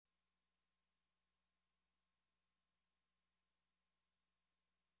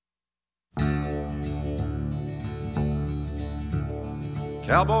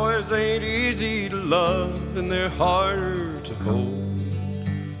Cowboys ain't easy to love and they're harder to hold.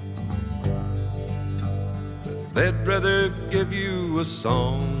 They'd rather give you a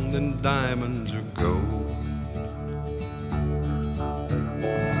song than diamonds or gold.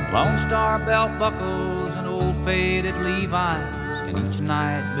 Lone Star belt buckles and old faded Levi's, and each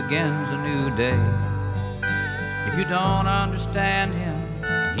night begins a new day. If you don't understand him,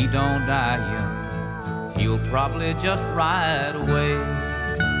 he don't die young, he'll probably just ride away.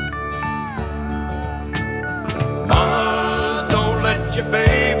 Mamas, don't let your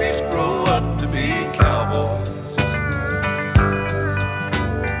babies grow up to be cowboys.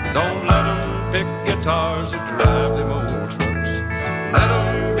 Don't let them pick guitars or drive them old trucks. Let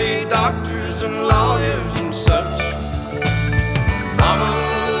them be doctors and lawyers and such.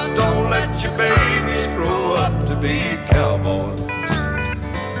 Mamas, don't let your babies grow up to be cowboys.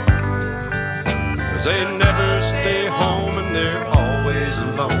 'Cause they never stay home and they're always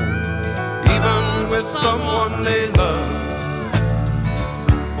alone, even with someone they love.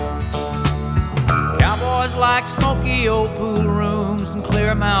 Cowboys like smoky old pool rooms and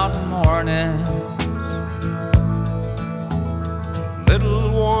clear mountain mornings, Little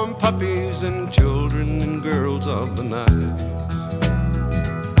warm puppies and children and girls of the night.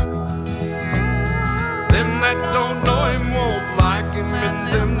 Them that don't know him won't like him,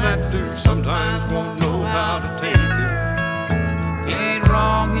 and them that do sometimes won't know how to take him. he ain't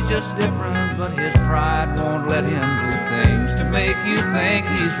wrong, he's just different, but his pride won't let him do things to make you think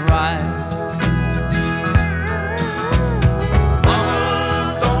he's right.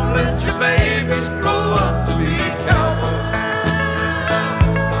 Mamas, don't let your babies grow up to be cowboys.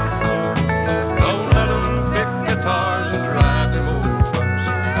 Don't let them pick guitars and drive them old trucks.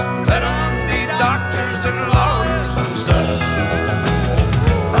 Let them be doctors and lawyers and such.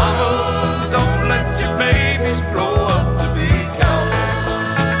 Mamas, don't let your babies grow up to be cowboys.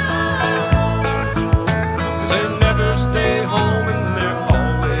 'Cause they never stay home and they're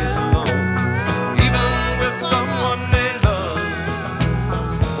always alone, even with someone they love.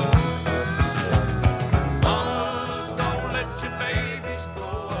 Mamas, don't let your babies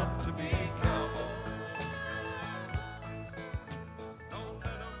grow up to be cowboys. Don't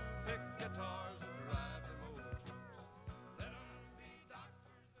let them pick guitars and drive them old trucks. Let them be doctors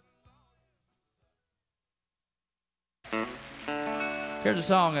and lawyers. Here's a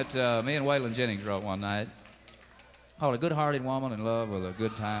song that me and Waylon Jennings wrote one night called A Good-Hearted Woman in Love with a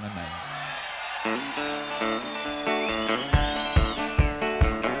Good Time in Man.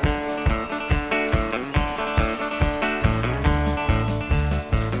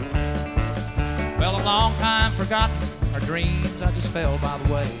 Well, a long time forgotten, her dreams I just fell by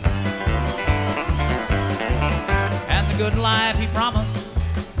the way. And the good life he promised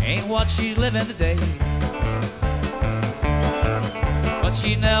ain't what she's living today. But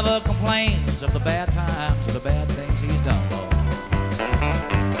she never complains of the bad times or the bad things he's done, Lord.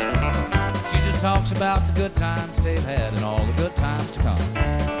 She just talks about the good times they've had and all the good times to come.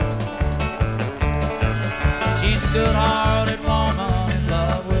 She's a good-hearted woman in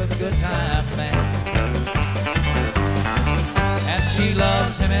love with a good time man, and she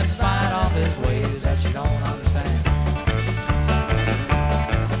loves him in spite of his ways that she don't understand.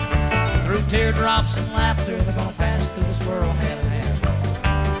 Through teardrops and laughter, they're gonna pass through this world hand in hand.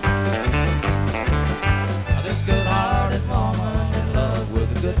 This good-hearted woman in love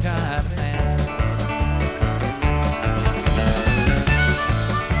with a good time man.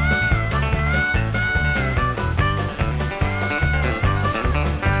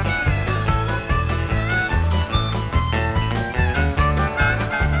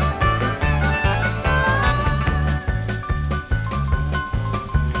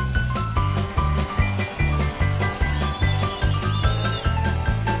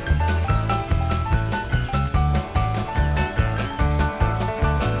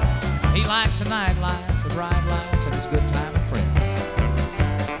 The nightlife, the bright lights, and his good time with friends.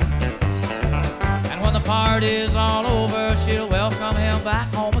 And when the party's all over, she'll welcome him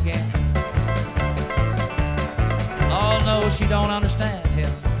back home again. Oh no, she don't understand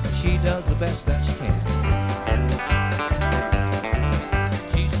him, but she does the best that she can.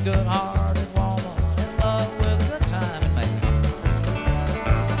 She's a good-hearted woman in love with a good time man.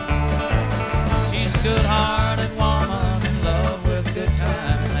 She's a good-hearted woman in love with a good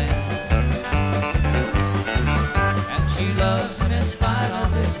time man. She loves him in spite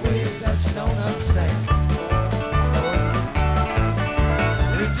of his ways that she don't understand.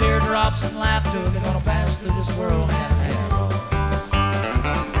 Through teardrops and laughter, they're gonna pass through this world hand in hand.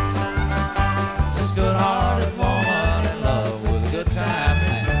 This good-hearted woman in love with a good time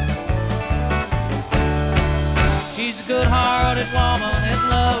man. She's a good-hearted woman in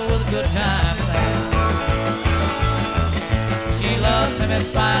good time man. She loves him in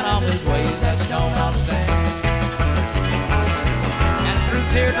spite of his ways that she don't understand. And through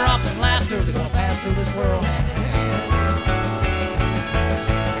teardrops and laughter, they're gonna pass through this world hand in hand.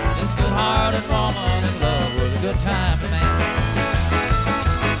 This good-hearted woman in love with a good time man.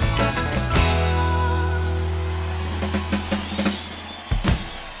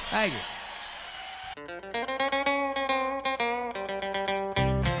 Thank you.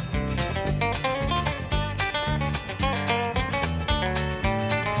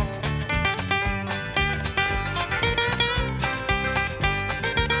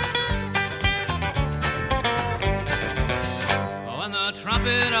 When the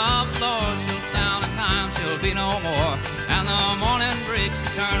trumpet of the Lord shall sound, and time shall be no more, and the morning breaks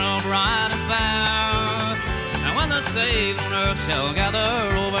eternal, bright and fair. And when the saved on earth shall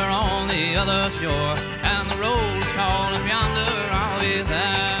gather over on the other shore, and the roll is called up yonder, I'll be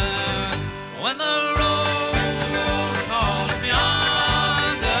there. When the roll is called up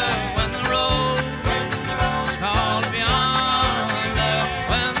yonder, when the roll is called up yonder,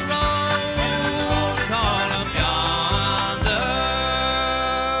 when the roll is called up yonder,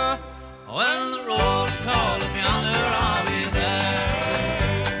 when the roll is called up yonder, I'll be there.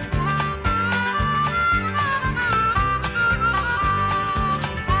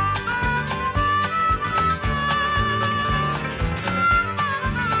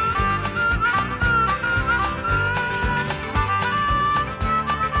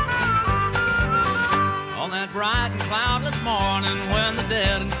 On that bright and cloudless morning when the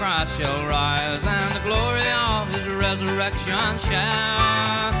dead in Christ shall rise and the glory of his resurrection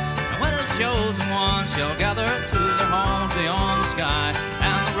shine, and when his chosen ones shall gather to their homes beyond the sky,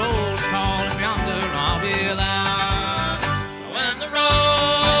 and the roll's called up yonder, I'll be there. When the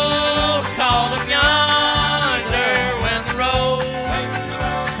roll's called up yonder, when the roll's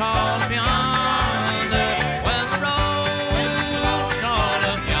called up yonder, when the roll's called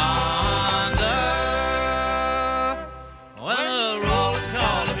up yonder, when the roll is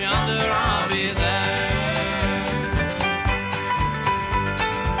called up yonder, I'll be there.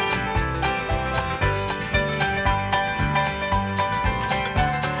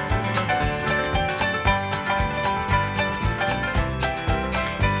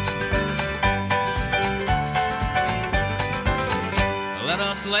 Let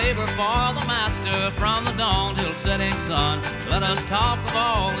us labor for the Master from the dawn till setting sun. Let us talk of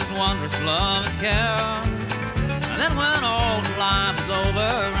all his wondrous love and care. And then when all life is over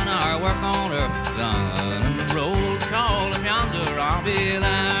and our work on earth is done, and the roll's called up yonder, I'll be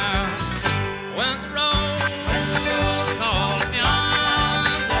there. When the roll's called up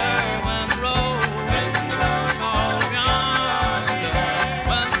yonder, when the roll's called up yonder,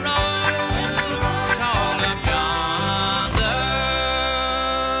 when the roll's called up yonder,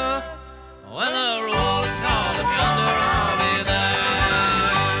 when the roll is called up yonder, I'll be there.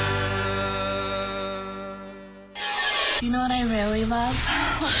 You know what I really love?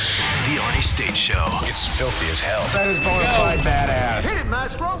 The Arnie State Show. It's filthy as hell. That is bona fide badass. Hit it,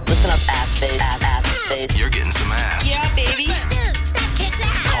 Maestro. Listen up, ass face, ass face. You're getting some ass. Yeah, baby.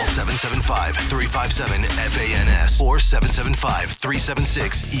 Call 775-357-FANS or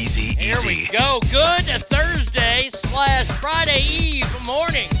 775-376-EASY. Here we go. Good Thursday/Friday Eve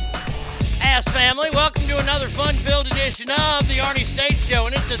morning. Ass family, welcome to another fun-filled edition of the Arnie State Show.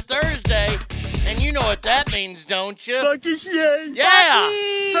 And it's a Thursday, and you know what that means, don't you? Buc-ee's, yay. Yeah!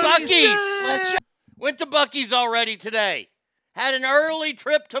 Buc-ee's! Let's Went to Buc-ee's already today. Had an early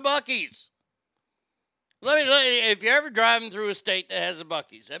trip to Buc-ee's. If you're ever driving through a state that has a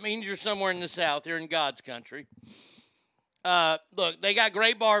Buc-ee's, that means you're somewhere in the South. You're in God's country. Look, they got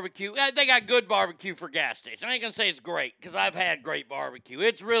great barbecue. They got good barbecue for gas stations. I ain't going to say it's great because I've had great barbecue.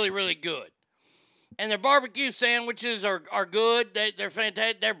 It's really, really good. And their barbecue sandwiches are good. They're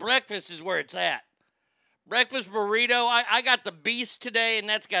fantastic. Their breakfast is where it's at. Breakfast burrito. I got the Beast today, and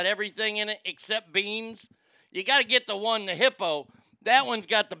that's got everything in it except beans. You got to get the one, the Hippo. That one's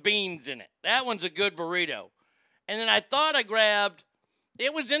got the beans in it. That one's a good burrito. And then I thought I grabbed,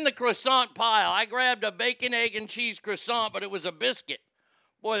 it was in the croissant pile. I grabbed a bacon, egg, and cheese croissant, but it was a biscuit.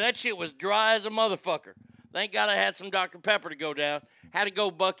 Boy, that shit was dry as a motherfucker. Thank God I had some Dr. Pepper to go down. Had to go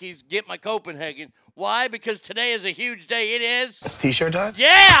Buc-ee's, get my Copenhagen. Why? Because today is a huge day. It is. It's t-shirt time?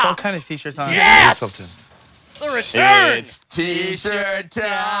 Yeah! What kind of t-shirt time? Yes! The return! It's t-shirt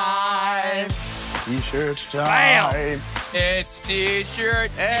time. T-shirt time. Bam! It's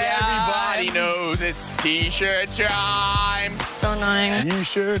t-shirt time. Everybody knows it's t-shirt time. So annoying.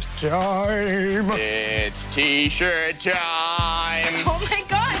 T-shirt time. It's t-shirt time. Oh my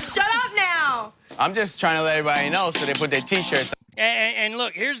God, shut up now. I'm just trying to let everybody know so they put their t-shirts on. And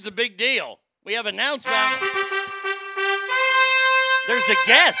look, here's the big deal. We have announcement. There's a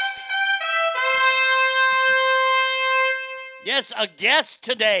guest. Yes, a guest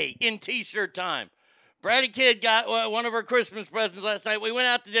today in T-shirt time. Bratty Kid got one of her Christmas presents last night. We went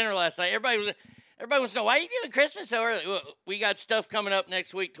out to dinner last night. Everybody wants to know, why are you doing Christmas so early? Well, we got stuff coming up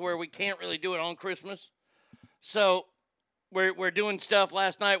next week to where we can't really do it on Christmas. So we're doing stuff.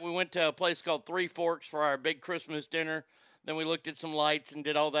 Last night we went to a place called Three Forks for our big Christmas dinner. Then we looked at some lights and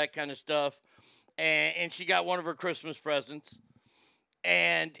did all that kind of stuff. And she got one of her Christmas presents.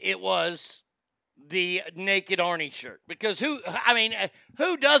 And it was the Naked Arnie shirt. Because who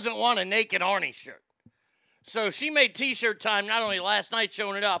doesn't want a Naked Arnie shirt? So she made T-shirt time not only last night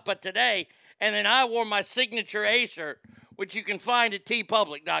showing it up, but today. And then I wore my signature A shirt, which you can find at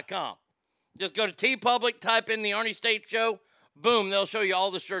tpublic.com. Just go to TeePublic, type in the Arnie State Show. Boom, they'll show you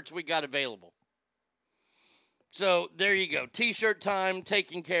all the shirts we got available. So there you go. T-shirt time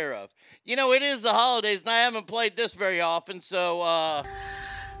taken care of. You know, it is the holidays, and I haven't played this very often, so,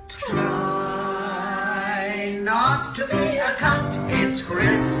 Try not to be a cunt, it's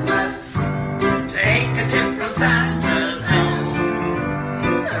Christmas. Take a tip from Santa's home.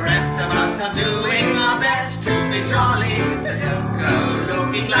 The rest of us are doing our best to be jolly. So don't go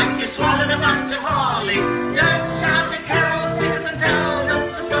looking like you swallowed a bunch of holly. Don't shout at carols, sing and tell them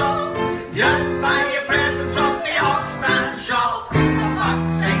to stop. Just buy your presents from the Oxman shop. For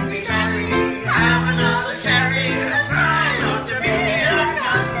fuck's sake, be merry, have another sherry. Try not to be a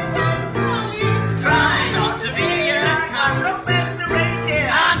cunt. Try not to be a cunt. Look, there's the reindeer.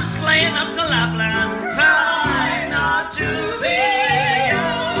 I'm sleighing up to Lapland. Try not to be a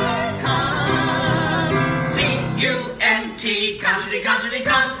cunt. C-U-N-T, cuntity, cuntity,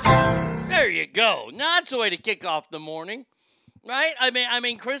 cunt. there you go. Now that's the way to kick off the morning. Right? I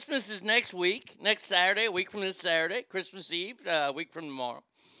mean, Christmas is next week, next Saturday, a week from this Saturday, Christmas Eve, a week from tomorrow.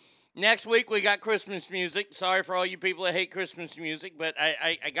 Next week, we got Christmas music. Sorry for all you people that hate Christmas music, but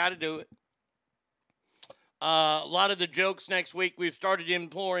I got to do it. A lot of the jokes next week, we've started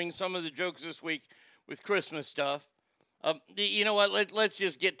employing some of the jokes this week with Christmas stuff. You know what? Let's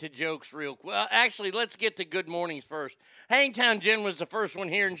just get to jokes real quick. Well, actually, let's get to good mornings first. Hangtown Jen was the first one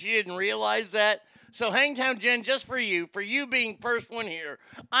here, and she didn't realize that. So, Hangtown Jen, just for you being first one here,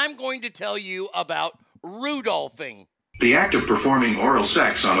 I'm going to tell you about Rudolphing. The act of performing oral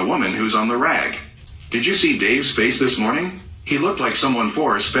sex on a woman who's on the rag. Did you see Dave's face this morning? He looked like someone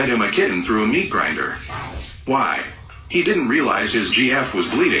force-fed him a kitten through a meat grinder. Why? He didn't realize his GF was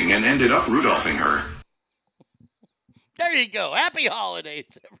bleeding and ended up Rudolphing her. There you go. Happy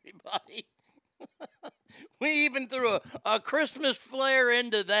holidays, everybody. We even threw a Christmas flair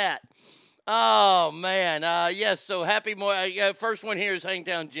into that. Oh, man. Yes, so happy first one here is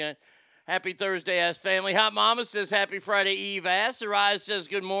Hangtown Jen. Happy Thursday, Ass Family. Hot Mama says happy Friday Eve, Ass. Arise says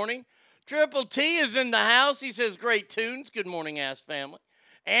good morning. Triple T is in the house. He says great tunes. Good morning, Ass Family.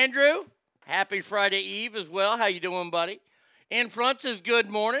 Andrew, happy Friday Eve as well. How you doing, buddy? In front says good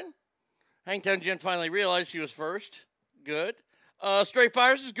morning. Hangtown Jen finally realized she was first. Good. Straight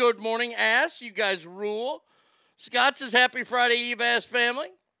Fire says good morning, Ass. You guys rule. Scott says happy Friday Eve, Ass Family.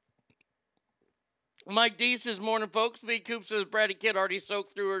 Mike D says morning, folks. V. Coop says Bratty Kid already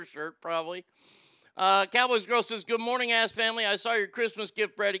soaked through her shirt, probably. Cowboys Girl says, good morning, Ass Family. I saw your Christmas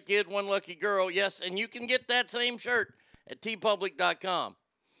gift, Bratty Kid. One lucky girl. Yes, and you can get that same shirt at tpublic.com.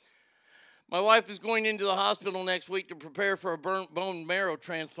 My wife is going into the hospital next week to prepare for a bone marrow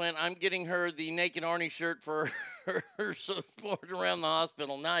transplant. I'm getting her the Naked Arnie shirt for her support around the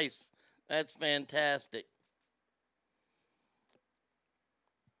hospital. Nice. That's fantastic.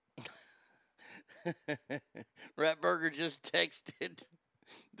 Ratburger just texted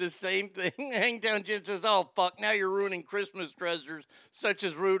the same thing. Hangtown Jen says, oh, fuck, now you're ruining Christmas treasures such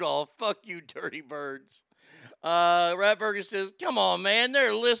as Rudolph. Fuck you, dirty birds. Ratburger says, come on, man, there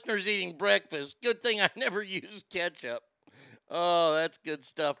are listeners eating breakfast. Good thing I never used ketchup. Oh, that's good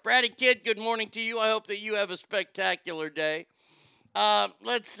stuff. Bratty Kid, good morning to you. I hope that you have a spectacular day.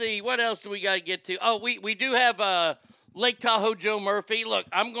 Let's see, what else do we got to get to? Oh, we do have Lake Tahoe Joe Murphy. Look,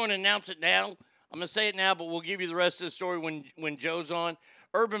 I'm going to announce it now. I'm going to say it now, but we'll give you the rest of the story when Joe's on.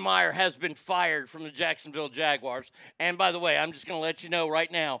 Urban Meyer has been fired from the Jacksonville Jaguars. And by the way, I'm just going to let you know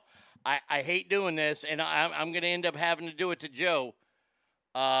right now, I hate doing this, and I'm going to end up having to do it to Joe.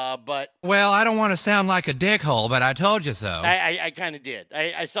 But well, I don't want to sound like a dickhole, but I told you so. I kind of did.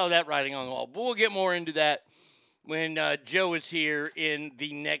 I saw that writing on the wall. But we'll get more into that when Joe is here in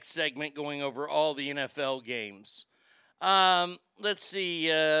the next segment going over all the NFL games. Let's see.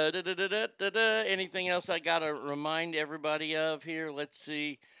 Anything else I got to remind everybody of here? Let's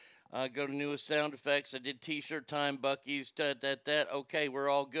see. Go to newest sound effects. I did T-shirt time, Buc-ee's, that. Okay, we're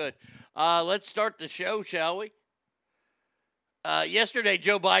all good. Let's start the show, shall we? Yesterday,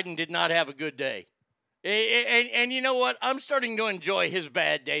 Joe Biden did not have a good day. And you know what? I'm starting to enjoy his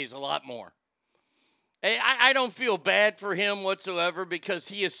bad days a lot more. I don't feel bad for him whatsoever because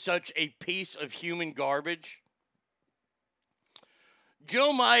he is such a piece of human garbage.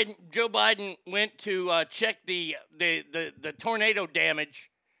 Joe Biden went to check the tornado damage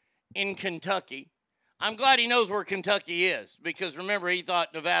in Kentucky. I'm glad he knows where Kentucky is because, remember, he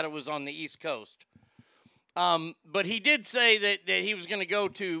thought Nevada was on the East Coast. But he did say that he was going to go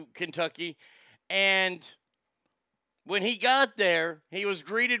to Kentucky, and when he got there, he was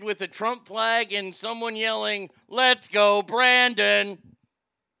greeted with a Trump flag and someone yelling, "Let's go, Brandon."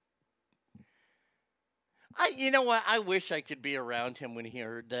 You know what? I wish I could be around him when he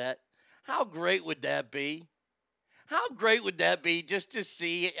heard that. How great would that be? How great would that be just to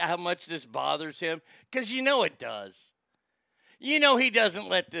see how much this bothers him? Because you know it does. You know he doesn't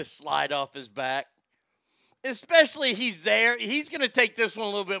let this slide off his back. Especially he's there. He's going to take this one a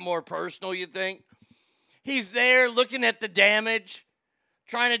little bit more personal, you think? He's there looking at the damage,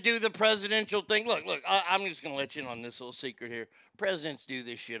 trying to do the presidential thing. Look, I'm just going to let you in on this little secret here. Presidents do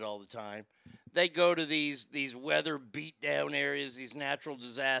this shit all the time. They go to these weather beat-down areas, these natural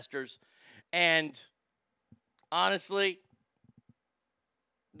disasters, and honestly,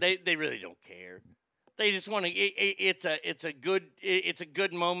 they really don't care. They just want to. It's a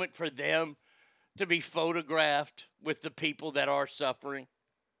good moment for them to be photographed with the people that are suffering.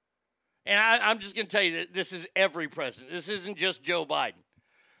 And I'm just going to tell you that this is every president. This isn't just Joe Biden.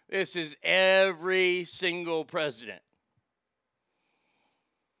 This is every single president.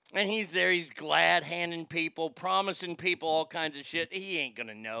 And he's there. He's glad handing people, promising people all kinds of shit. He ain't going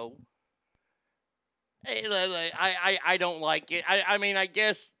to know. I don't like it. I mean, I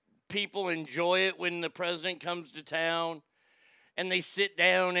guess people enjoy it when the president comes to town and they sit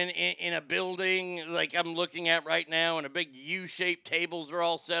down in a building like I'm looking at right now, and a big U-shaped tables are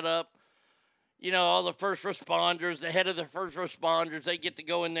all set up. You know, all the first responders, the head of the first responders, they get to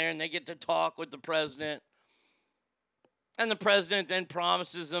go in there and they get to talk with the president. And the president then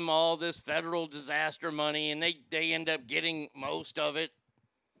promises them all this federal disaster money, and they end up getting most of it.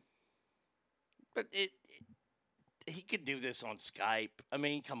 But he could do this on Skype. I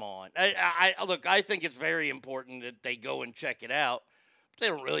mean, come on. Look, I think it's very important that they go and check it out. But they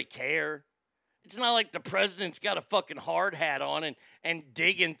don't really care. It's not like the president's got a fucking hard hat on and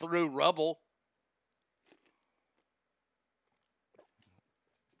digging through rubble.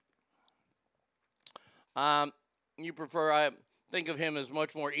 I think of him as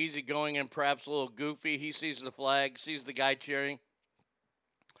much more easygoing and perhaps a little goofy. He sees the flag, sees the guy cheering,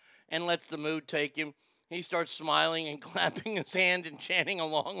 and lets the mood take him. He starts smiling and clapping his hand and chanting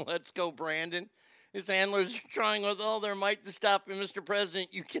along, "Let's go, Brandon." His handlers are trying with all their might to stop him. "Mr.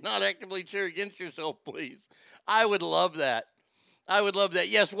 President, you cannot actively cheer against yourself, please." I would love that. I would love that.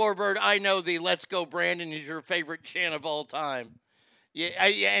 Yes, Warbird, I know the "Let's go, Brandon" is your favorite chant of all time. Yeah,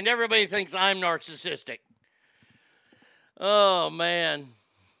 and everybody thinks I'm narcissistic. Oh, man.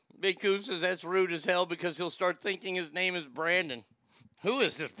 Big Coos says that's rude as hell because he'll start thinking his name is Brandon. Who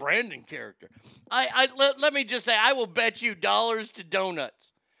is this Brandon character? Let me just say, I will bet you dollars to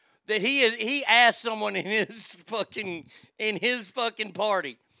donuts that he asked someone in his fucking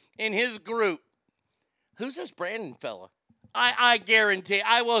party, in his group, "Who's this Brandon fella?" I guarantee.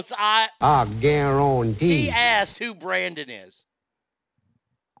 I guarantee. He asked who Brandon is.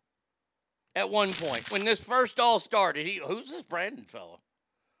 At one point, when this first all started, "Who's this Brandon fella?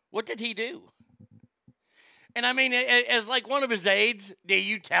 What did he do?" And I mean, as like one of his aides, do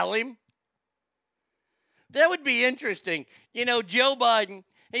you tell him? That would be interesting. You know, Joe Biden,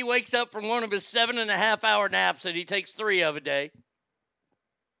 he wakes up from one of his 7.5-hour naps that he takes 3 of a day.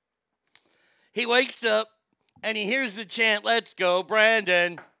 He wakes up and he hears the chant, "Let's go,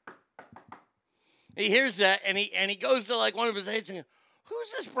 Brandon." He hears that and he goes to like one of his aides and goes,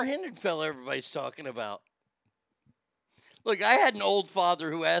 "Who's this Brandon fella everybody's talking about?" Look, I had an old father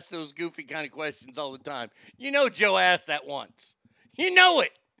who asked those goofy kind of questions all the time. You know Joe asked that once. You know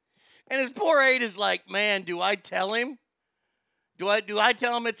it. And his poor aide is like, "Man, do I tell him? Do I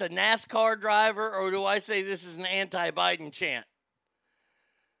tell him it's a NASCAR driver, or do I say this is an anti-Biden chant?"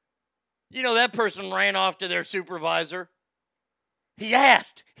 You know, that person ran off to their supervisor. He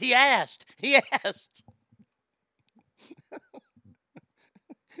asked.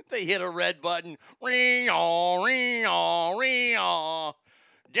 They hit a red button. Ring-aw, ring-aw, ring-aw.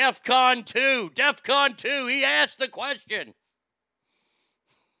 DEFCON 2. He asked the question.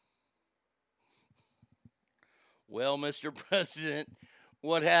 Well, Mr. President,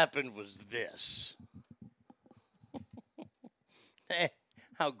 What happened was this.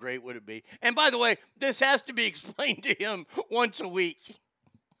 How great would it be? And by the way, this has to be explained to him once a week.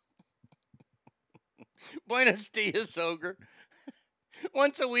 Buenos dias, Ogre.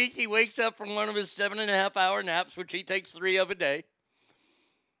 Once a week, he wakes up from one of his 7.5-hour naps, which he takes 3 of a day.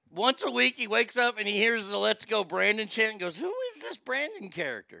 Once a week, he wakes up and he hears the Let's Go Brandon chant and goes, who is this Brandon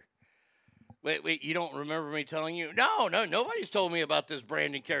character? Wait, you don't remember me telling you? No, nobody's told me about this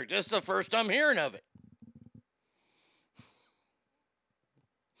Brandon character. This is the first I'm hearing of it.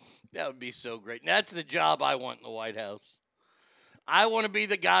 That would be so great. And that's the job I want in the White House. I want to be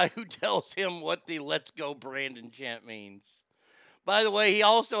the guy who tells him what the Let's Go Brandon chant means. By the way, he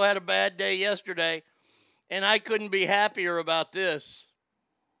also had a bad day yesterday, and I couldn't be happier about this.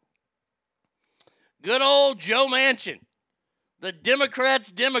 Good old Joe Manchin, the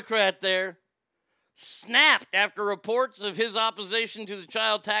Democrats' Democrat there, snapped after reports of his opposition to the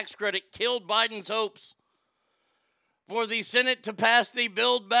child tax credit killed Biden's hopes for the Senate to pass the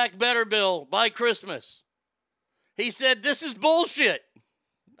Build Back Better bill by Christmas. He said, this is bullshit.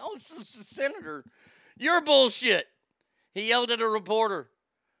 No, this is the senator. You're bullshit. He yelled at a reporter.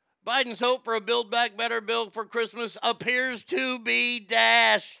 Biden's hope for a Build Back Better bill for Christmas appears to be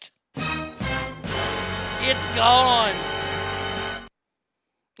dashed. It's gone.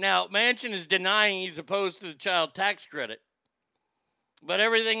 Now, Manchin is denying he's opposed to the child tax credit. But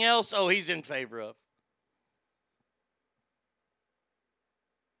everything else, he's in favor of.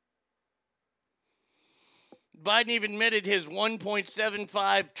 Biden even admitted his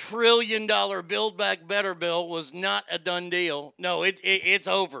 $1.75 trillion Build Back Better bill was not a done deal. No, it's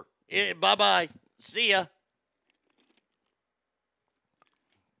over. Bye-bye. See ya.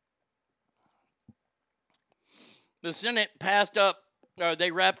 The Senate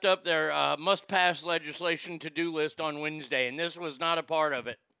they wrapped up their must-pass legislation to-do list on Wednesday, and this was not a part of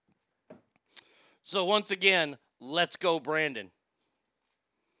it. So once again, let's go, Brandon.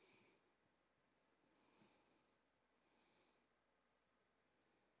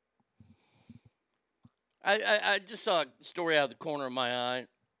 I just saw a story out of the corner of my eye.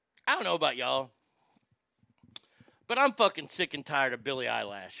 I don't know about y'all, but I'm fucking sick and tired of Billie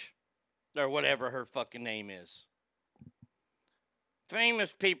Eilish, or whatever her fucking name is.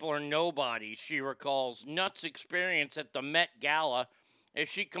 Famous people are nobodies, she recalls Nuts' experience at the Met Gala as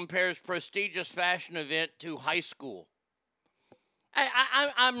she compares prestigious fashion event to high school.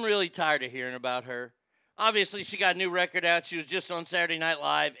 I'm really tired of hearing about her. Obviously, she got a new record out. She was just on Saturday Night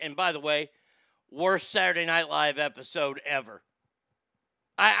Live. And by the way, worst Saturday Night Live episode ever.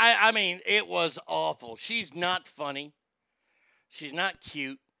 I mean, it was awful. She's not funny. She's not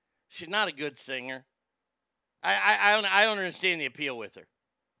cute. She's not a good singer. I don't understand the appeal with her.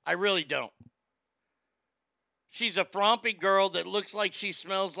 I really don't. She's a frumpy girl that looks like she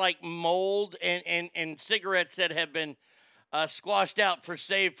smells like mold and cigarettes that have been squashed out for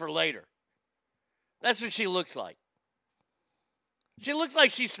save for later. That's what she looks like. She looks like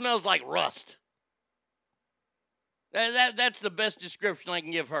she smells like rust. That's the best description I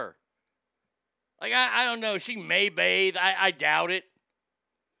can give her. Like, I don't know. She may bathe. I doubt it.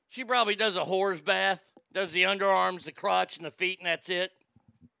 She probably does a whore's bath. Does the underarms, the crotch, and the feet, and that's it.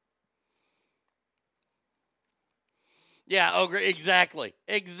 Yeah, Ogre, exactly.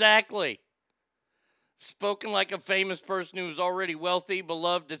 Exactly. Spoken like a famous person who is already wealthy,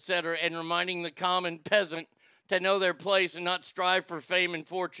 beloved, etc., and reminding the common peasant to know their place and not strive for fame and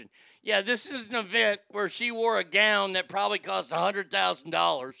fortune. Yeah, this is an event where she wore a gown that probably cost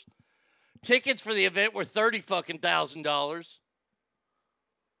 $100,000. Tickets for the event were $30,000.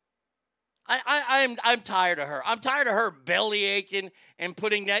 I'm tired of her. I'm tired of her belly aching and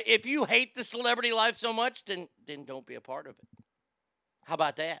putting that. If you hate the celebrity life so much, then don't be a part of it. How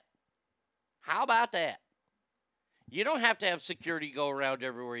about that? How about that? You don't have to have security go around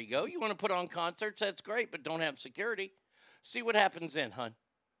everywhere you go. You want to put on concerts, that's great, but don't have security. See what happens then, hun.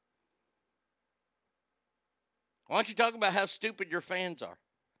 Why don't you talk about how stupid your fans are?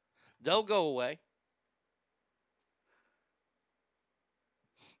 They'll go away.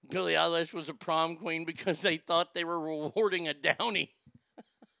 Billie Eilish was a prom queen because they thought they were rewarding a Downy.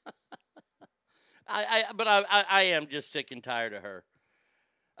 I am just sick and tired of her.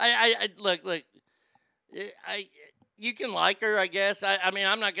 Look. You can like her, I guess. I mean,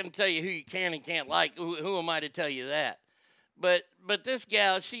 I'm not going to tell you who you can and can't like. Who am I to tell you that? But this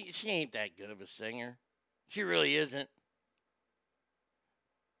gal, she ain't that good of a singer. She really isn't.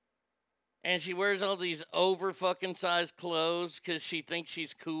 And she wears all these over fucking sized clothes because she thinks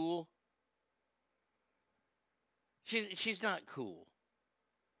she's cool. She's not cool.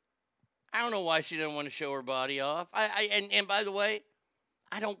 I don't know why she doesn't want to show her body off. And by the way,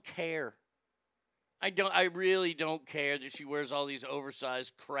 I don't care. I really don't care that she wears all these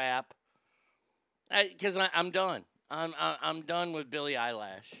oversized crap. Because I'm done. I'm done with Billie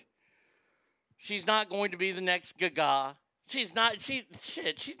Eilish. She's not going to be the next Gaga. She's not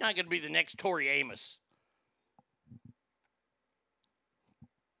going to be the next Tori Amos.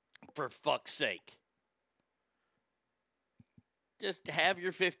 For fuck's sake. Just have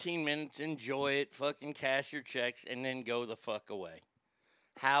your 15 minutes, enjoy it, fucking cash your checks, and then go the fuck away.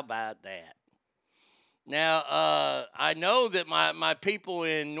 How about that? Now, I know that my people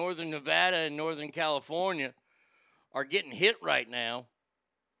in Northern Nevada and Northern California are getting hit right now.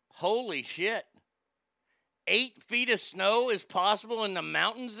 Holy shit. 8 feet of snow is possible in the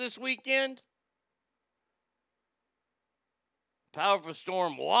mountains this weekend? Powerful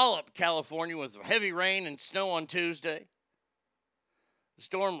storm walloped California with heavy rain and snow on Tuesday. The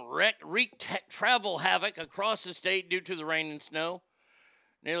storm wreaked travel havoc across the state due to the rain and snow.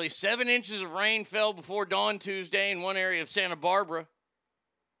 Nearly 7 inches of rain fell before dawn Tuesday in one area of Santa Barbara.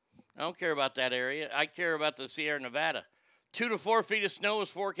 I don't care about that area. I care about the Sierra Nevada. 2 to 4 feet of snow is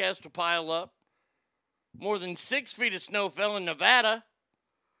forecast to pile up. More than 6 feet of snow fell in Nevada.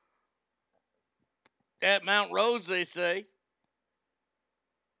 At Mount Rose, they say.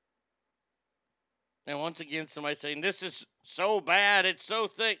 And once again, somebody saying, this is so bad, it's so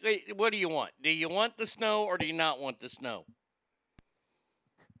thick. Wait, what do you want? Do you want the snow or do you not want the snow?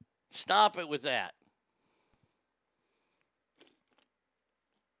 Stop it with that.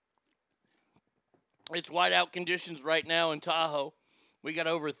 It's whiteout conditions right now in Tahoe. We got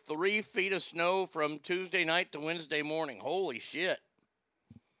over 3 feet of snow from Tuesday night to Wednesday morning. Holy shit.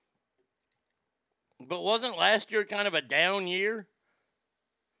 But wasn't last year kind of a down year?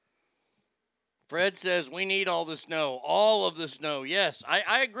 Fred says we need all the snow. All of the snow. Yes,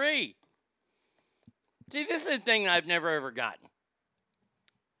 I agree. See, this is a thing I've never ever gotten.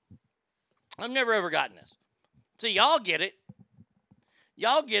 I've never ever gotten this. See, y'all get it.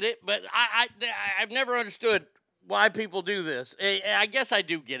 Y'all get it, but I've never understood why people do this. I guess I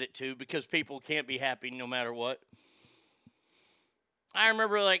do get it, too, because people can't be happy no matter what. I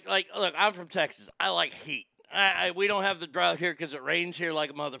remember, look, I'm from Texas. I like heat. We don't have the drought here because it rains here like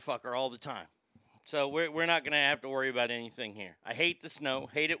a motherfucker all the time. So we're not going to have to worry about anything here. I hate the snow.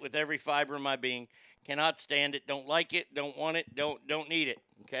 Hate it with every fiber of my being. Cannot stand it. Don't like it. Don't want it. Don't need it.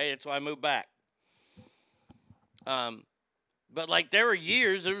 Okay? That's why I moved back. But like there were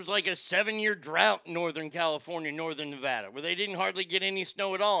years, there was like a 7-year drought in Northern California, Northern Nevada, where they didn't hardly get any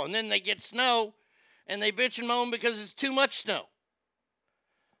snow at all. And then they get snow, and they bitch and moan because it's too much snow.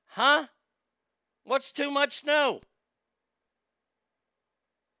 Huh? What's too much snow?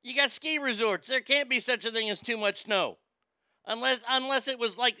 You got ski resorts. There can't be such a thing as too much snow. Unless it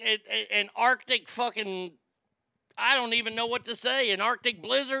was like an Arctic fucking, I don't even know what to say, an Arctic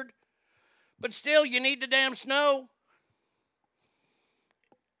blizzard. But still, you need the damn snow.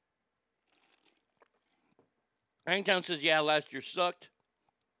 Hangtown says, yeah, last year sucked.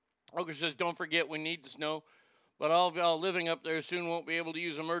 Ogre says, don't forget we need the snow. But all of y'all living up there soon won't be able to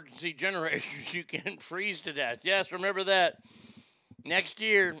use emergency generators. You can freeze to death. Yes, remember that. Next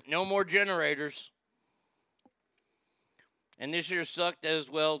year, no more generators. And this year sucked as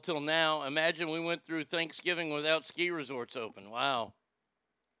well till now. Imagine we went through Thanksgiving without ski resorts open. Wow.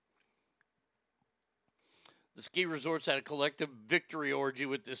 The ski resorts had a collective victory orgy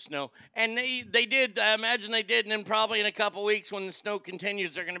with this snow. And they did. I imagine they did. And then probably in a couple weeks when the snow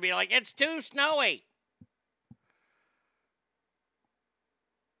continues, they're going to be like, it's too snowy.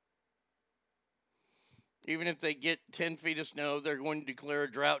 Even if they get 10 feet of snow, they're going to declare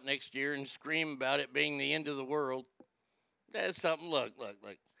a drought next year and scream about it being the end of the world. That's something. Look.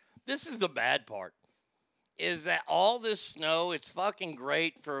 This is the bad part. Is that all this snow, it's fucking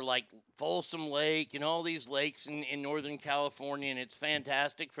great for like Folsom Lake and all these lakes in Northern California, and it's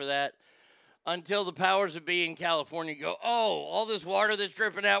fantastic for that. Until the powers that be in California go, oh, all this water that's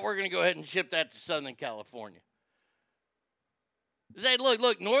dripping out, we're going to go ahead and ship that to Southern California. Say,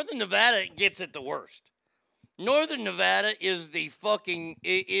 look, Northern Nevada gets it the worst. Northern Nevada is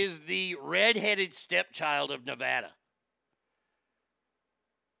the redheaded stepchild of Nevada.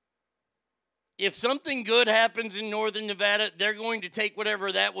 If something good happens in Northern Nevada, they're going to take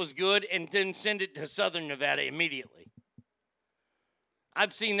whatever that was good and then send it to Southern Nevada immediately.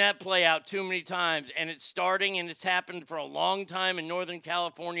 I've seen that play out too many times, and it's starting and it's happened for a long time in Northern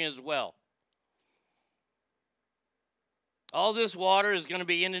California as well. All this water is going to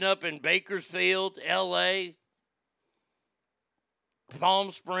be ending up in Bakersfield, L.A.,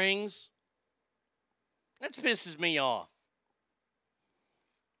 Palm Springs. That pisses me off.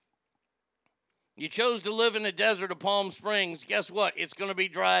 You chose to live in the desert of Palm Springs. Guess what? It's going to be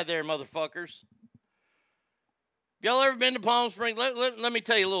dry there, motherfuckers. Y'all ever been to Palm Springs? Let me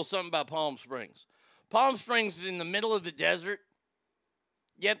tell you a little something about Palm Springs. Palm Springs is in the middle of the desert,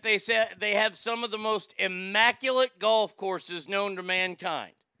 yet they say they have some of the most immaculate golf courses known to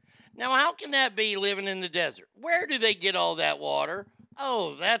mankind. Now, how can that be living in the desert? Where do they get all that water?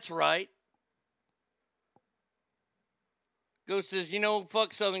 Oh, that's right. Ghost says, you know,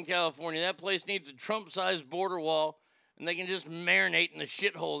 fuck Southern California. That place needs a Trump-sized border wall, and they can just marinate in the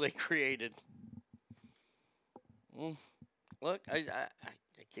shithole they created. Well, look, I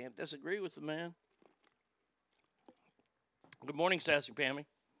can't disagree with the man. Good morning, Sassy Pammy.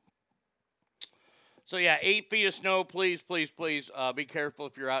 So, yeah, 8 feet of snow. Please, please, please be careful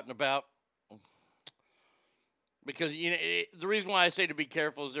if you're out and about. Because, you know, the reason why I say to be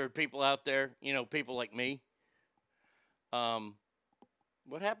careful is there are people out there, you know, people like me.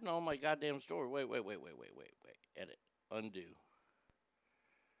 What happened to all my goddamn story? Wait. Edit. Undo.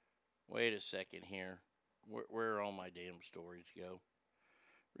 Wait a second here. Where all my damn stories go?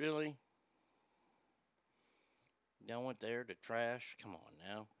 Really? Y'all went there to trash? Come on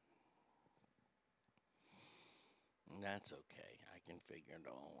now. That's okay. I can figure it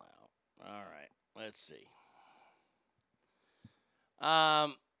all out. All right. Let's see.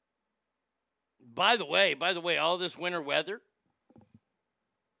 By the way, all this winter weather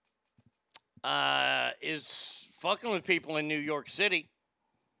is fucking with people in New York City.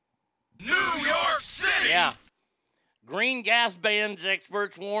 New York City! Yeah. Green gas bans,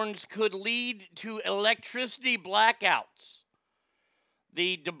 experts warns, could lead to electricity blackouts.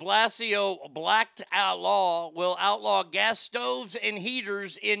 The de Blasio blacked out law will outlaw gas stoves and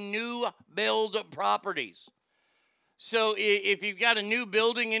heaters in new build properties. So if you've got a new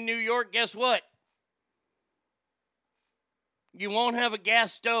building in New York, guess what? You won't have a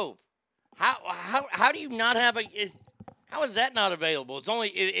gas stove. How do you not have how is that not available? It's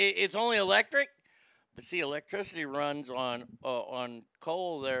only electric? But see, electricity runs on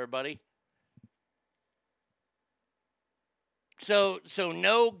coal there, buddy. So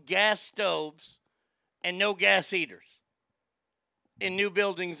no gas stoves and no gas heaters in new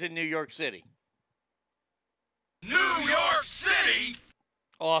buildings in New York City. New York City!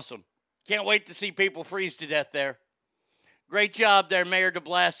 Awesome. Can't wait to see people freeze to death there. Great job there, Mayor de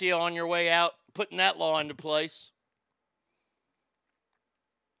Blasio, on your way out, putting that law into place.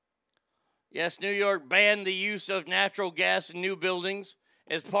 Yes, New York banned the use of natural gas in new buildings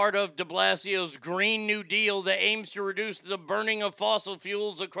as part of de Blasio's Green New Deal that aims to reduce the burning of fossil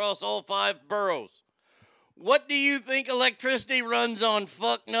fuels across all 5 boroughs. What do you think electricity runs on,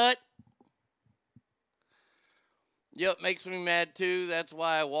 fucknut? Yep, makes me mad too. That's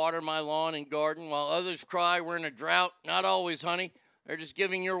why I water my lawn and garden while others cry we're in a drought. Not always, honey. They're just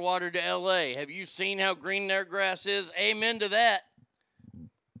giving your water to L.A. Have you seen how green their grass is? Amen to that.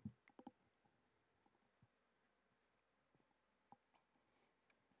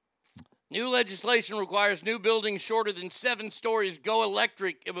 New legislation requires new buildings shorter than 7 stories go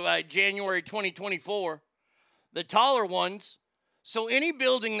electric by January 2024. The taller ones, so any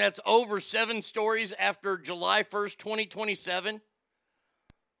building that's over 7 stories after July 1st, 2027,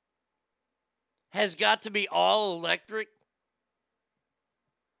 has got to be all electric.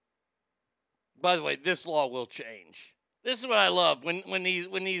 By the way, this law will change. This is what I love when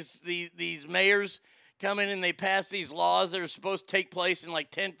these mayors come in and they pass these laws that are supposed to take place in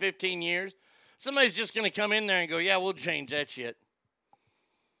like 10, 15 years. Somebody's just going to come in there and go, yeah, we'll change that shit.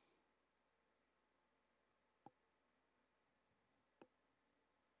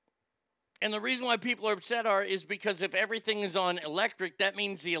 And the reason why people are upset is because if everything is on electric, that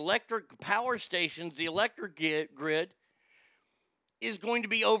means the electric power stations, the electric grid, is going to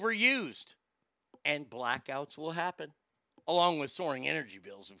be overused. And blackouts will happen, along with soaring energy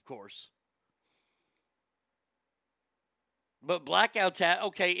bills, of course. But blackouts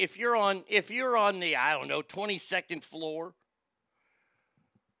okay, if you're on the, 22nd floor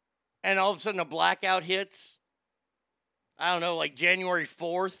and all of a sudden a blackout hits, like January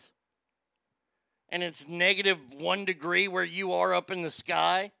 4th, and it's -1 degree where you are up in the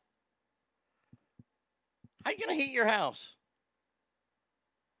sky, how are you going to heat your house?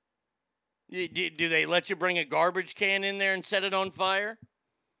 Do they let you bring a garbage can in there and set it on fire?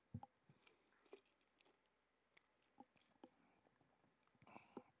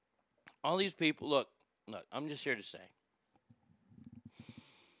 All these people, look, I'm just here to say,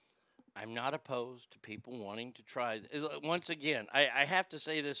 I'm not opposed to people wanting to try. Once again, I have to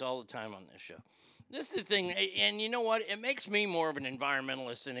say this all the time on this show. This is the thing, and you know what? It makes me more of an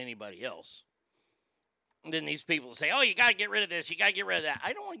environmentalist than anybody else. Than these people say, oh, you got to get rid of this, you got to get rid of that.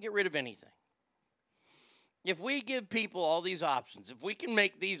 I don't want to get rid of anything. If we give people all these options, if we can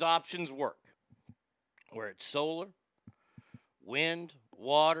make these options work, where it's solar, wind,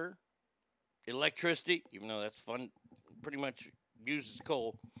 water, electricity, even though that's fun, pretty much uses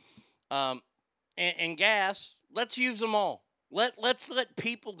coal, and gas, let's use them all. Let's let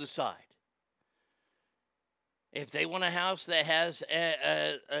people decide. If they want a house that has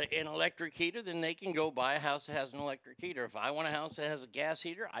an electric heater, then they can go buy a house that has an electric heater. If I want a house that has a gas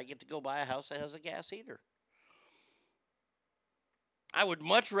heater, I get to go buy a house that has a gas heater. I would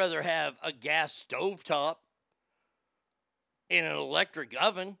much rather have a gas stovetop and an electric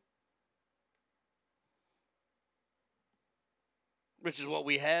oven, which is what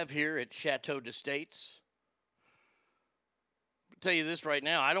we have here at Chateau d'Estates. I'll tell you this right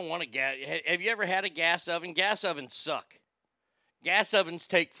now, I don't want a gas. Have you ever had a gas oven? Gas ovens suck. Gas ovens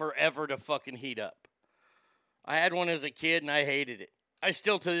take forever to fucking heat up. I had one as a kid and I hated it. I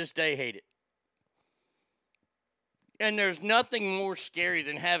still to this day hate it. And there's nothing more scary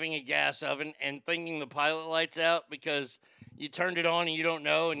than having a gas oven and thinking the pilot light's out because you turned it on and you don't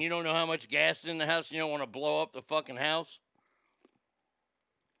know how much gas is in the house and you don't want to blow up the fucking house.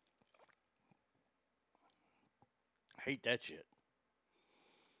 I hate that shit.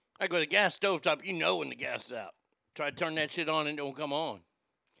 Like with a gas stovetop, you know when the gas is out. Try to turn that shit on and it don't come on.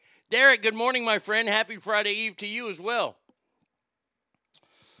 Derek, good morning, my friend. Happy Friday Eve to you as well.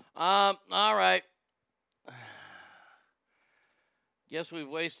 All right. Guess we've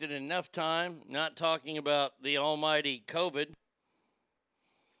wasted enough time not talking about the almighty COVID.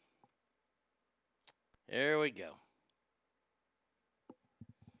 There we go.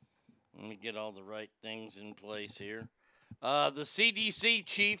 Let me get all the right things in place here. The CDC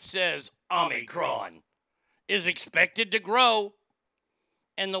chief says Omicron is expected to grow.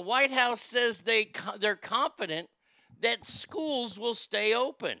 And the White House says they're confident that schools will stay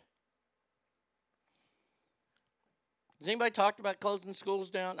open. Has anybody talked about closing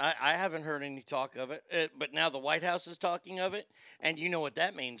schools down? I haven't heard any talk of it, but now the White House is talking of it, and you know what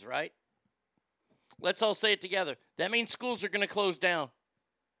that means, right? Let's all say it together. That means schools are going to close down.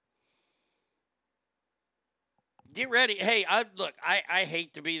 Get ready. Hey, I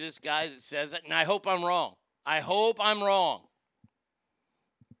hate to be this guy that says it, and I hope I'm wrong. I hope I'm wrong.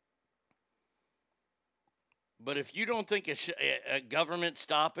 But if you don't think a government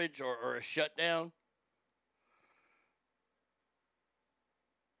stoppage or a shutdown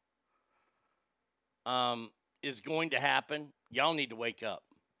is going to happen, y'all need to wake up.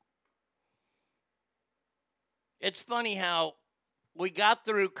 It's funny how we got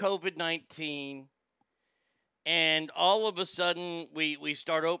through COVID-19 and all of a sudden we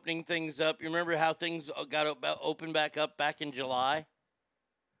start opening things up. You remember how things got opened back up back in July?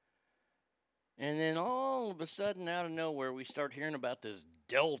 And then all of a sudden, out of nowhere, we start hearing about this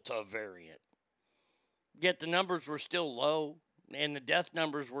Delta variant. Yet the numbers were still low, and the death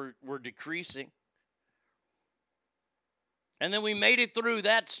numbers were decreasing. And then we made it through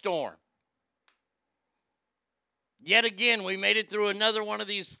that storm. Yet again, we made it through another one of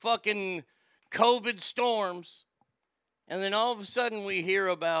these fucking COVID storms. And then all of a sudden, we hear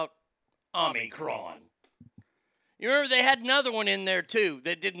about Omicron. You remember they had another one in there, too,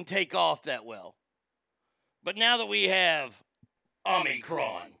 that didn't take off that well. But now that we have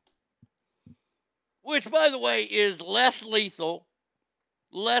Omicron, which, by the way, is less lethal,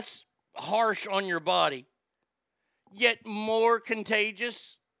 less harsh on your body, yet more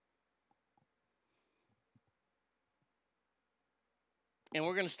contagious. And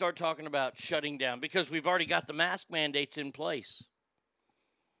we're going to start talking about shutting down because we've already got the mask mandates in place.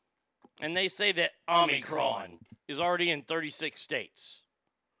 And they say that Omicron is already in 36 states,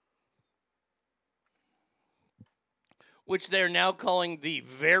 which they're now calling the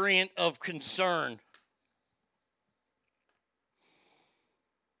variant of concern.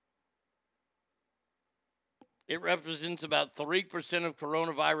 It represents about 3% of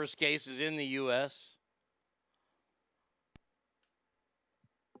coronavirus cases in the U.S.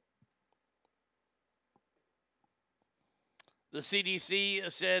 The CDC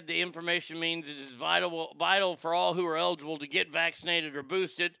said the information means it is vital for all who are eligible to get vaccinated or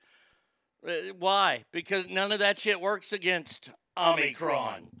boosted. Why? Because none of that shit works against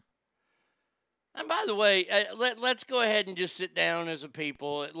Omicron. And by the way, let's go ahead and just sit down as a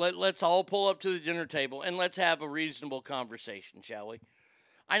people. Let's all pull up to the dinner table and let's have a reasonable conversation, shall we?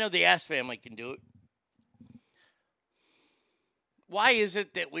 I know the Ass family can do it. Why is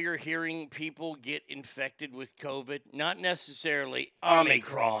it that we are hearing people get infected with COVID? Not necessarily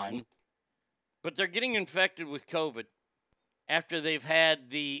Omicron, but they're getting infected with COVID after they've had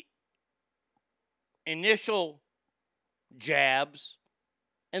the initial jabs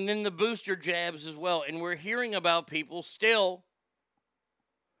And then the booster jabs as well. And we're hearing about people still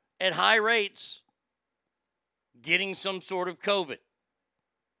at high rates getting some sort of COVID.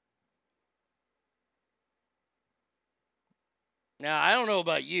 Now, I don't know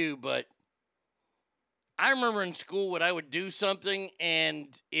about you, but I remember in school when I would do something and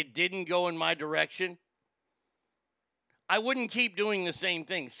it didn't go in my direction, I wouldn't keep doing the same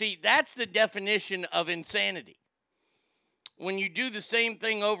thing. See, that's the definition of insanity. When you do the same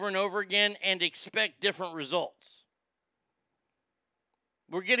thing over and over again and expect different results.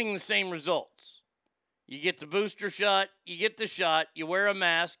 We're getting the same results. You get the booster shot, you get the shot, you wear a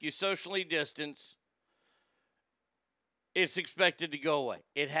mask, you socially distance. It's expected to go away.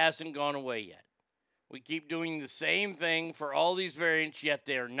 It hasn't gone away yet. We keep doing the same thing for all these variants, yet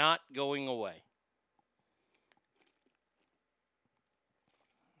they're not going away.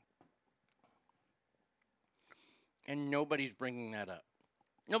 And nobody's bringing that up.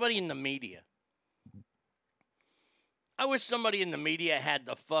 Nobody in the media. I wish somebody in the media had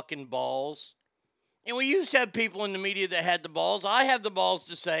the fucking balls. And we used to have people in the media that had the balls. I have the balls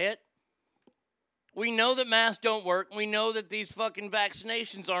to say it. We know that masks don't work. We know that these fucking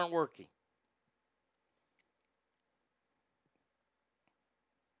vaccinations aren't working.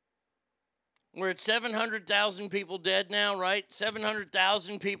 We're at 700,000 people dead now, right?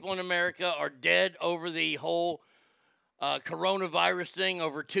 700,000 people in America are dead over the whole coronavirus thing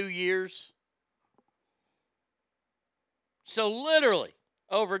over 2 years. So literally,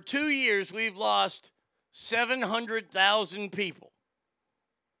 over 2 years, we've lost 700,000 people.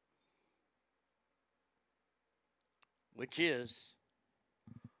 Which is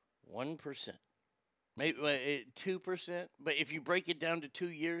 1%. Maybe 2%. But if you break it down to 2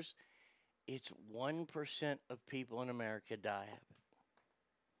 years, it's 1% of people in America die of it.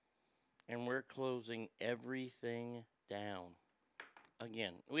 And we're closing everything down.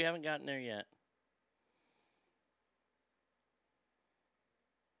 Again, we haven't gotten there yet.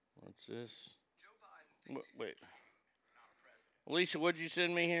 What's this? Wait. Alicia, what did you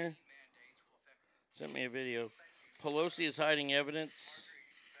send me here? Send me a video. Pelosi is hiding evidence.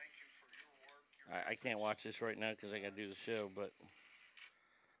 I can't watch this right now because I got to do the show, but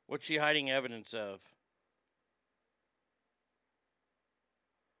what's she hiding evidence of?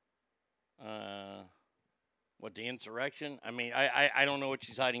 What, the insurrection? I mean, I don't know what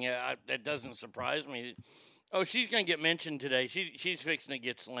she's hiding. That doesn't surprise me. Oh, she's going to get mentioned today. She's fixing to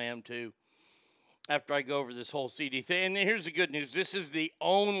get slammed, too, after I go over this whole CD thing. And here's the good news. This is the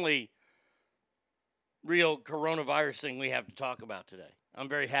only real coronavirus thing we have to talk about today. I'm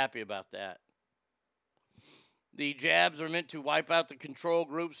very happy about that. The jabs are meant to wipe out the control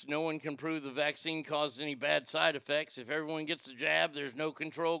groups. No one can prove the vaccine causes any bad side effects. If everyone gets the jab, there's no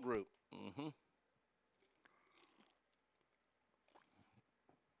control group. Mm-hmm.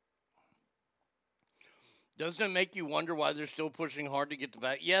 Doesn't it make you wonder why they're still pushing hard to get the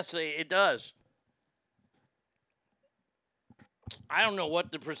vaccine? Yes, it does. I don't know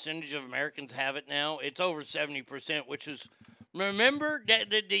what the percentage of Americans have it now. It's over 70%, which is, remember?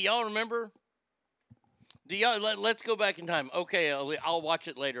 Do y'all remember? Let's go back in time. Okay, I'll watch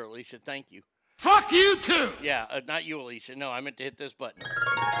it later, Alicia. Thank you. Fuck you too! Yeah, not you, Alicia. No, I meant to hit this button.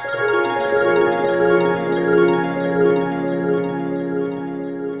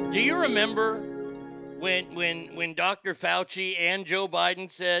 Do you remember when Dr. Fauci and Joe Biden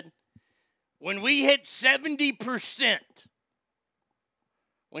said, when we hit 70%,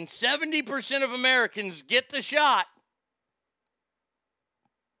 when 70% of Americans get the shot,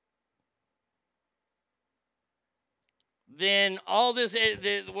 then all this,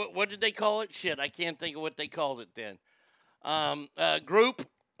 what did they call it? Shit, I can't think of what they called it then. Group,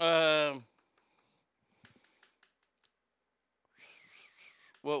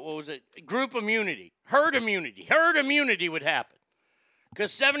 what was it? Group immunity. Herd immunity. Herd immunity would happen.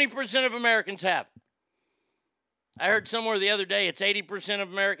 Because 70% of Americans have it. I heard somewhere the other day it's 80%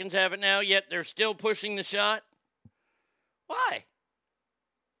 of Americans have it now, yet they're still pushing the shot. Why?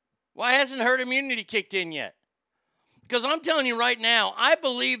 Why hasn't herd immunity kicked in yet? Because I'm telling you right now, I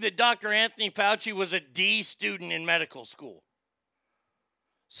believe that Dr. Anthony Fauci was a D student in medical school.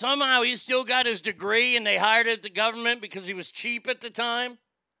 Somehow he still got his degree and they hired it at the government because he was cheap at the time.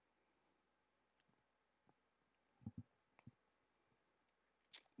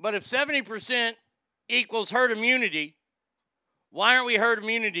 But if 70% equals herd immunity, why aren't we herd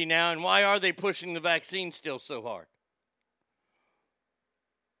immunity now, and why are they pushing the vaccine still so hard?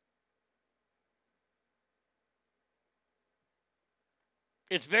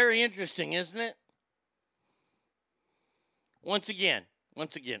 It's very interesting, isn't it? Once again,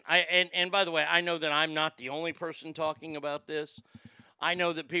 and by the way, I know that I'm not the only person talking about this. I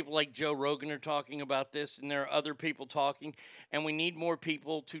know that people like Joe Rogan are talking about this, and there are other people talking, and we need more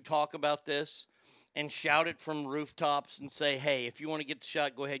people to talk about this and shout it from rooftops and say, hey, if you want to get the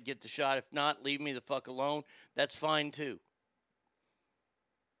shot, go ahead, get the shot. If not, leave me the fuck alone. That's fine, too.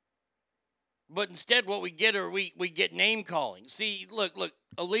 But instead, what we get are we get name calling. See, look,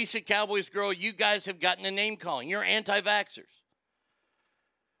 Alicia Cowboys Girl, you guys have gotten a name calling. You're anti-vaxxers.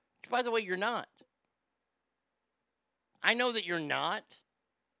 By the way, you're not. I know that you're not.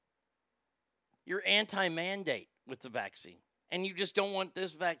 You're anti-mandate with the vaccine, and you just don't want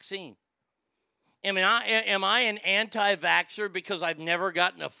this vaccine. Am I an anti-vaxxer because I've never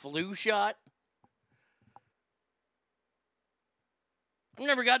gotten a flu shot? I've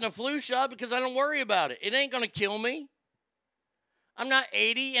never gotten a flu shot because I don't worry about it. It ain't going to kill me. I'm not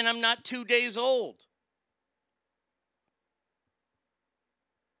 80 and I'm not 2 days old.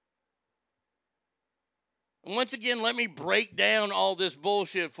 And once again, let me break down all this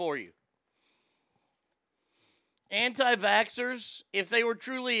bullshit for you. Anti-vaxxers, if they were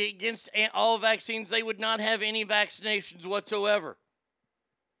truly against all vaccines, they would not have any vaccinations whatsoever.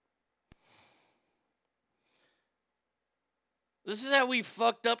 This is how we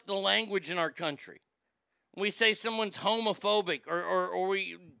fucked up the language in our country. We say someone's homophobic or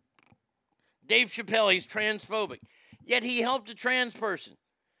we... Dave Chappelle, he's transphobic. Yet he helped a trans person.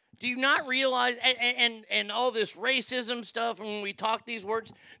 Do you not realize, and all this racism stuff, and when we talk these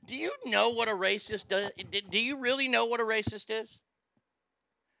words, do you know what a racist does? Do you really know what a racist is?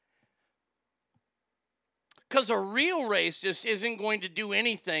 Because a real racist isn't going to do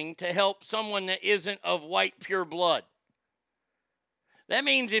anything to help someone that isn't of white pure blood. That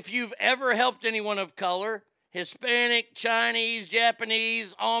means if you've ever helped anyone of color, Hispanic, Chinese,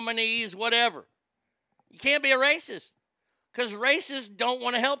 Japanese, Albanese, whatever, you can't be a racist. Because racists don't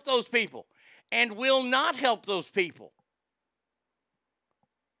want to help those people and will not help those people.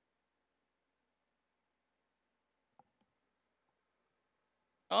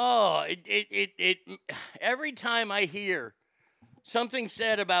 Oh, every time I hear something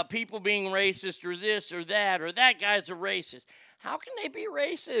said about people being racist or this or that guy's a racist, how can they be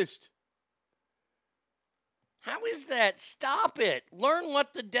racist? How is that? Stop it. Learn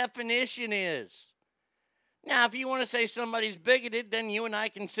what the definition is. Now, if you want to say somebody's bigoted, then you and I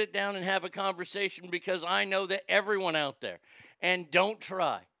can sit down and have a conversation because I know that everyone out there, and don't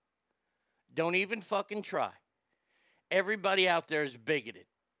try. Don't even fucking try. Everybody out there is bigoted.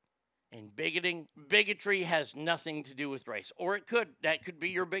 And bigotry has nothing to do with race. Or it could. That could be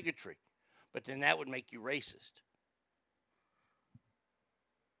your bigotry. But then that would make you racist.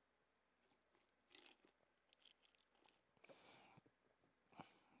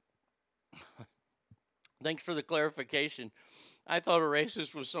 Thanks for the clarification. I thought a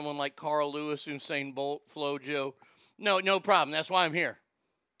racist was someone like Carl Lewis, Usain Bolt, FloJo. No problem. That's why I'm here.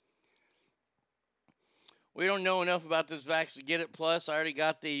 We don't know enough about this vaccine to get it. Plus, I already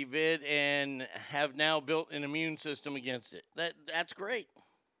got the vid and have now built an immune system against it. That's great.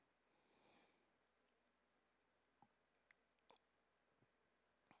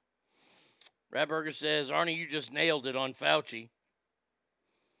 Ratburger says, Arnie, you just nailed it on Fauci.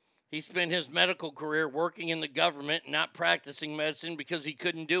 He spent his medical career working in the government and not practicing medicine because he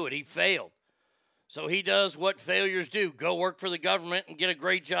couldn't do it. He failed. So he does what failures do. Go work for the government and get a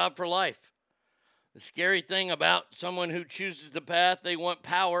great job for life. The scary thing about someone who chooses the path, they want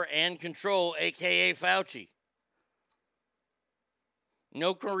power and control, a.k.a. Fauci.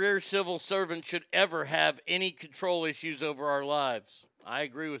 No career civil servant should ever have any control issues over our lives. I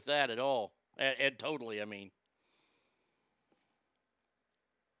agree with that at all. And totally, I mean.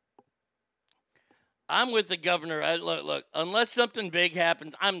 I'm with the governor. Look, unless something big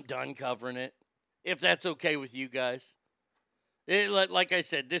happens, I'm done covering it. If that's okay with you guys. Like I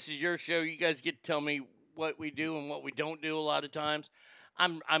said, this is your show. You guys get to tell me what we do and what we don't do a lot of times.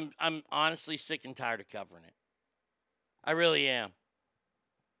 I'm honestly sick and tired of covering it. I really am.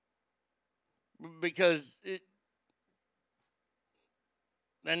 Because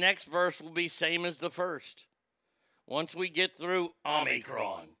the next verse will be same as the first. Once we get through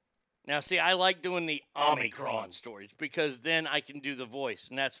Omicron. Now, see, I like doing the Omicron stories because then I can do the voice,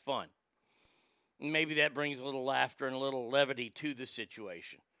 and that's fun. And maybe that brings a little laughter and a little levity to the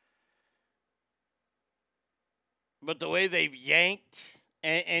situation. But the way they've yanked,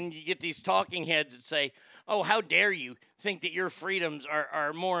 and you get these talking heads that say, oh, how dare you think that your freedoms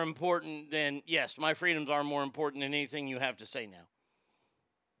are more important than, yes, my freedoms are more important than anything you have to say now.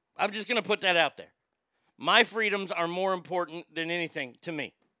 I'm just going to put that out there. My freedoms are more important than anything to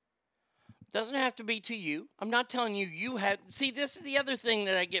me. Doesn't have to be to you. I'm not telling you you have. See, this is the other thing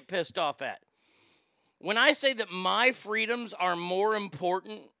that I get pissed off at. When I say that my freedoms are more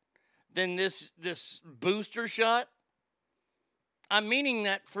important than this booster shot, I'm meaning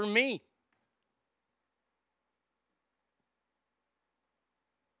that for me.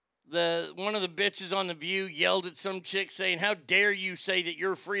 One of the bitches on The View yelled at some chick saying, "How dare you say that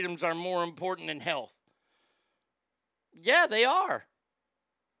your freedoms are more important than health?" Yeah, they are.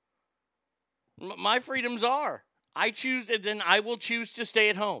 My freedoms are. Then I will choose to stay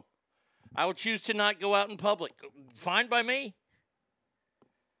at home. I will choose to not go out in public. Fine by me.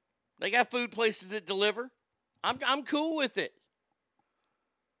 They got food places that deliver. I'm cool with it.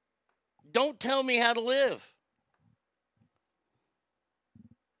 Don't tell me how to live.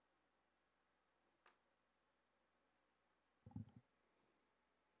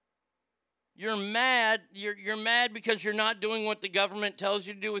 You're mad. You're mad because you're not doing what the government tells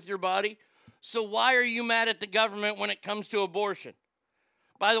you to do with your body. So why are you mad at the government when it comes to abortion?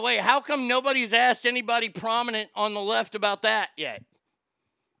 By the way, how come nobody's asked anybody prominent on the left about that yet?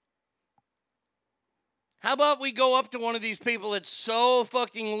 How about we go up to one of these people that's so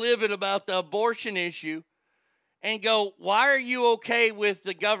fucking livid about the abortion issue and go, why are you okay with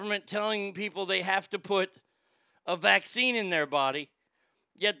the government telling people they have to put a vaccine in their body,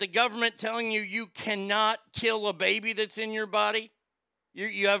 yet the government telling you you cannot kill a baby that's in your body?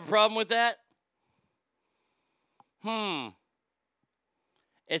 You have a problem with that?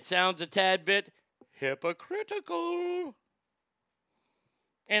 It sounds a tad bit hypocritical.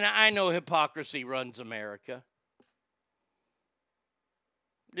 And I know hypocrisy runs America.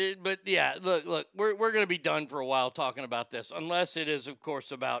 But yeah, look, we're going to be done for a while talking about this, unless it is, of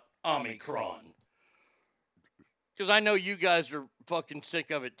course, about Omicron. Because I know you guys are fucking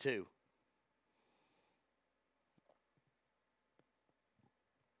sick of it too.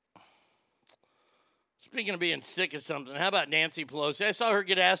 Speaking of being sick of something, how about Nancy Pelosi? I saw her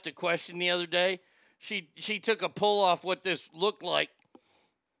get asked a question the other day. She took a pull off what this looked like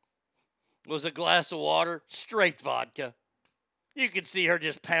was a glass of water, straight vodka. You could see her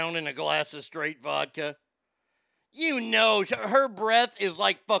just pounding a glass of straight vodka. You know, her breath is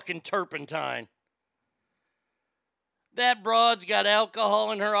like fucking turpentine. That broad's got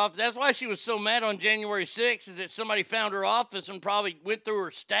alcohol in her office. That's why she was so mad on January 6th, is that somebody found her office and probably went through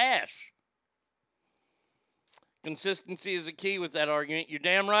her stash. Consistency is a key with that argument. You're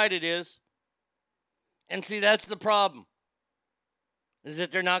damn right it is. And see, that's the problem, is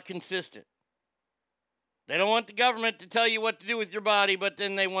that they're not consistent. They don't want the government to tell you what to do with your body, but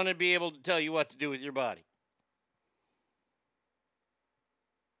then they want to be able to tell you what to do with your body.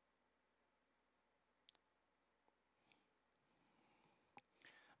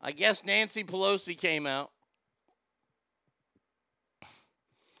 I guess Nancy Pelosi came out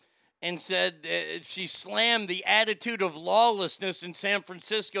and said she slammed the attitude of lawlessness in San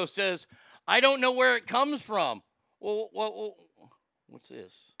Francisco, says, I don't know where it comes from. Well, what's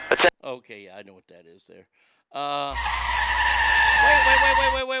this? Okay, yeah, I know what that is there. Wait,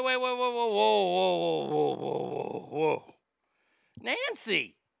 whoa.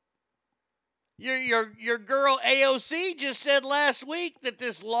 Nancy, your girl AOC just said last week that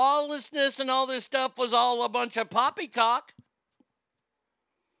this lawlessness and all this stuff was all a bunch of poppycock,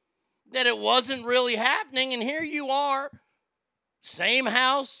 that it wasn't really happening, and here you are, same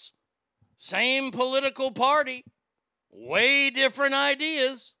house, same political party, way different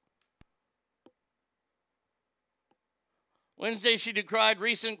ideas. Wednesday, she decried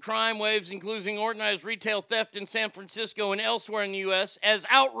recent crime waves, including organized retail theft in San Francisco and elsewhere in the U.S., as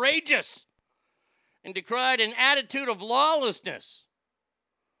outrageous, and decried an attitude of lawlessness.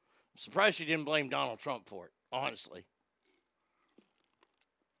 I'm surprised she didn't blame Donald Trump for it, honestly.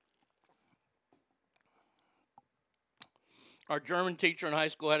 Our German teacher in high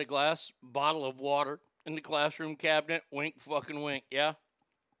school had a glass bottle of water in the classroom cabinet. Wink, fucking wink, yeah?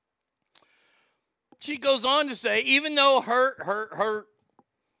 She goes on to say, even though her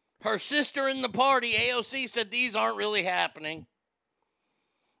sister in the party, AOC, said these aren't really happening,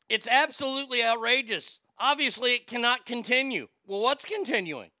 it's absolutely outrageous. Obviously, it cannot continue. Well, what's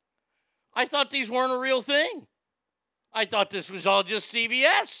continuing? I thought these weren't a real thing. I thought this was all just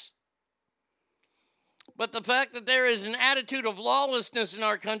CVS. But the fact that there is an attitude of lawlessness in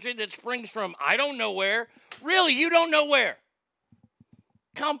our country that springs from I don't know where. Really, you don't know where?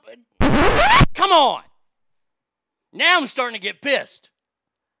 Come on. Now I'm starting to get pissed.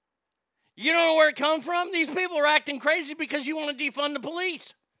 You don't know where it comes from? These people are acting crazy because you want to defund the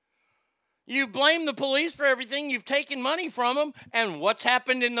police. You blame the police for everything. You've taken money from them. And what's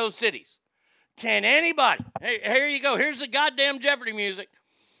happened in those cities? Can anybody? Hey, here you go. Here's the goddamn Jeopardy music.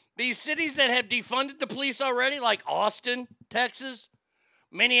 These cities that have defunded the police already, like Austin, Texas,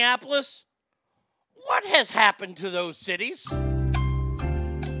 Minneapolis, What has happened to those cities?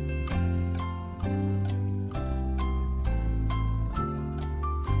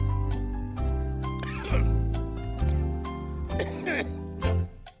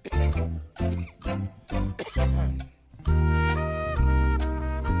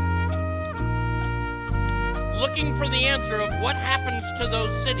 Looking for the answer of what happens to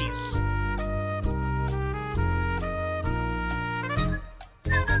those cities.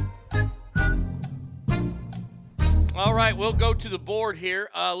 All right, we'll go to the board here.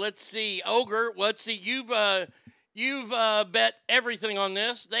 Let's see, Ogre. Let's see. You've bet everything on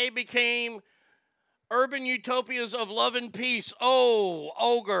this. They became urban utopias of love and peace. Oh,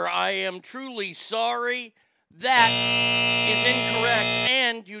 Ogre, I am truly sorry. That is incorrect,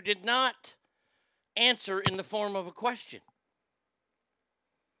 and you did not answer in the form of a question.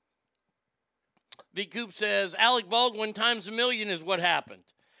 V. Coop says, Alec Baldwin times a million is what happened.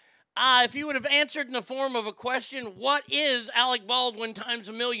 If you would have answered in the form of a question, what is Alec Baldwin times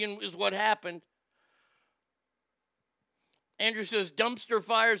a million is what happened. Andrew says, dumpster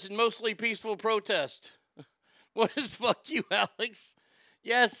fires and mostly peaceful protest. What is fuck you, Alex?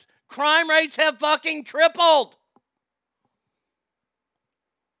 Yes, crime rates have fucking tripled.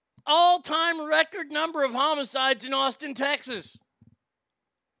 All-time record number of homicides in Austin, Texas.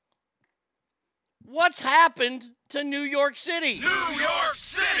 What's happened to New York City? New York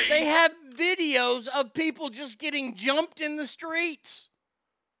City! They have videos of people just getting jumped in the streets.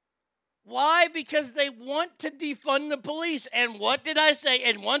 Why? Because they want to defund the police. And what did I say?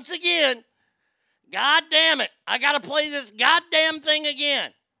 And once again, God damn it, I got to play this goddamn thing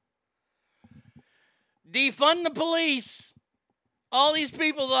again. Defund the police. All these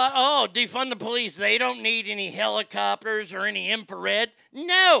people thought, oh, defund the police. They don't need any helicopters or any infrared.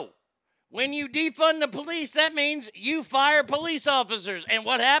 No. When you defund the police, that means you fire police officers. And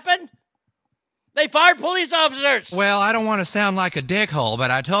what happened? They fired police officers. Well, I don't want to sound like a dickhole, but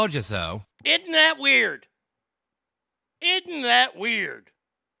I told you so. Isn't that weird? Isn't that weird?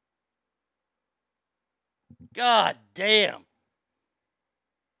 God damn.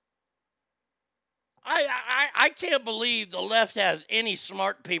 I can't believe the left has any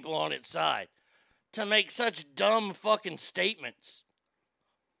smart people on its side to make such dumb fucking statements.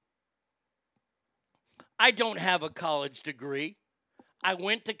 I don't have a college degree. I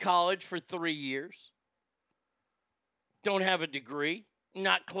went to college for 3 years. Don't have a degree.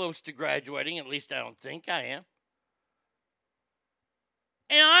 Not close to graduating. At least I don't think I am.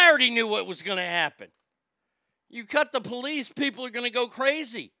 And I already knew what was going to happen. You cut the police, people are going to go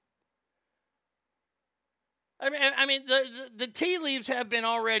crazy. I mean, the tea leaves have been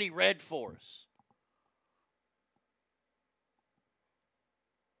already read for us.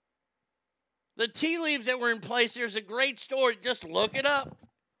 The tea leaves that were in place, there's a great story. Just look it up.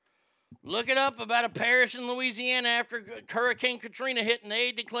 Look it up about a parish in Louisiana after Hurricane Katrina hit and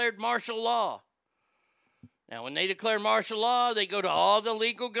they declared martial law. Now, when they declare martial law, they go to all the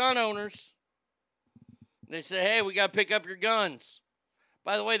legal gun owners. They say, hey, we got to pick up your guns.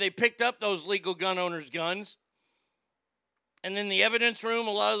 By the way, they picked up those legal gun owners' guns. And then the evidence room,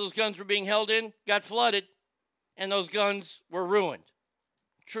 a lot of those guns were being held in, got flooded, and those guns were ruined.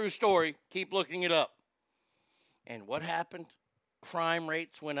 True story. Keep looking it up. And what happened? Crime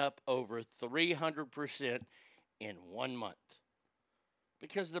rates went up over 300% in 1 month.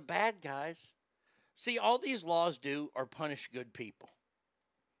 Because the bad guys, see, all these laws do are punish good people.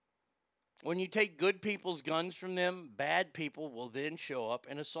 When you take good people's guns from them, bad people will then show up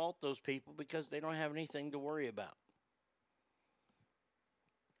and assault those people because they don't have anything to worry about.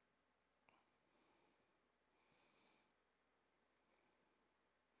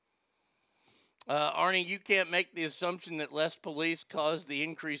 Arnie, you can't make the assumption that less police caused the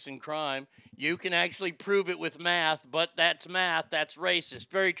increase in crime. You can actually prove it with math, but that's math. That's racist.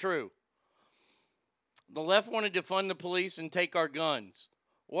 Very true. The left wanted to fund the police and take our guns.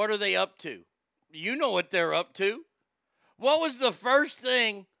 What are they up to? You know what they're up to. What was the first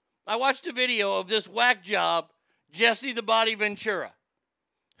thing? I watched a video of this whack job, Jesse the Body Ventura,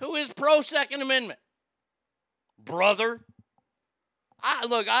 who is pro-Second Amendment. Brother.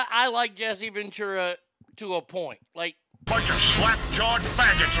 I like Jesse Ventura to a point. Like, bunch of slap-jawed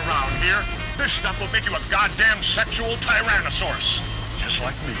faggots around here. This stuff will make you a goddamn sexual tyrannosaurus. Just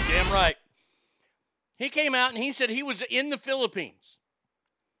like me. Damn right. He came out and he said he was in the Philippines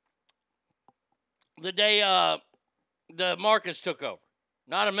the day the Marcus took over.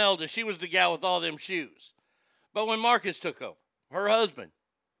 Not Imelda. She was the gal with all them shoes. But when Marcus took over, her husband,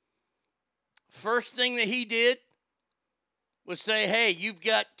 first thing that he did was say, hey, you've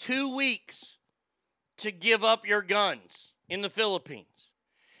got 2 weeks to give up your guns in the Philippines.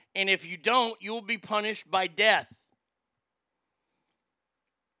 And if you don't, you will be punished by death.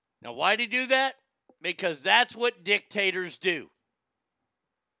 Now, why do you do that? Because that's what dictators do.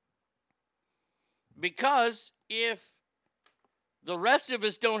 Because if the rest of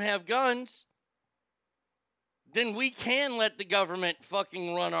us don't have guns, then we can let the government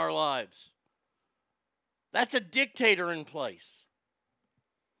fucking run our lives. That's a dictator in place.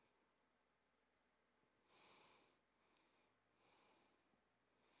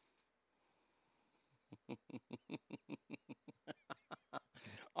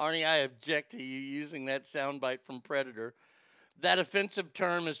 Arnie, I object to you using that soundbite from Predator. That offensive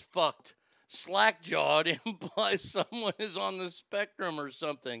term is fucked. Slack-jawed implies someone is on the spectrum or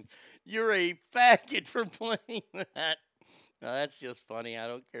something. You're a faggot for playing that. No, that's just funny. I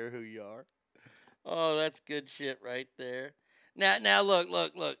don't care who you are. Oh, that's good shit right there. Now,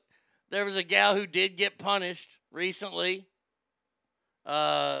 look. There was a gal who did get punished recently.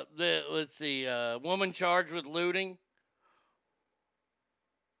 Woman charged with looting.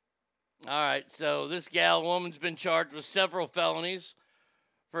 All right, so this woman's been charged with several felonies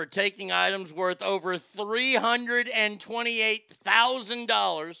for taking items worth over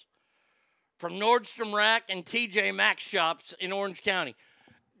 $328,000 from Nordstrom Rack and TJ Maxx shops in Orange County.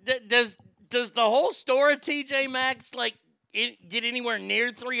 Does the whole store of TJ Maxx get anywhere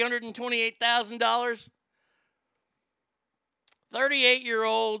near $328,000?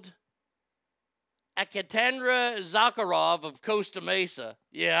 38-year-old Ekatandra Zakharov of Costa Mesa,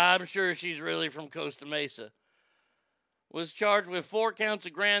 yeah, I'm sure she's really from Costa Mesa, was charged with 4 counts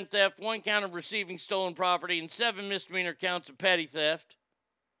of grand theft, 1 count of receiving stolen property, and 7 misdemeanor counts of petty theft.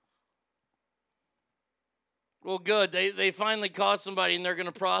 Well, good. They finally caught somebody, and they're going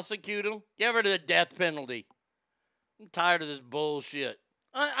to prosecute them. Give her the death penalty. I'm tired of this bullshit.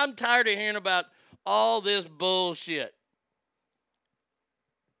 I'm tired of hearing about all this bullshit.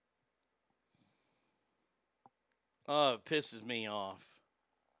 Oh, it pisses me off.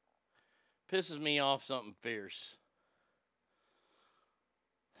 Pisses me off something fierce.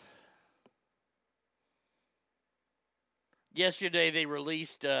 Yesterday they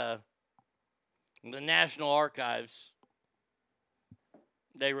released the National Archives.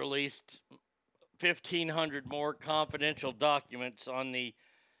 They released 1,500 more confidential documents on the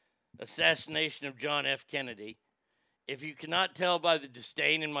assassination of John F. Kennedy. If you cannot tell by the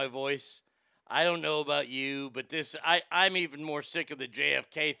disdain in my voice, I don't know about you, but I'm even more sick of the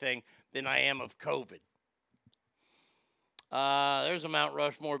JFK thing than I am of COVID. There's a Mount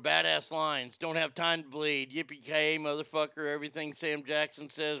Rushmore. Badass lines. Don't have time to bleed. Yippee-ki-yay, motherfucker. Everything Sam Jackson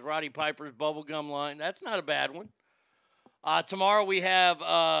says. Roddy Piper's bubblegum line. That's not a bad one. Tomorrow we have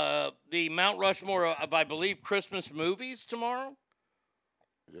the Mount Rushmore of, I believe, Christmas movies tomorrow.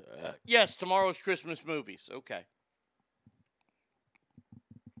 Yes, tomorrow's Christmas movies. Okay.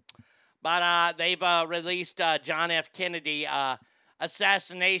 But they've released John F. Kennedy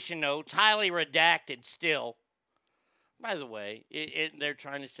assassination notes, highly redacted still. By the way, they're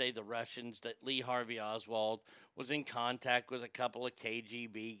trying to say the Russians, that Lee Harvey Oswald was in contact with a couple of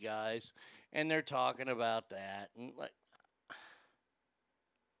KGB guys, and they're talking about that. And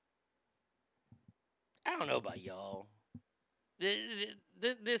I don't know about y'all.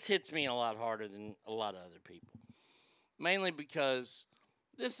 This hits me a lot harder than a lot of other people. Mainly because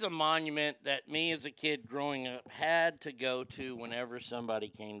this is a monument that me as a kid growing up had to go to whenever somebody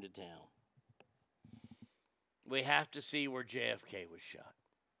came to town. We have to see where JFK was shot.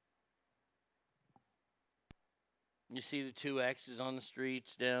 You see the 2 X's on the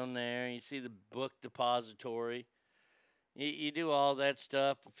streets down there. You see the book depository. You do all that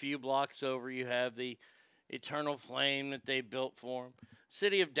stuff. A few blocks over, you have the eternal flame that they built for him.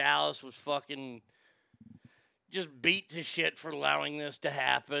 City of Dallas was fucking just beat to shit for allowing this to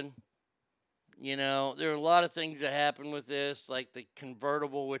happen. You know, there are a lot of things that happened with this, like the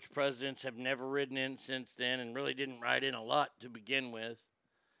convertible, which presidents have never ridden in since then and really didn't ride in a lot to begin with.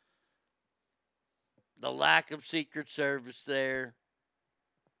 The lack of Secret Service there.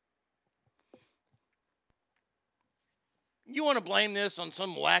 You want to blame this on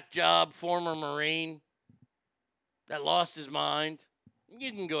some whack job former Marine that lost his mind?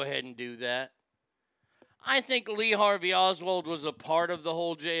 You can go ahead and do that. I think Lee Harvey Oswald was a part of the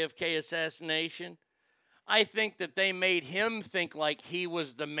whole JFK assassination. I think that they made him think like he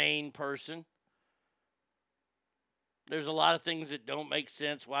was the main person. There's a lot of things that don't make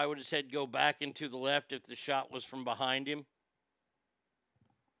sense. Why would his head go back into the left if the shot was from behind him?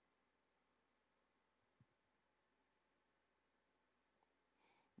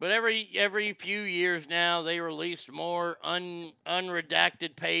 But every few years now, they release more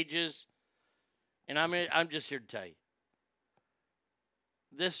unredacted pages. And I'm just here to tell you.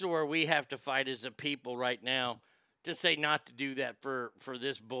 This is where we have to fight as a people right now to say not to do that for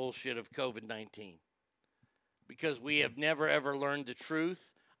this bullshit of COVID-19. Because we have never, ever learned the truth.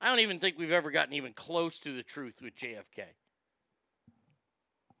 I don't even think we've ever gotten even close to the truth with JFK.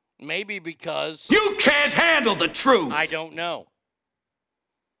 Maybe because... You can't handle the truth! I don't know.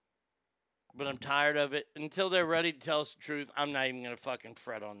 But I'm tired of it. Until they're ready to tell us the truth, I'm not even going to fucking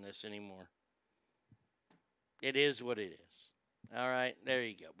fret on this anymore. It is what it is. All right, there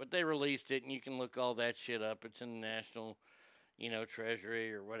you go. But they released it, and you can look all that shit up. It's in the National,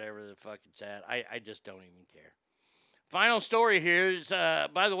 Treasury or whatever the fuck it's at. I just don't even care. Final story here is,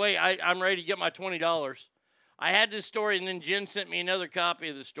 by the way, I'm ready to get my $20. I had this story, and then Jen sent me another copy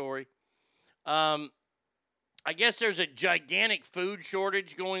of the story. I guess there's a gigantic food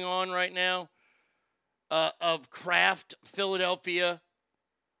shortage going on right now of Kraft Philadelphia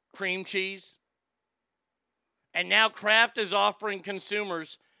cream cheese. And now Kraft is offering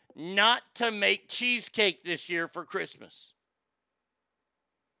consumers not to make cheesecake this year for Christmas.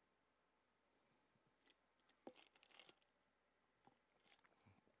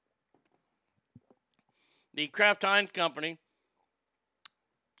 The Kraft Heinz Company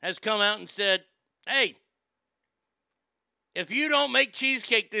has come out and said, hey, if you don't make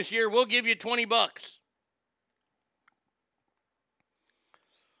cheesecake this year, we'll give you $20.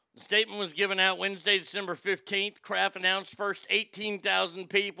 The statement was given out Wednesday, December 15th. Kraft announced first 18,000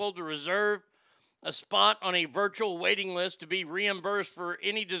 people to reserve a spot on a virtual waiting list to be reimbursed for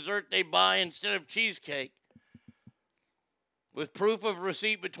any dessert they buy instead of cheesecake. With proof of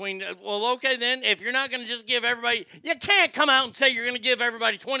receipt between, well, okay, then, if you're not going to just give everybody, you can't come out and say you're going to give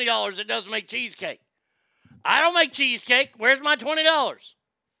everybody $20 that doesn't make cheesecake. I don't make cheesecake. Where's my $20?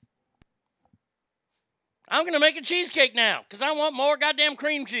 I'm going to make a cheesecake now because I want more goddamn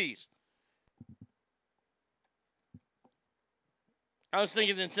cream cheese. I was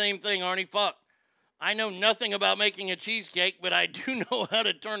thinking the same thing, Arnie. Fuck. I know nothing about making a cheesecake, but I do know how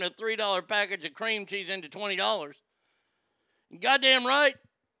to turn a $3 package of cream cheese into $20. Goddamn right.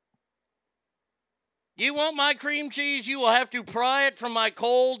 You want my cream cheese, you will have to pry it from my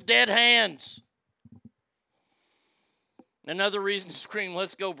cold, dead hands. Another reason to scream,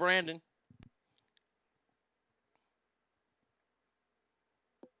 let's go, Brandon.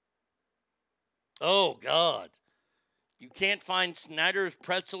 Oh, God. You can't find Snyder's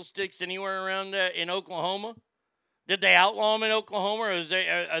pretzel sticks anywhere around in Oklahoma? Did they outlaw them in Oklahoma, or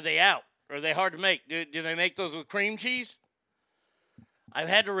are they out? Or are they hard to make? Do they make those with cream cheese? I've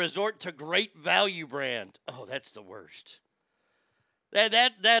had to resort to Great Value brand. Oh, that's the worst.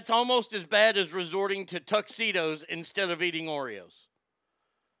 That's almost as bad as resorting to tuxedos instead of eating Oreos.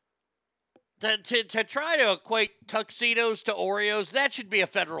 To try to equate tuxedos to Oreos, that should be a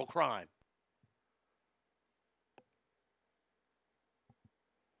federal crime.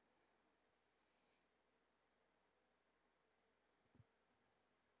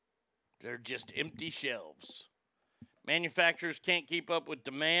 They're just empty shelves. Manufacturers can't keep up with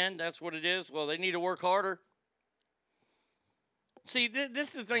demand. That's what it is. Well, they need to work harder. See, this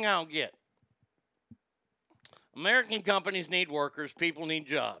is the thing I don't get. American companies need workers. People need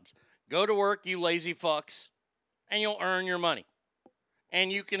jobs. Go to work, you lazy fucks, and you'll earn your money.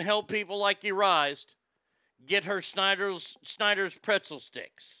 And you can help people like Erized get her Snyder's pretzel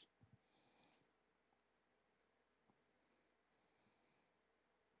sticks.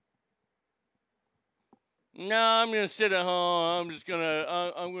 No, I'm going to sit at home.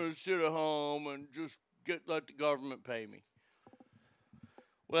 I'm going to sit at home and just let the government pay me.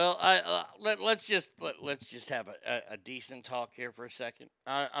 Well, let's just have a decent talk here for a second.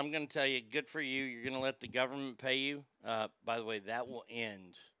 I'm going to tell you, good for you. You're going to let the government pay you. By the way, that will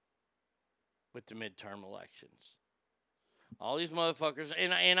end with the midterm elections. All these motherfuckers,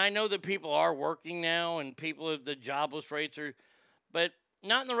 and I know that people are working now, and the jobless rates are, but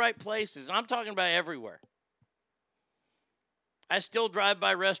not in the right places. I'm talking about everywhere. I still drive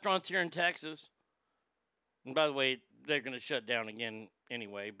by restaurants here in Texas. And by the way, they're going to shut down again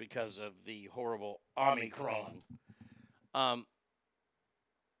anyway because of the horrible Omicron.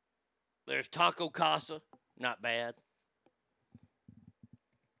 There's Taco Casa, not bad.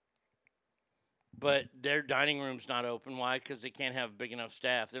 But their dining room's not open. Why? Because they can't have big enough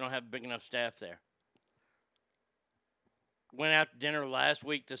staff. They don't have big enough staff there. Went out to dinner last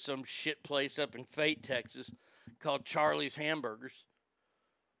week to some shit place up in Fate, Texas, called Charlie's Hamburgers.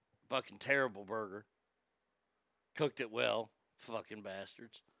 Fucking terrible burger. Cooked it well. Fucking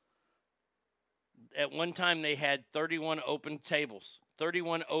bastards. At one time, they had 31 open tables.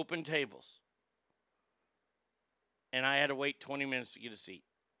 31 open tables. And I had to wait 20 minutes to get a seat.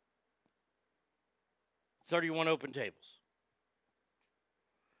 31 open tables.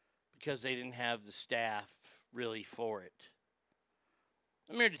 because they didn't have the staff really for it.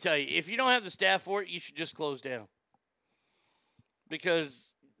 I'm here to tell you, if you don't have the staff for it, you should just close down.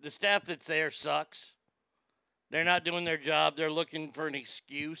 Because the staff that's there sucks. They're not doing their job. They're looking for an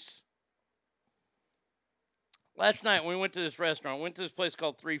excuse. Last night, when we went to this restaurant, we went to this place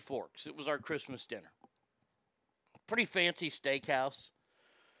called Three Forks. It was our Christmas dinner. Pretty fancy steakhouse.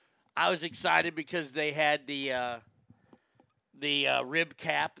 I was excited because they had the rib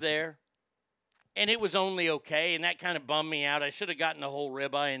cap there. And it was only okay, and that kind of bummed me out. I should have gotten the whole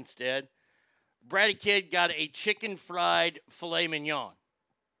ribeye instead. Bratty Kid got a chicken fried filet mignon.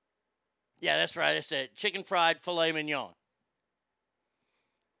 Yeah, that's right. I said chicken fried filet mignon.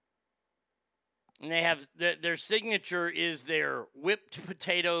 And they have their signature is their whipped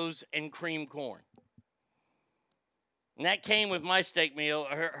potatoes and cream corn. And that came with my steak meal.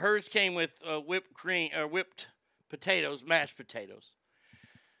 Hers came with whipped potatoes, mashed potatoes.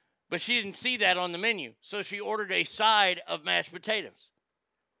 But she didn't see that on the menu, so she ordered a side of mashed potatoes.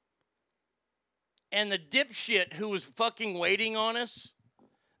 And the dipshit who was fucking waiting on us,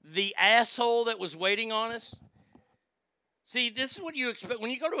 the asshole that was waiting on us, see, this is what you expect.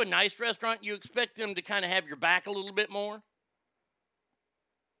 When you go to a nice restaurant, you expect them to kind of have your back a little bit more.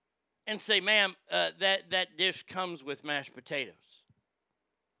 And say, ma'am, that dish comes with mashed potatoes.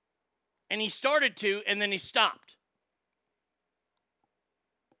 And he started to, and then he stopped.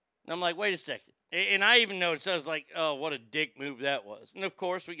 And I'm like, wait a second. And I even noticed, I was like, oh, what a dick move that was. And, of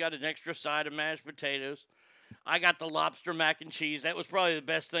course, we got an extra side of mashed potatoes. I got the lobster mac and cheese. That was probably the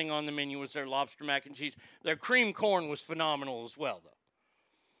best thing on the menu was their lobster mac and cheese. Their cream corn was phenomenal as well, though.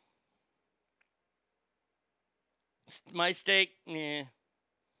 My steak, I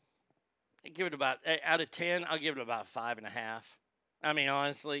give it about, out of 10, I'll give it about 5.5. I mean,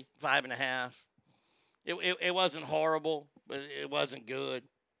 honestly, 5.5. It wasn't horrible, but it wasn't good.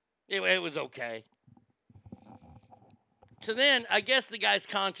 It was okay. So then, I guess the guy's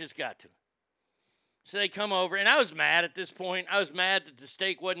conscience got to him. So they come over, and I was mad at this point. I was mad that the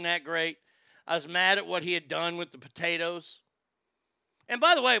steak wasn't that great. I was mad at what he had done with the potatoes. And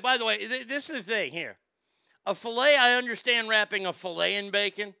by the way, this is the thing here. A filet, I understand wrapping a filet in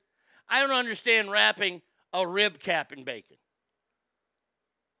bacon. I don't understand wrapping a rib cap in bacon.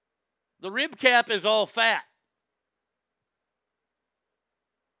 The rib cap is all fat.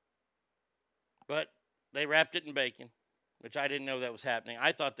 But they wrapped it in bacon, which I didn't know that was happening.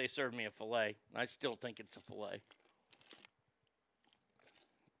 I thought they served me a filet. I still think it's a filet.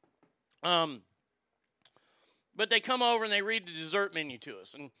 But they come over and they read the dessert menu to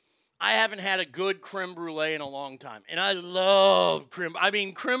us. And I haven't had a good creme brulee in a long time. And I love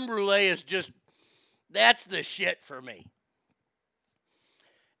creme brulee is just, that's the shit for me.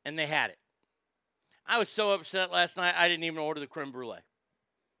 And they had it. I was so upset last night, I didn't even order the creme brulee.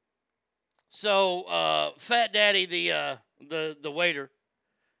 So, Fat Daddy, the waiter,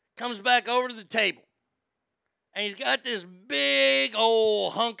 comes back over to the table. And he's got this big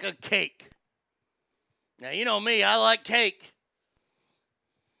old hunk of cake. Now, you know me, I like cake.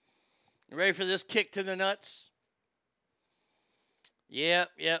 You ready for this kick to the nuts? Yep.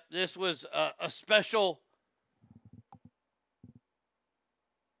 This was a special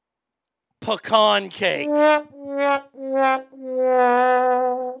pecan cake.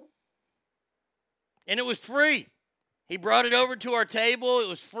 And it was free. He brought it over to our table. It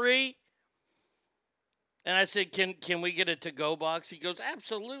was free. And I said, can we get a to-go box? He goes,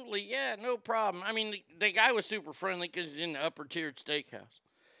 absolutely, yeah, no problem. I mean, the guy was super friendly because he's in the upper-tiered steakhouse.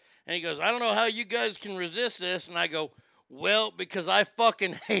 And he goes, I don't know how you guys can resist this. And I go, well, because I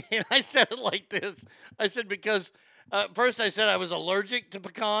fucking hate it. I said it like this. I said because, first I said I was allergic to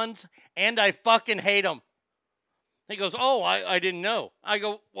pecans, and I fucking hate them. He goes, oh, I didn't know. I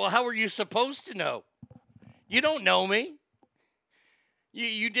go, well, how were you supposed to know? You don't know me.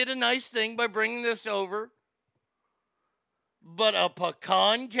 You did a nice thing by bringing this over. But a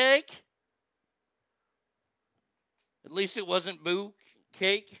pecan cake? At least it wasn't boo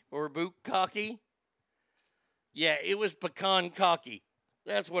cake or boo cocky. Yeah, it was pecan cocky.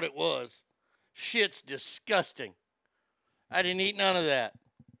 That's what it was. Shit's disgusting. I didn't eat none of that.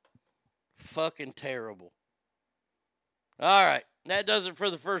 Fucking terrible. All right. That does it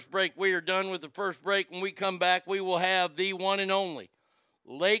for the first break. We are done with the first break. When we come back, we will have the one and only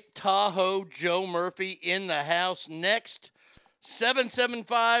Lake Tahoe Joe Murphy in the house next.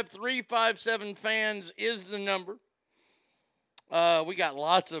 775-357-FANS is the number. We got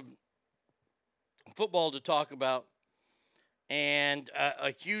lots of football to talk about. And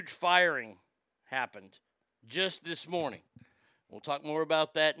a huge firing happened just this morning. We'll talk more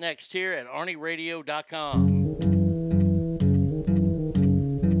about that next here at ArnieRadio.com.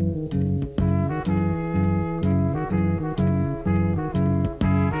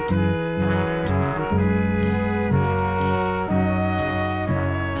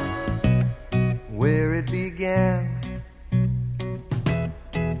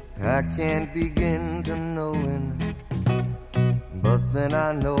 begin to knowing, but then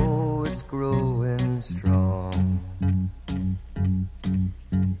I know it's growing strong.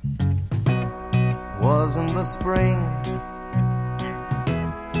 Wasn't the spring,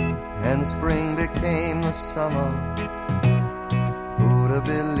 and spring became the summer. Who'd have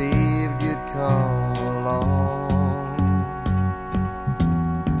believed you'd come along?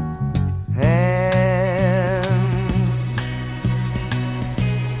 Hand,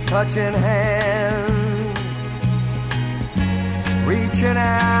 touching hands, reaching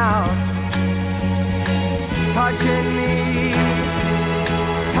out, touching me,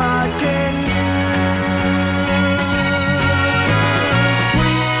 touching you.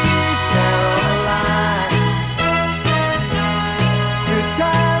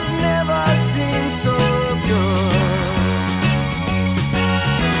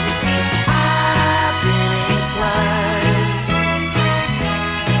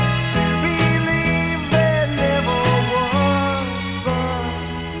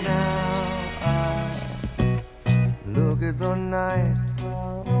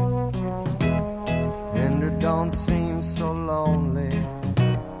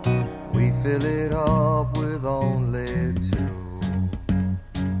 Fill it up with only two.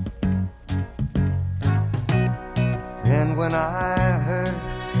 And when I hurt,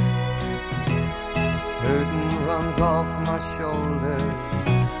 hurting runs off my shoulders.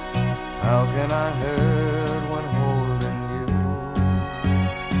 How can I hurt when holding you?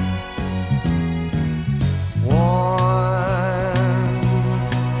 Warm,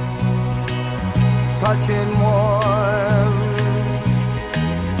 touching warm,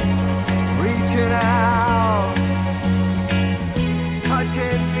 reaching out,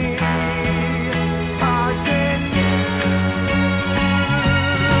 touching me, touching you. Sweet Caroline,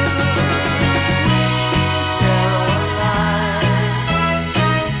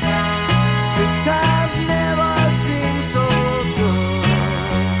 good times never seem so good.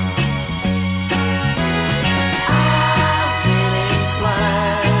 I've been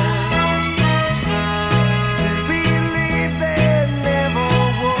inclined to believe there never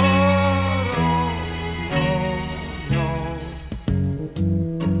was.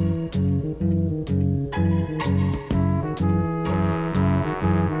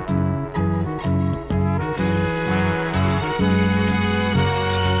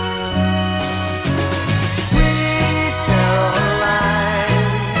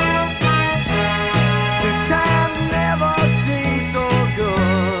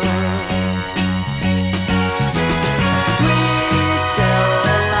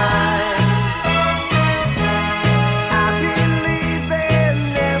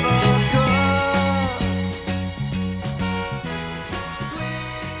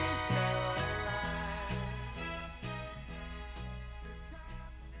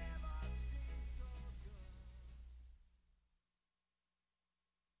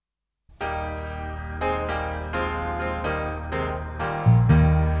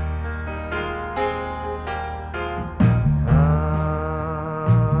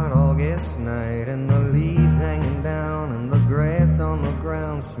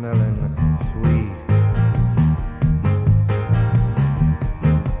 Smelling sweet.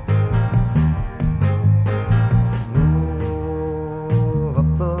 Move up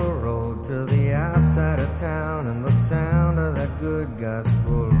the road to the outside of town, and the sound of that good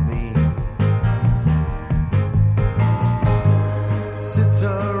gospel beat. Sits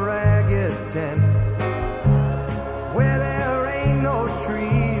a ragged tent where there ain't no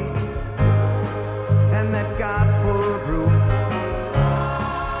trees, and that gospel group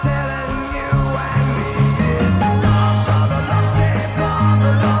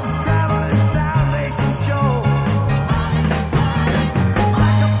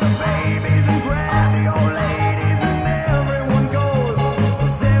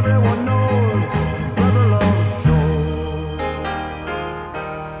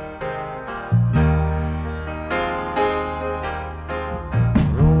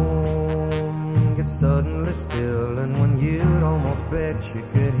suddenly still, and when you'd almost bet you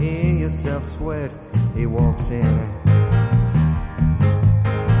could hear yourself sweat, he walks in.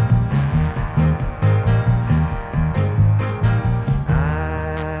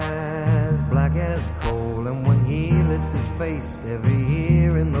 Eyes black as coal, and when he lifts his face, every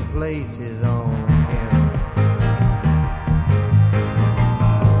ear in the place is on him.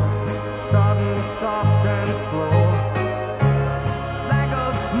 Starting soft and slow, like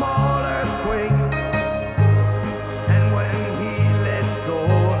a small earthquake.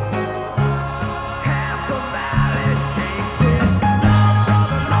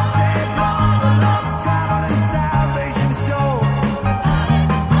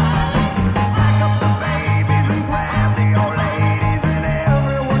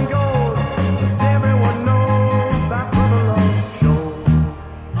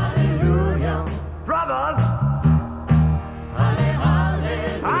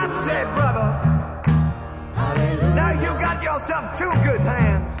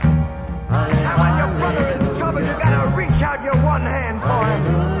 hands. And when your brother is troubled, you gotta reach out your one hand for him.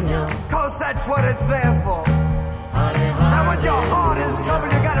 Cause that's what it's there for. And when your heart is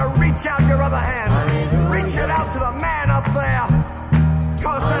troubled, you gotta reach out your other hand. Reach it out to the man up there.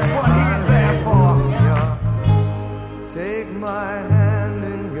 Cause that's what he's there for. Yeah. Take my hand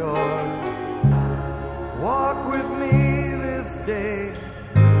in yours. Walk with me this day.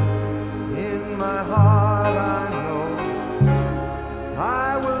 In my heart I know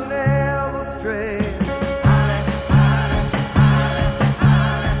I will never stray.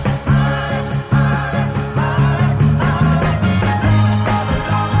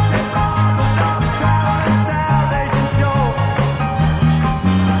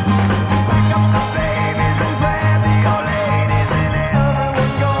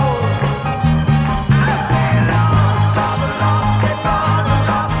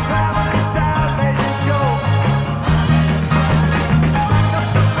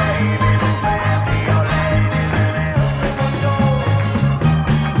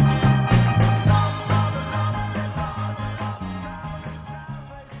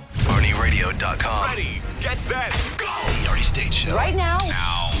 ArnieRadio.com. Ready, get set, go! The Arnie State Show. Right now?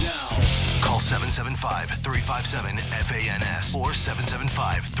 Now. Call 775-357-FANS or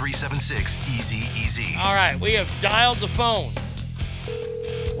 775-376-EASY-EASY. All right, we have dialed the phone.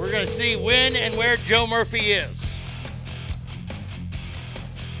 We're going to see when and where Joe Murphy is.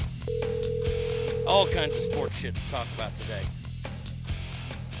 All kinds of sports shit to talk about today.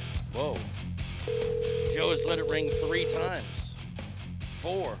 Whoa. Joe has let it ring 3 times.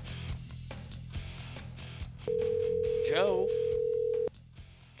 4. Joe?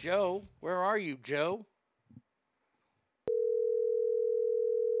 Joe? Where are you, Joe?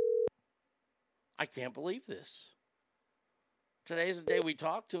 I can't believe this. Today's the day we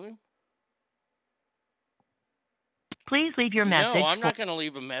talk to him. Please leave your message. No, I'm not going to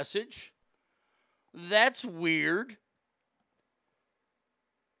leave a message. That's weird.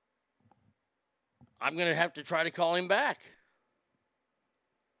 I'm going to have to try to call him back.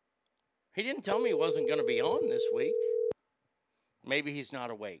 He didn't tell me he wasn't going to be on this week. Maybe he's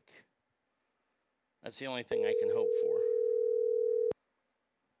not awake. That's the only thing I can hope for.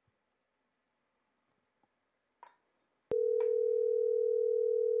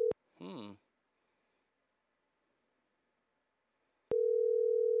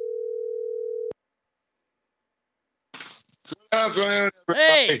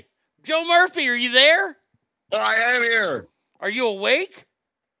 Hey, Joe Murphy, are you there? I am here. Are you awake?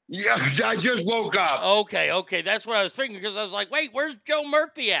 Yeah, I just woke up. Okay. That's what I was thinking because I was like, wait, where's Joe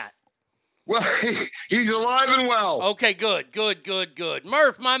Murphy at? Well, he's alive and well. Okay, good.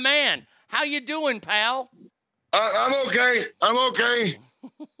 Murph, my man, how you doing, pal? I'm okay.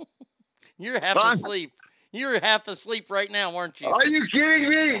 You're half asleep. You're half asleep right now, weren't you? Are you kidding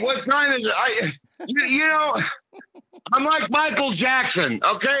me? What time is it? You know, I'm like Michael Jackson,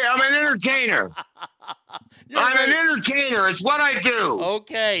 okay? I'm an entertainer. I'm an entertainer. It's what I do.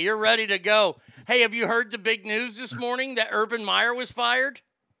 Okay, you're ready to go. Hey, have you heard the big news this morning that Urban Meyer was fired?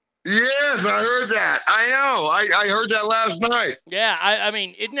 Yes, I heard that. I know. I heard that last night. Yeah, I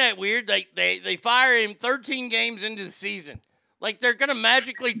mean, isn't that weird? They fire him 13 games into the season. Like, they're going to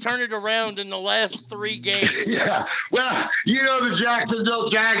magically turn it around in the last 3 games. Yeah. Well, you know the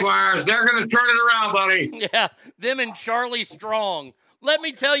Jacksonville Jaguars. They're going to turn it around, buddy. Yeah, them and Charlie Strong. Let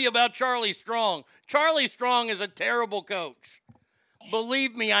me tell you about Charlie Strong. Charlie Strong is a terrible coach.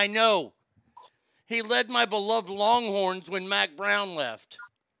 Believe me, I know. He led my beloved Longhorns when Mac Brown left.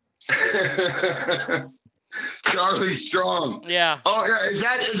 Charlie Strong. Yeah. Oh, is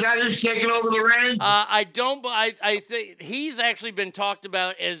that who's taking over the reins? I think he's actually been talked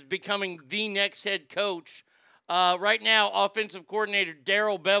about as becoming the next head coach. Right now, offensive coordinator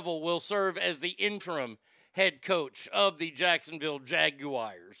Darrell Bevell will serve as the interim head coach of the Jacksonville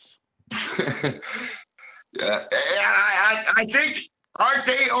Jaguars. Yeah, I think, aren't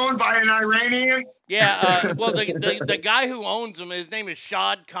they owned by an Iranian? Yeah, well, the guy who owns them, his name is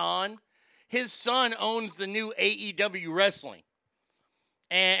Shad Khan. His son owns the new AEW Wrestling.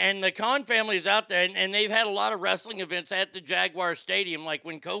 And the Khan family is out there, and they've had a lot of wrestling events at the Jaguar Stadium. Like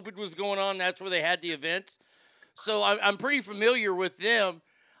when COVID was going on, that's where they had the events. So I'm pretty familiar with them.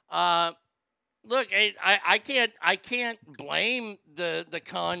 Look, I can't blame the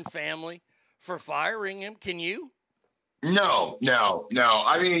Khan family for firing him. Can you? No.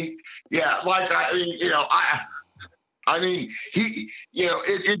 I mean, yeah, I mean, he,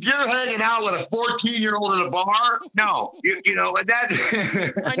 if you're hanging out with a 14-year-old at a bar, no,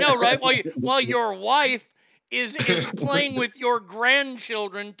 that. I know, right? While your wife is playing with your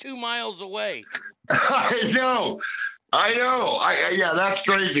grandchildren 2 miles away. I know. I know. Yeah, that's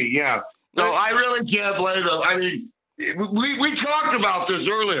crazy. Yeah. So I really can't blame him. I mean, we talked about this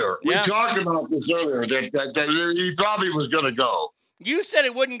earlier. Yeah. We talked about this earlier that he probably was going to go. You said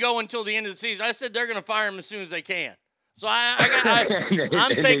it wouldn't go until the end of the season. I said they're going to fire him as soon as they can. So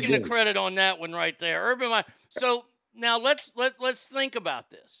I'm taking the credit on that one right there. Urban Meyer. So now let's think about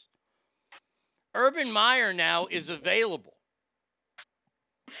this. Urban Meyer now is available.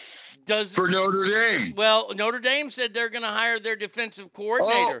 For Notre Dame. Well, Notre Dame said they're going to hire their defensive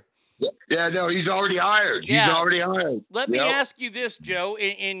coordinator. Yeah, no, he's already hired. Yeah. He's already hired. Let me ask you this, Joe.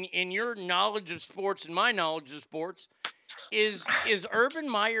 In your knowledge of sports and my knowledge of sports, is Urban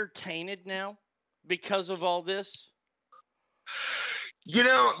Meyer tainted now because of all this? You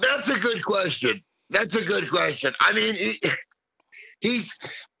know, that's a good question. I mean, he's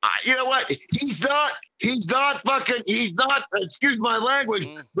you know what? He's not, excuse my language,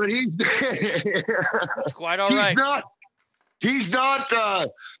 but he's it's quite all right. He's not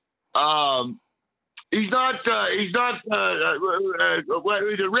the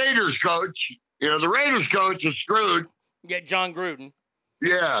Raiders coach. You know, the Raiders coach is screwed. Yeah, John Gruden.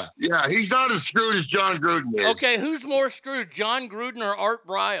 Yeah. He's not as screwed as John Gruden is. Okay, who's more screwed, John Gruden or Art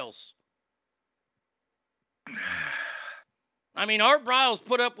Briles? I mean, Art Briles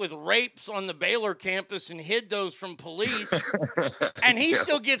put up with rapes on the Baylor campus and hid those from police, and he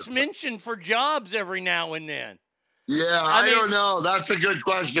still gets mentioned for jobs every now and then. Yeah, I don't know. That's a good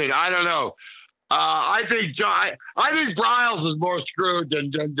question. I don't know. I think Briles is more screwed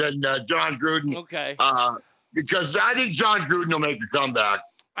than John Gruden. Okay. Because I think John Gruden will make a comeback.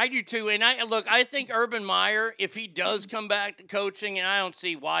 I do too. And I think Urban Meyer, if he does come back to coaching, and I don't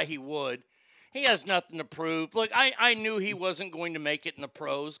see why he would, he has nothing to prove. Look, I knew he wasn't going to make it in the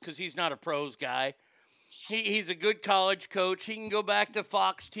pros because he's not a pros guy. He's a good college coach. He can go back to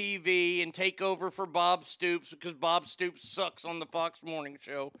Fox TV and take over for Bob Stoops because Bob Stoops sucks on the Fox Morning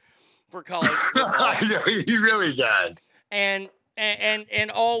Show for college football. He really does. And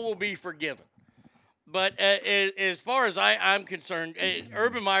all will be forgiven. But as far as I'm concerned,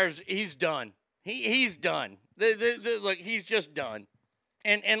 Urban Meyer's he's done. He's done. Look, he's just done,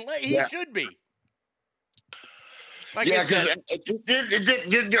 and he should be. Like because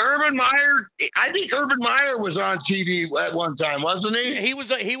did Urban Meyer? I think Urban Meyer was on TV at one time, wasn't he? He was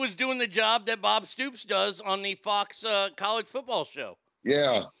doing the job that Bob Stoops does on the Fox college football show.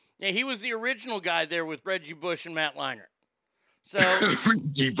 Yeah. Yeah, he was the original guy there with Reggie Bush and Matt Leinart. So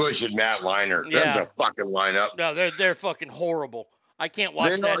Reggie Bush and Matt Leinart. Yeah. That's a fucking lineup. No, they're fucking horrible. I can't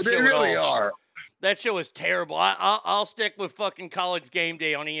watch that show. They really are. That show is terrible. I'll stick with fucking College Game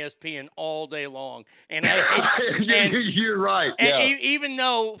Day on ESPN all day long. And you're right. And yeah. Even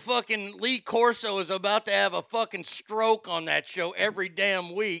though fucking Lee Corso is about to have a fucking stroke on that show every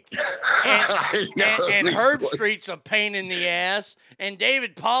damn week, and Herb Street's a pain in the ass, and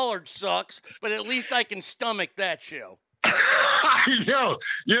David Pollard sucks, but at least I can stomach that show. I know.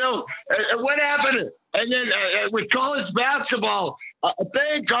 What happened? And then with college basketball,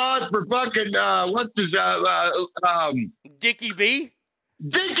 thank God for fucking what's his Dickie V.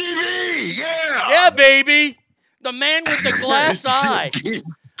 Dickie V, yeah. Yeah, baby, the man with the glass eye.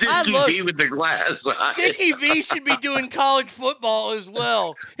 Dickie V with the glass eye. Dickie V should be doing college football as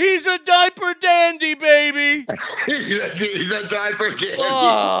well. He's a diaper dandy, baby. He's a diaper dandy.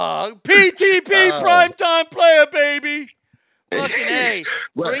 PTP primetime player, baby. Fucking A.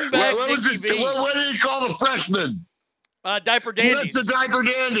 Bring back Dickie V. What did he call the freshmen? Diaper dandies. That's the diaper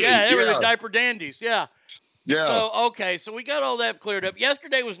dandies. Yeah, they were the diaper dandies. Yeah. Yeah. So we got all that cleared up.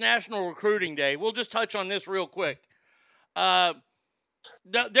 Yesterday was National Recruiting Day. We'll just touch on this real quick.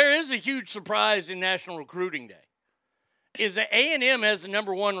 There is a huge surprise in National Recruiting Day. Is that A&M has the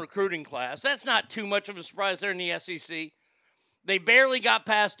 #1 recruiting class. That's not too much of a surprise there in the SEC. They barely got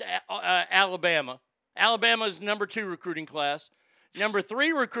past Alabama. Alabama's #2 recruiting class.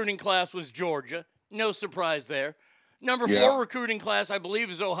 #3 recruiting class was Georgia. No surprise there. #4 recruiting class, I believe,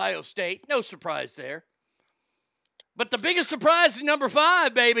 is Ohio State. No surprise there. But the biggest surprise is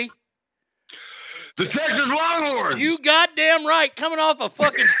 #5, baby. The Texas Longhorns. You goddamn right. Coming off a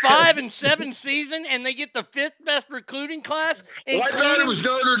fucking 5-7 season, and they get the 5th best recruiting class. Well, I thought it was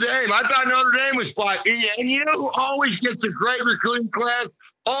Notre Dame. I thought Notre Dame was 5. And you know who always gets a great recruiting class?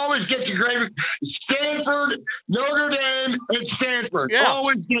 Always gets a great Stanford, Notre Dame, and Stanford. Yeah.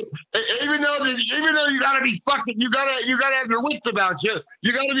 Always get, even though you gotta be fucking, you gotta have your wits about you.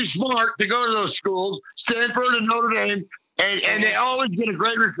 You gotta be smart to go to those schools, Stanford and Notre Dame, and they always get a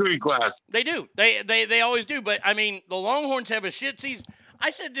great recruiting class. They do. They always do. But I mean, the Longhorns have a shit season.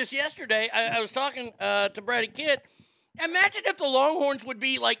 I said this yesterday. I was talking to Brady Kidd. Imagine if the Longhorns would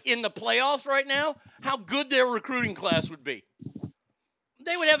be like in the playoffs right now, how good their recruiting class would be.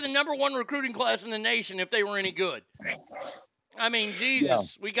 They would have the number 1 recruiting class in the nation if they were any good. I mean,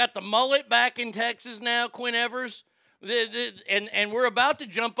 Jesus. Yeah. We got the mullet back in Texas now, Quinn Evers. And we're about to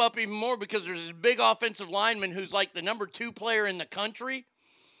jump up even more because there's a big offensive lineman who's like the number 2 player in the country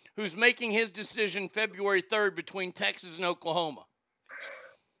who's making his decision February 3rd between Texas and Oklahoma.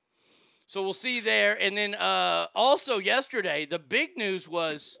 So we'll see there. And then also yesterday, the big news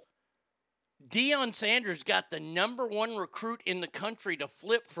was Deion Sanders got the number 1 recruit in the country to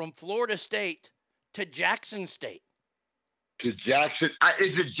flip from Florida State to Jackson State. To Jackson.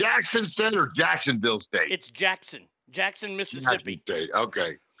 Is it Jackson State or Jacksonville State? It's Jackson. Jackson, Mississippi. Jackson State.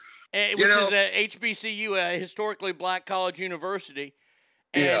 Okay. Which is a HBCU, a historically black college university.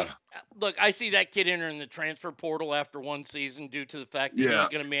 And look, I see that kid entering the transfer portal after 1 season due to the fact that he's not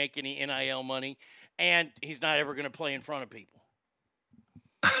going to make any NIL money, and he's not ever going to play in front of people.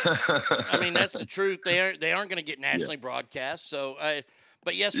 I mean, that's the truth. They aren't going to get nationally broadcast. So,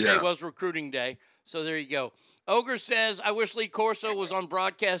 but yesterday was recruiting day. So there you go. Ogre says, I wish Lee Corso was on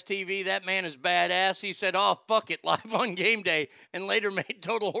broadcast TV. That man is badass. He said, oh, fuck it, live on game day, and later made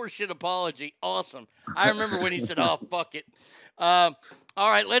total horseshit apology. Awesome. I remember when he said, oh, fuck it. All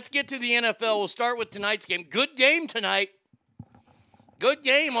right, let's get to the NFL. We'll start with tonight's game. Good game tonight. Good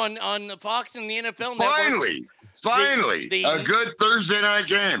game on the Fox and the NFL Network. Finally, a good Thursday night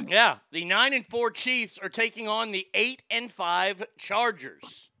game. Yeah, the 9-4 Chiefs are taking on the 8-5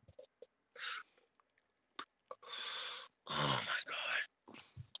 Chargers. Oh my God!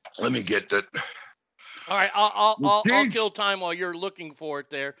 Let me get that. All right, I'll kill time while you're looking for it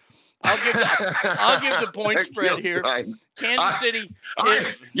there. I'll give the point spread here. Kansas City.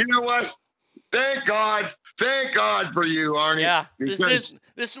 You know what? Thank God for you, Arnie. Yeah, this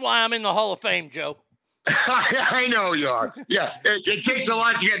is why I'm in the Hall of Fame, Joe. I know you are. Yeah, it takes a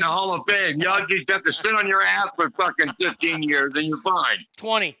lot to get in the Hall of Fame. Y'all just have to sit on your ass for fucking 15 years and you're fine.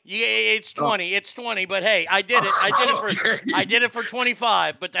 20. Yeah, it's 20. It's 20. But hey, I did it. I did it for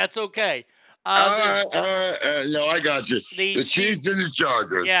 25. But that's okay. No, I got you. The Chiefs and the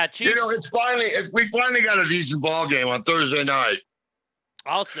Chargers. Yeah, Chiefs. You know, we finally got a decent ball game on Thursday night.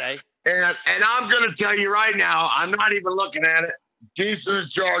 I'll say. And I'm going to tell you right now, I'm not even looking at it. Chiefs and the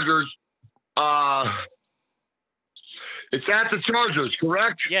Chargers. It's at the Chargers,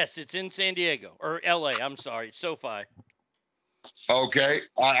 correct? Yes, it's in San Diego or LA. I'm sorry, SoFi. Okay,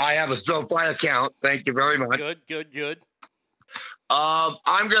 I have a SoFi account. Thank you very much. Good.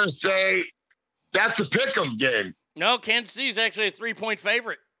 I'm gonna say that's a pick'em game. No, Kansas City's actually a 3-point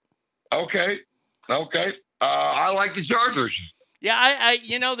favorite. Okay. I like the Chargers. Yeah, I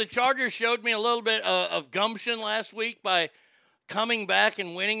the Chargers showed me a little bit of gumption last week by coming back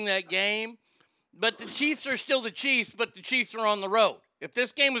and winning that game. But the Chiefs are still the Chiefs, but the Chiefs are on the road. If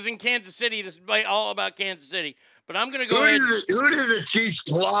this game was in Kansas City, this would be all about Kansas City. But I'm going to go ahead. Who did the Chiefs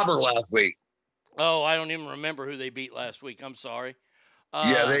clobber last week? Oh, I don't even remember who they beat last week. I'm sorry. They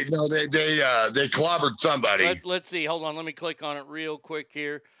clobbered somebody. Let's see. Hold on. Let me click on it real quick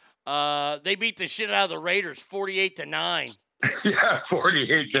here. They beat the shit out of the Raiders 48-9. Yeah,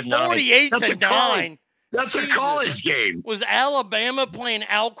 48-9. 48-9. That's Jesus. A college game. Was Alabama playing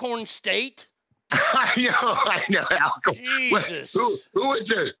Alcorn State? I know. Alcorn. Jesus. Who is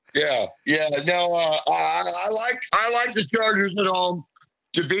it? Yeah. No, I like the Chargers at home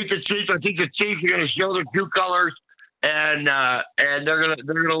to beat the Chiefs. I think the Chiefs are going to show their true colors, and they're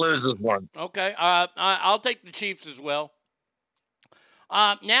gonna lose this one. Okay. I'll take the Chiefs as well.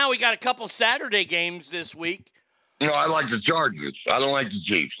 Now we got a couple Saturday games this week. No, I like the Chargers. I don't like the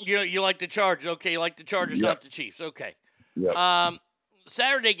Chiefs. You like the Chargers. Okay, you like the Chargers, not the Chiefs. Okay. Yep.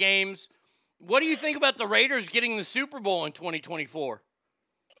 Saturday games. What do you think about the Raiders getting the Super Bowl in 2024?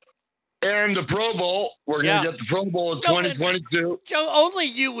 And the Pro Bowl. We're going to get the Pro Bowl in 2022. Joe, only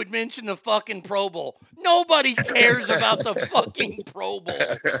you would mention the fucking Pro Bowl. Nobody cares about the fucking Pro Bowl.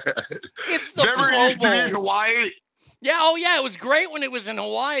 It's the Pro Bowl. It used to be in Hawaii? Yeah, it was great when it was in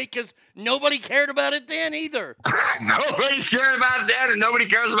Hawaii because nobody cared about it then either. Nobody cared about it then, and nobody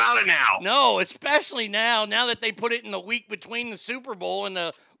cares about it now. No, especially now that they put it in the week between the Super Bowl and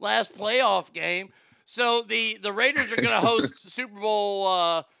the last playoff game. So the Raiders are going to host Super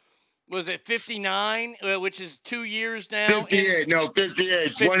Bowl, was it 59, which is 2 years now? 58,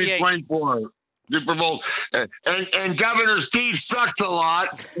 2024. Super Bowl. And Governor Steve sucks a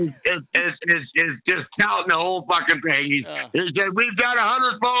lot. Is just touting the whole fucking thing. He said, we've got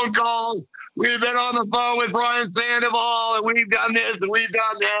 100 phone calls. We've been on the phone with Brian Sandoval, and we've done this, and we've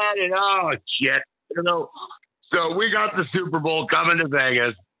done that, and oh, shit. So we got the Super Bowl coming to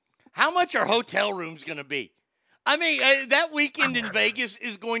Vegas. How much are hotel rooms going to be? I mean, that weekend in Vegas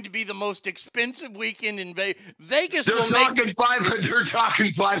is going to be the most expensive weekend in Vegas. Vegas They're talking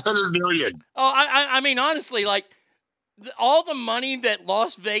 500 million. Oh, I mean, honestly, like all the money that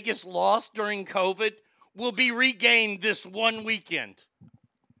Las Vegas lost during COVID will be regained this one weekend.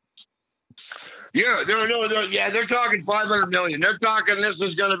 Yeah, they're talking 500 million. They're talking this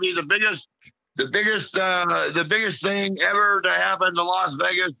is going to be the biggest thing ever to happen to Las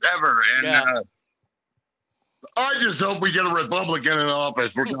Vegas ever. And I just hope we get a Republican in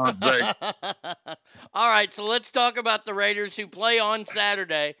office, for God's sake. All right, so let's talk about the Raiders who play on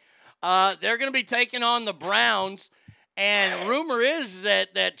Saturday. They're going to be taking on the Browns, and rumor is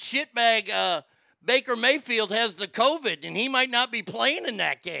that shitbag Baker Mayfield has the COVID, and he might not be playing in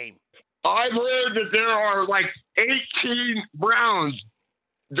that game. I've heard that there are like 18 Browns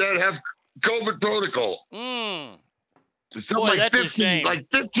that have COVID protocol. Something Boy, like that's a 15, shame.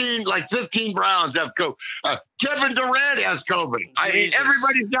 like 15 Browns have COVID. Kevin Durant has COVID. I mean, Jesus.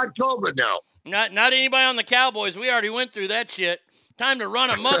 everybody's got COVID now. Not anybody on the Cowboys. We already went through that shit. Time to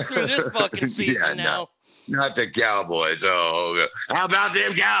run amok through this fucking season now. Not the Cowboys. Oh, how about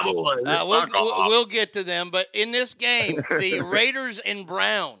them Cowboys? We'll get to them. But in this game, the Raiders and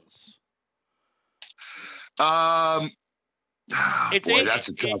Browns. That's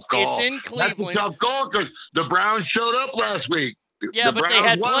a tough call. It's in Cleveland. That's a tough call because the Browns showed up last week. Yeah, but they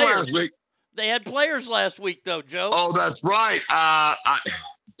had won players. Last week. They had players last week, though, Joe. Oh, that's right.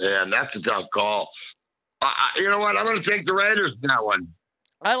 Man, that's a tough call. You know what? I'm going to take the Raiders in that one.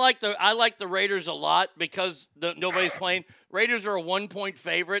 I like the Raiders a lot because nobody's playing. Raiders are a 1-point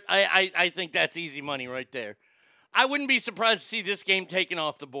favorite. I think that's easy money right there. I wouldn't be surprised to see this game taken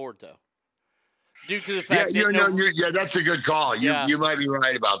off the board, though. Due to the fact that's a good call. You might be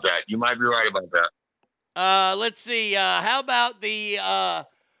right about that. Let's see. How about the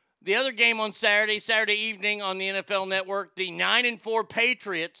other game on Saturday evening on the NFL Network? The 9-4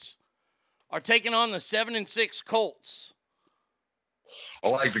 Patriots are taking on the 7-6 Colts. I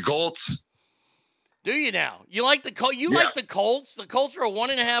like the Colts. Do you now? You like the Colts? Like the Colts? The Colts are a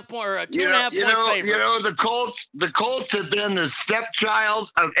 1.5 point or a 2.5 point favorite. You know, the Colts have been the stepchild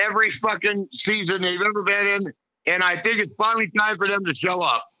of every fucking season they've ever been in, and I think it's finally time for them to show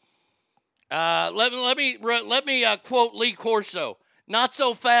up. Let me quote Lee Corso. Not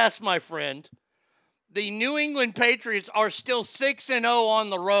so fast, my friend. The New England Patriots are still 6-0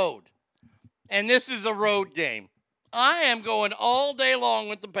 on the road, and this is a road game. I am going all day long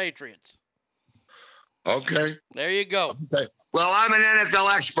with the Patriots. Okay. There you go. Okay. Well, I'm an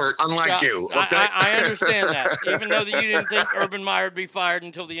NFL expert, unlike you. Okay? I understand that, even though that you didn't think Urban Meyer would be fired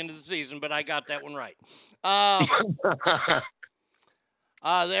until the end of the season, but I got that one right. They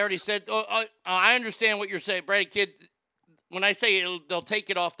already said, I understand what you're saying, Brady Kid. When I say they'll take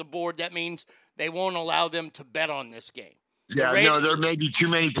it off the board, that means they won't allow them to bet on this game. Yeah, there may be too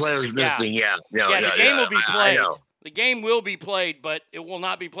many players missing. The game will be played. The game will be played, but it will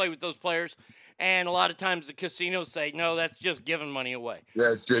not be played with those players. And a lot of times the casinos say, no, that's just giving money away.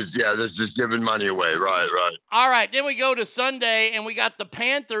 That's just giving money away. Right. All right, then we go to Sunday, and we got the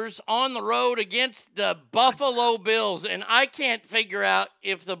Panthers on the road against the Buffalo Bills. And I can't figure out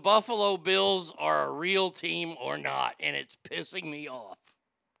if the Buffalo Bills are a real team or not, and it's pissing me off.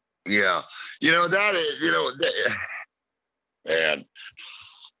 Yeah. Man,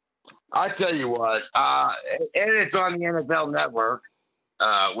 I tell you what, and it's on the NFL Network.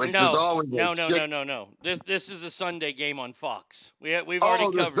 Which is always no. This is a Sunday game on Fox. We've already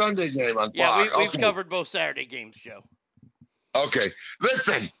covered the Sunday game on Fox. Yeah, we've covered both Saturday games, Joe. Okay,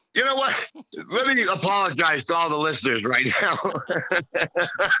 listen. You know what? Let me apologize to all the listeners right now.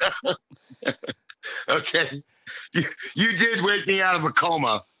 Okay, you did wake me out of a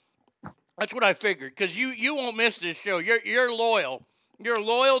coma. That's what I figured, because you won't miss this show. You're loyal. You're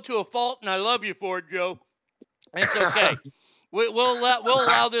loyal to a fault, and I love you for it, Joe. It's okay. We'll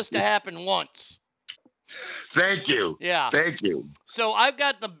allow this to happen once. Thank you. Yeah. Thank you. So I've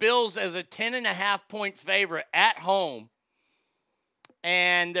got the Bills as a 10.5 point favorite at home,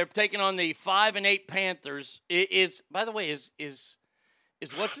 and they're taking on the 5-8 Panthers. By the way, is what's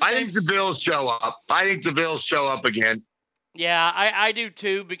his name? I think the Bills show up. I think the Bills show up again. Yeah, I do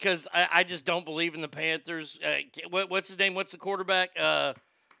too, because I just don't believe in the Panthers. What's his name? What's the quarterback? I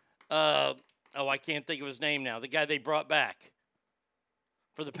can't think of his name now. The guy they brought back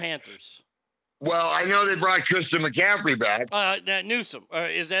for the Panthers. Well, I know they brought Christian McCaffrey back. Newsom.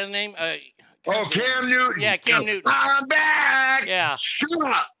 Is that his name? Cam Newton. Yeah, Cam Newton. I'm back. Yeah. Shut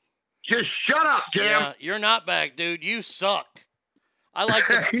up. Just shut up, Cam. Yeah, you're not back, dude. You suck. I like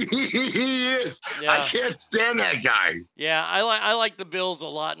the, he is. Yeah. I can't stand that guy. yeah, I like the Bills a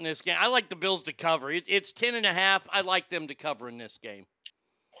lot in this game. I like the Bills to cover. It's 10.5. I like them to cover in this game.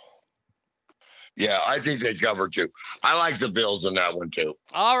 Yeah, I think they cover too. I like the Bills in that one too.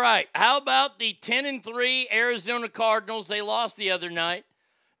 All right. How about the 10-3 Arizona Cardinals? They lost the other night,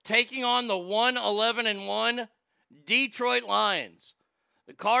 taking on the 11-1 Detroit Lions.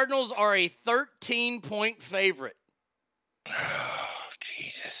 The Cardinals are a 13-point favorite. Oh,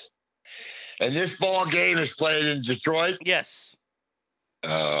 Jesus. And this ball game is played in Detroit? Yes.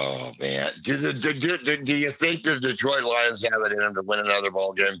 Oh, man. Do you think the Detroit Lions have it in them to win another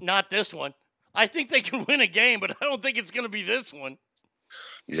ball game? Not this one. I think they can win a game, but I don't think it's going to be this one.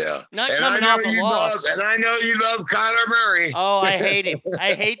 Yeah. Not and coming off a loss. And I know you love Kyler Murray. Oh, I hate him.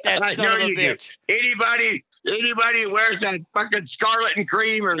 I hate that son of a bitch. Do. Anybody who wears that fucking scarlet and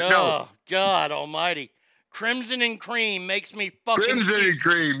cream or no? Oh, God almighty. Crimson and cream makes me fucking Crimson and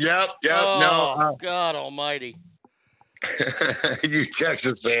cream. Yep. Oh, No. God almighty. You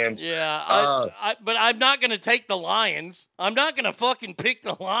Texas fan. Yeah, but I'm not going to take the Lions. I'm not going to fucking pick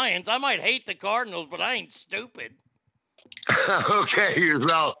the Lions. I might hate the Cardinals, but I ain't stupid. Okay,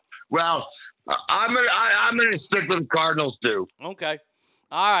 well, I'm gonna stick with the Cardinals too. Okay,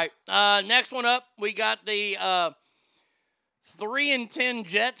 all right. Next one up, we got the 3-10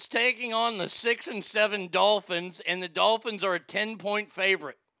 Jets taking on the 6-7 Dolphins, and the Dolphins are a 10-point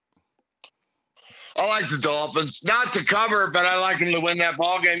favorite. I like the Dolphins, not to cover, but I like them to win that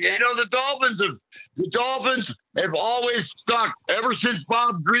ball game. You know, the Dolphins have always stuck ever since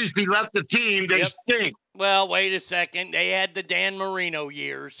Bob Greasy left the team. They stink. Well, wait a second. They had the Dan Marino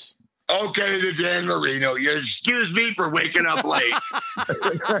years. Okay, the Dan Marino years. Excuse me for waking up late.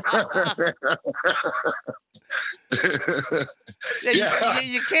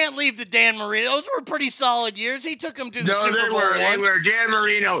 You can't leave the Dan Marino. Those were pretty solid years. He took them to the Super Bowl they once. were. Dan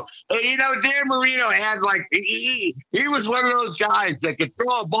Marino. You know, Dan Marino had like he was one of those guys that could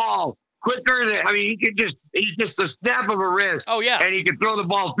throw a ball quicker than he's just a snap of a wrist. Oh yeah, and he could throw the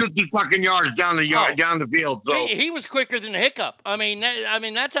ball 50 fucking yards down the field. So he was quicker than a hiccup. I mean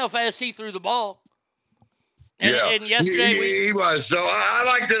that's how fast he threw the ball. And, and yesterday he was. So I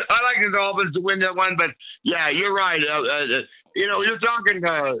like the Dolphins to win that one. But yeah, you're right. You know, you're talking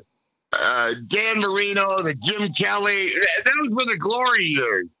Dan Marino, the Jim Kelly. Those were the glory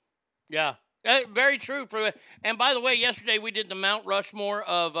years. Yeah, very true. And by the way, yesterday we did the Mount Rushmore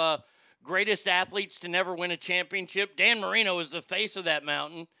of greatest athletes to never win a championship. Dan Marino was the face of that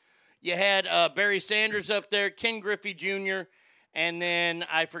mountain. You had Barry Sanders up there, Ken Griffey Jr., and then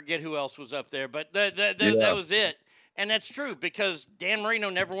I forget who else was up there, but that was it. And that's true because Dan Marino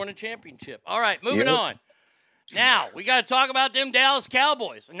never won a championship. All right, moving on. Now, we got to talk about them Dallas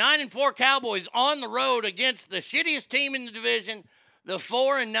Cowboys. The 9-4 Cowboys on the road against the shittiest team in the division, the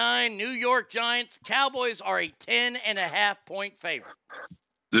 4-9 New York Giants. Cowboys are a 10.5-point favorite.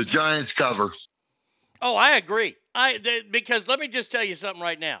 The Giants cover. Oh, I agree. Because let me just tell you something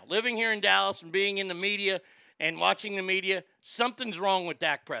right now. Living here in Dallas and being in the media and watching the media, something's wrong with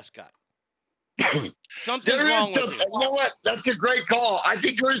Dak Prescott. Something's wrong with him. You know what? That's a great call. I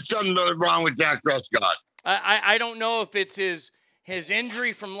think there is something wrong with Dak Prescott. I don't know if it's his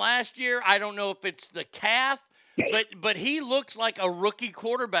injury from last year. I don't know if it's the calf. But he looks like a rookie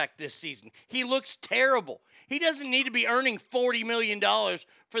quarterback this season. He looks terrible. He doesn't need to be earning $40 million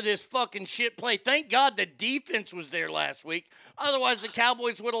for this fucking shit play. Thank God the defense was there last week. Otherwise, the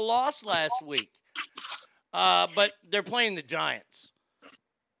Cowboys would have lost last week. But they're playing the Giants.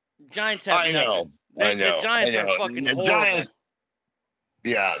 Giants have I know. The Giants are fucking horrible. Giants,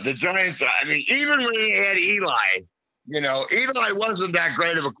 the Giants, I mean, even when he had Eli, you know, Eli wasn't that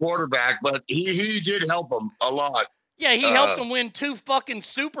great of a quarterback, but he did help him a lot. Yeah, he helped him win 2 fucking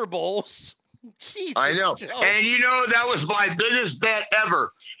Super Bowls. Jesus, I know. Joe. And you know, that was my biggest bet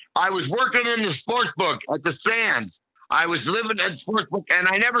ever. I was working in the sports book at the Sands. I was living at the sports book, and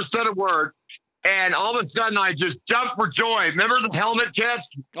I never said a word. And all of a sudden, I just jumped for joy. Remember the helmet catch?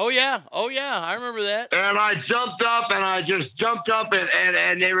 Oh, yeah. I remember that. And I jumped up,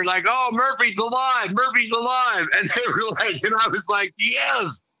 and they were like, oh, Murphy's alive. And they were like, and I was like,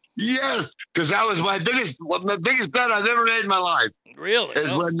 yes. Because that was my biggest bet I've ever made in my life. Really?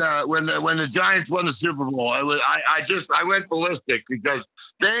 Is when the Giants won the Super Bowl. I went ballistic because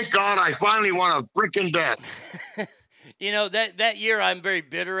thank God I finally won a freaking bet. You know, that year I'm very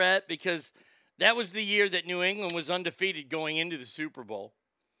bitter at because that was the year that New England was undefeated going into the Super Bowl.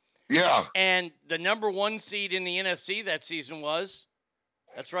 Yeah. And the number 1 seed in the NFC that season was,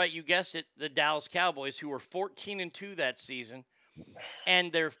 that's right, you guessed it, the Dallas Cowboys, who were 14-2 that season,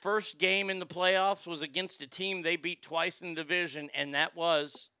 And their first game in the playoffs was against a team they beat twice in the division, and that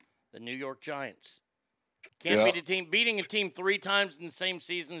was the New York Giants. Can't beat a team. Beating a team 3 times in the same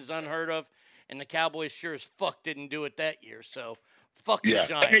season is unheard of, and the Cowboys sure as fuck didn't do it that year. So fuck the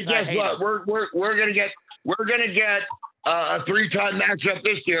Giants. Hey, guess what? We're gonna get a 3-time matchup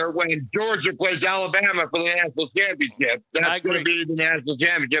this year when Georgia plays Alabama for the national championship. That's going to be the national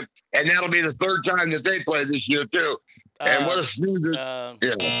championship, and that'll be the 3rd time that they play this year too. And what a snoozer! It'll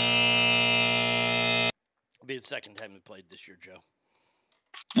be the 2nd time they played this year, Joe.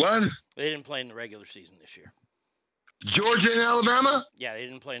 What? They didn't play in the regular season this year. Georgia and Alabama? Yeah, they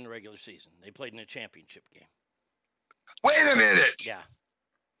didn't play in the regular season. They played in a championship game. Wait a minute. Yeah.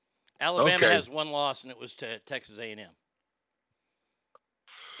 Alabama has 1 loss, and it was to Texas A&M.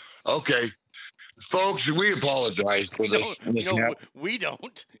 Okay. Folks, we apologize for this. No, we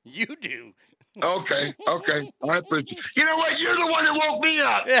don't. You do. Okay. I appreciate. You know what? You're the one that woke me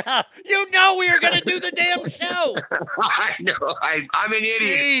up. Yeah. You know we were going to do the damn show. I know. I'm an idiot.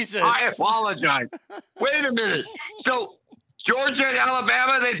 Jesus. I apologize. Wait a minute. So, Georgia and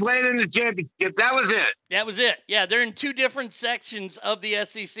Alabama, they played in the championship. That was it. That was it. Yeah, they're in 2 different sections of the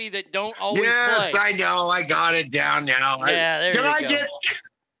SEC that don't always play. Yes, I know. I got it down now. Yeah, there you go.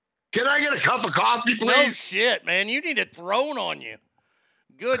 Can I get a cup of coffee, please? No shit, man. You need it thrown on you.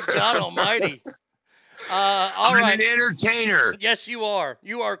 Good God Almighty. All right. I'm an entertainer. Yes, you are.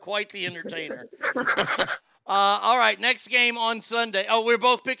 You are quite the entertainer. All right, next game on Sunday. Oh, we're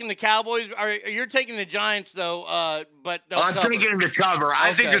both picking the Cowboys. You're taking the Giants, though, but I'm taking them to cover. Okay.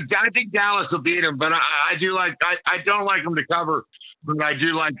 I think Dallas will beat them, but I don't like them to cover, but I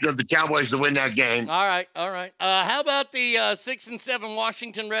do like the Cowboys to win that game. All right. How about the 6-7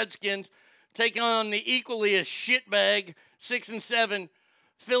 Washington Redskins taking on the equally as shitbag 6-7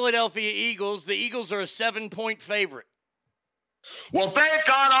 Philadelphia Eagles? The Eagles are a 7-point favorite. Well, thank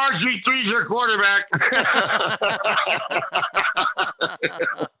God RG3's your quarterback.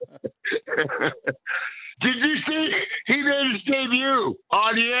 Did you see he made his debut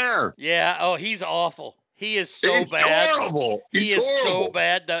on the air? Yeah. Oh, he's awful. He is so it's bad. Horrible. He is so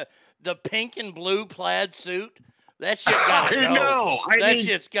bad. The pink and blue plaid suit. That shit gotta go. No, that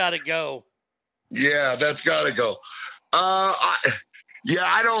shit's gotta go. Yeah, that's gotta go. Yeah,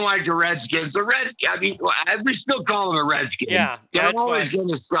 I don't like the Redskins. We still call them the Redskins. Yeah, they're always going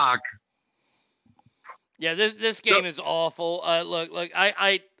to suck. Yeah, this game is awful. Look,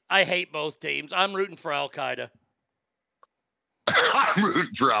 I hate both teams. I'm rooting for Al Qaeda. I'm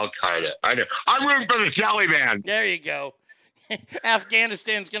rooting for Al Qaeda. I know. I'm rooting for the Taliban. There you go.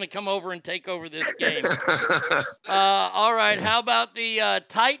 Afghanistan's going to come over and take over this game. All right, how about the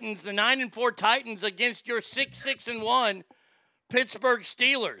Titans, the 9-4 Titans against your 6-1 Pittsburgh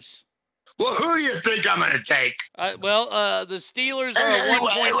Steelers? Well, who do you think I'm going to take? The Steelers are a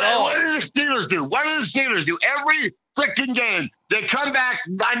 1-point dog. What do the Steelers do? Every freaking game, they come back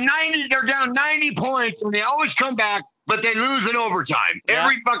 90. They're down 90 points, and they always come back, but they lose in overtime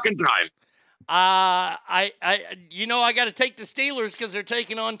every fucking time. I got to take the Steelers because they're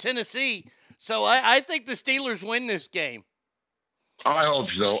taking on Tennessee. So I think the Steelers win this game. I hope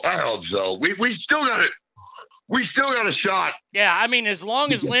so. We still got it. We still got a shot. Yeah, I mean, as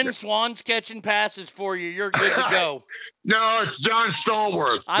long as Lynn Swan's catching passes for you, you're good to go. No, it's John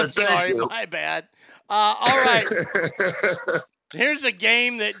Stallworth. I'm sorry, my bad. All right. Here's a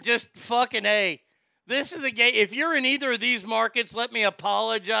game that just fucking A. This is a game. If you're in either of these markets, let me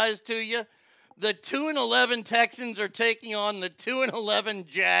apologize to you. The 2-11 Texans are taking on the 2-11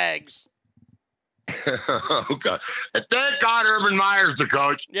 Jags. Oh, God. Thank God Urban Meyer's the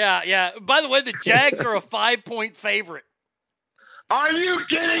coach. Yeah. By the way, the Jags are a 5-point favorite. Are you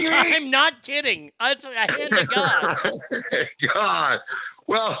kidding me? I'm not kidding. That's a hand of God. God.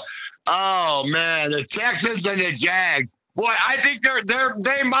 Well, oh, man, the Texans and the Jags. Boy, I think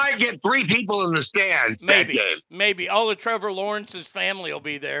they might get 3 people in the stands. Maybe. All of Trevor Lawrence's family will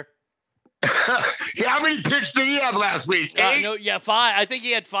be there. Yeah, how many picks did he have last week? 8? 5. I think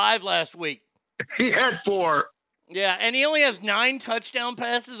he had 5 last week. He had 4. Yeah, and he only has 9 touchdown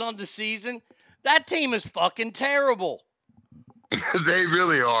passes on the season. That team is fucking terrible. They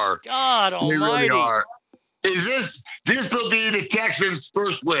really are. God almighty. They really are. This will be the Texans'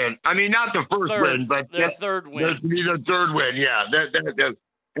 first win. I mean, not the first win, but their third win. That'll be the third win, yeah.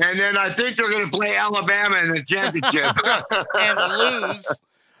 And then I think they're going to play Alabama in the championship. And lose.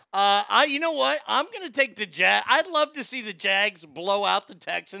 You know what? I'm going to take the Jags. I'd love to see the Jags blow out the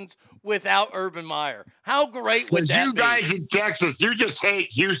Texans without Urban Meyer. How great would that be? You guys in Texas, you just hate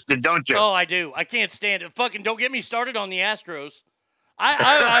Houston, don't you? Oh, I do. I can't stand it. Fucking don't get me started on the Astros.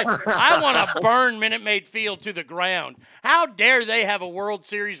 I want to burn Minute Maid Field to the ground. How dare they have a World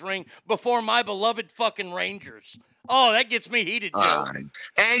Series ring before my beloved fucking Rangers? Oh, that gets me heated, Joe.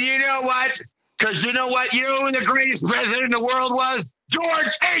 And you know what? Because you know what? You know who the greatest president in the world was?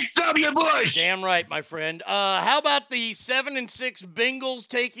 George H.W. Bush. Damn right, my friend. How about the 7-6 Bengals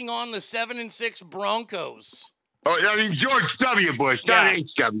taking on the 7-6 Broncos? Oh, I mean George W. Bush, not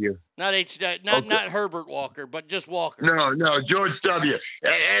H.W. Not not Herbert Walker, but just Walker. No, George W.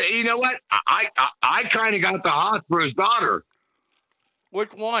 And you know what? I kind of got the hots for his daughter.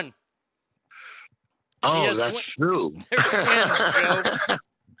 Which one? Oh, that's true. They're twins, Joe.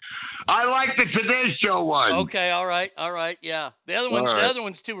 I like the Today Show one. Okay, all right, yeah. The other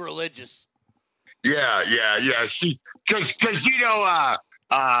one's too religious. Yeah. She, because you know,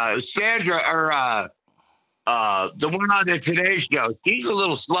 Sandra or the one on the Today Show, she's a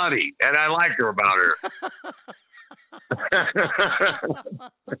little slutty, and I like her about her.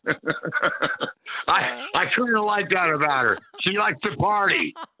 I kind of like that about her. She likes to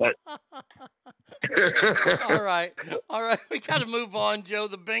party. But All right. We got to move on, Joe.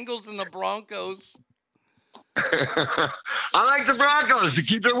 The Bengals and the Broncos. I like the Broncos to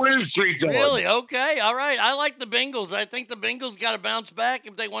keep their winning streak going. Really? Okay. All right. I like the Bengals. I think the Bengals got to bounce back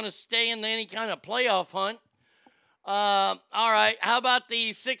if they want to stay in any kind of playoff hunt. All right. How about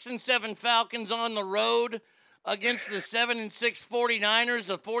the 6-7 Falcons on the road against the 7-6 49ers?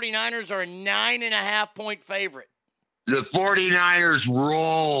 The 49ers are a 9.5-point favorite. The 49ers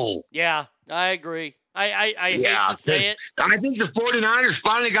roll. Yeah, I agree. I hate to say it. I think the 49ers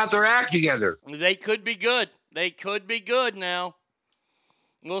finally got their act together. They could be good. They could be good now.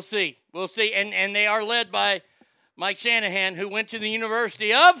 We'll see. And they are led by Mike Shanahan, who went to the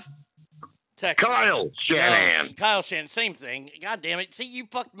University of Texas. Kyle Shanahan. Kyle Shanahan, same thing. God damn it. See, you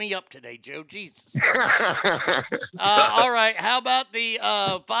fucked me up today, Joe. Jesus. All right. How about the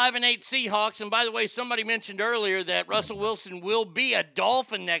 5-8 Seahawks? And by the way, somebody mentioned earlier that Russell Wilson will be a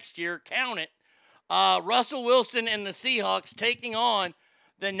Dolphin next year. Count it. Russell Wilson and the Seahawks taking on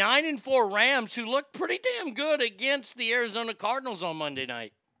the 9-4 Rams, who looked pretty damn good against the Arizona Cardinals on Monday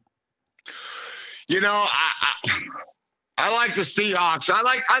night. You know, I like the Seahawks.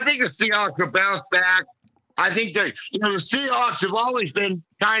 I think the Seahawks will bounce back. I think that the Seahawks have always been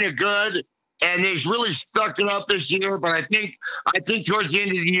kind of good, and they've really sucked it up this year. But I think towards the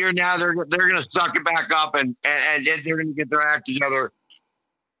end of the year now they're going to suck it back up and they're going to get their act together.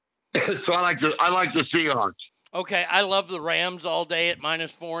 So I like the Seahawks. Okay, I love the Rams all day at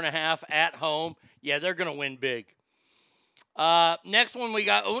 -4.5 at home. Yeah, they're going to win big. Next one we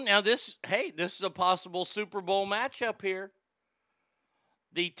got. Oh, now this is a possible Super Bowl matchup here.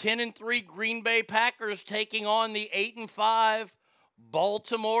 The 10-3 Green Bay Packers taking on the 8-5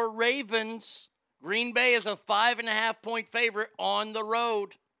 Baltimore Ravens. Green Bay is a 5.5-point favorite on the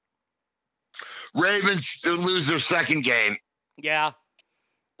road. Ravens to lose their second game. Yeah.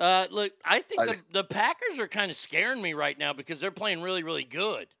 Look, I think the Packers are kind of scaring me right now because they're playing really, really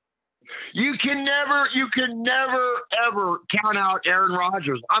good. You can never ever count out Aaron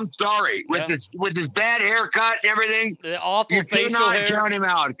Rodgers. I'm sorry, with his bad haircut and everything. The awful facial hair. You cannot count him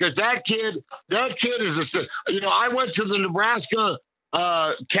out because that kid is I went to the Nebraska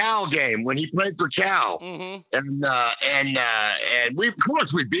Cal game when he played for Cal, and we of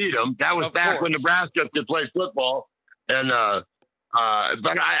course we beat him. That was back when Nebraska could play football, and.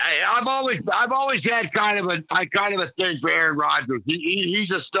 But I've always had kind of a thing for Aaron Rodgers.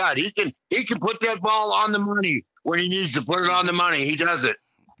 He's a stud. He can put that ball on the money when he needs to put it on the money. He does it.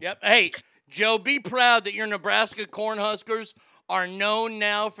 Yep. Hey, Joe, be proud that your Nebraska Cornhuskers are known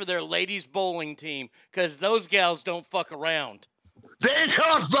now for their ladies bowling team because those gals don't fuck around. They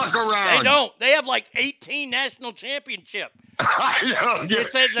don't fuck around. They don't. They have like 18 national championships. I know.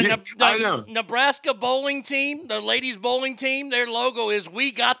 It says the Nebraska bowling team, the ladies bowling team, their logo is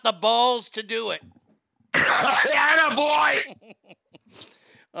 "We got the balls to do it." Atta boy.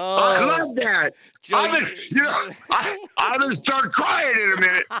 I love that. I'm gonna start crying in a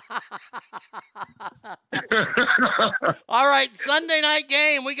minute. All right, Sunday night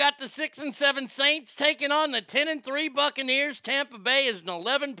game. We got the 6-7 Saints taking on the 10-3 Buccaneers. Tampa Bay is an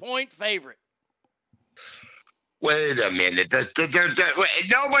 11-point favorite. Wait a minute.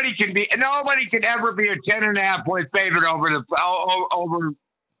 Nobody can ever be a 10.5-point favorite over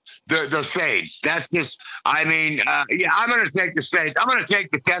the Saints. That's just. I'm going to take the Saints. I'm going to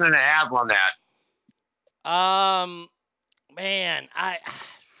take the 10.5 on that. Man,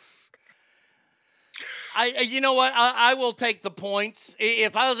 you know what? I will take the points.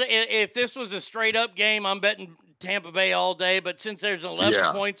 If this was a straight up game, I'm betting Tampa Bay all day. But since there's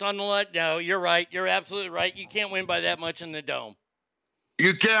 11 points on the line, no, you're right. You're absolutely right. You can't win by that much in the Dome.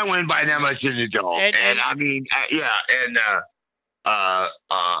 You can't win by that much in the dome. And I mean,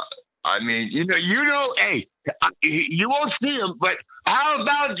 I mean, hey, you won't see him, but how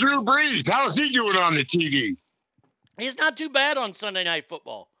about Drew Brees? How's he doing on the TV? He's not too bad on Sunday Night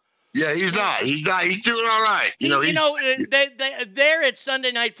Football. Yeah, he's not. He's doing all right. They're at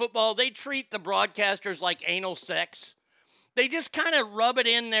Sunday Night Football. They treat the broadcasters like anal sex. They just kind of rub it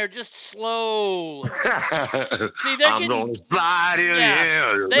in there, just slowly. See, I'm going to slide in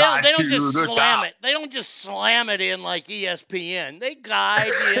here. They don't just slam it. They don't just slam it in like ESPN. They guide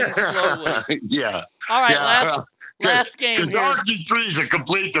you in slowly. Yeah. All right, last game. Because RG3 is a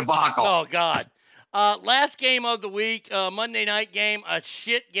complete debacle. Oh, God. Last game of the week, Monday night game, a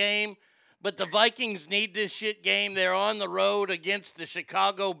shit game. But the Vikings need this shit game. They're on the road against the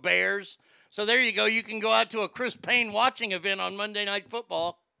Chicago Bears. So there you go. You can go out to a Chris Payne watching event on Monday Night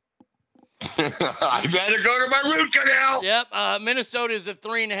Football. I better go to my root canal. Yep. Minnesota is a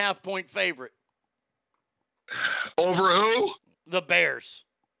 3.5-point favorite. Over who? The Bears.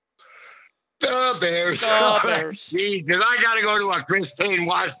 The Bears. Jeez, because I got to go to a Chris Payne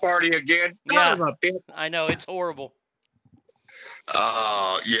watch party again. Yeah. I know. It's horrible.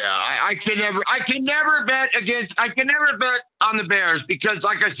 Yeah, I can never bet on the Bears because,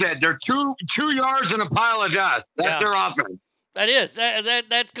 like I said, they're 2 yards in a pile of dust. That's their offense. That is.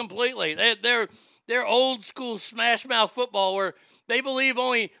 That's completely. They're old school smash mouth football where they believe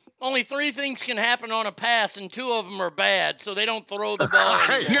only 3 things can happen on a pass and 2 of them are bad, so they don't throw the ball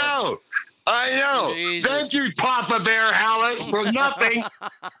anymore. I know. Jesus. Thank you, Papa Bear Hallis, for nothing.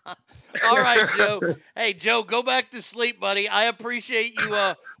 All right, Joe. Hey, Joe, go back to sleep, buddy. I appreciate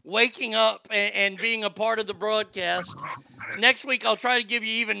you waking up and being a part of the broadcast. Next week, I'll try to give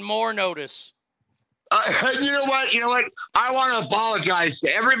you even more notice. You know what? I want to apologize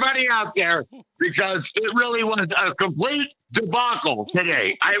to everybody out there because it really was a complete debacle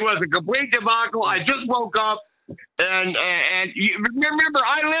today. It was a complete debacle. I just woke up. And you remember,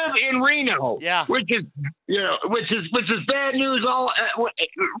 I live in Reno, which is bad news all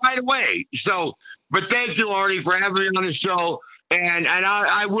right away. So, but thank you, Artie, for having me on the show, and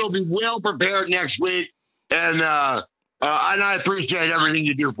I will be well prepared next week, and I appreciate everything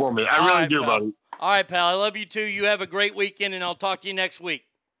you do for me. I really do, buddy. All right, pal. I love you too. You have a great weekend, and I'll talk to you next week.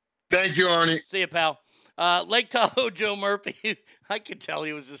 Thank you, Arnie. See you, pal. Lake Tahoe Joe Murphy. I could tell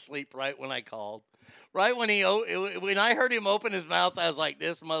he was asleep right when I called. Right when I heard him open his mouth, I was like,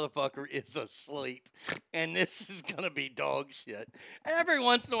 this motherfucker is asleep. And this is going to be dog shit. Every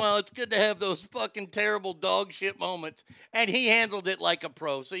once in a while, it's good to have those fucking terrible dog shit moments. And he handled it like a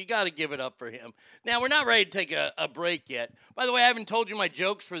pro, so you got to give it up for him. Now, we're not ready to take a break yet. By the way, I haven't told you my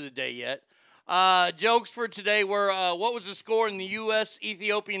jokes for the day yet. Jokes for today were, what was the score in the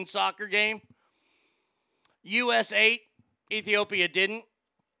U.S.-Ethiopian soccer game? U.S. 8, Ethiopia didn't.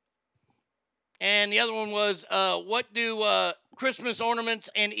 And the other one was, what do Christmas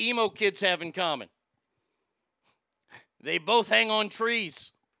ornaments and emo kids have in common? They both hang on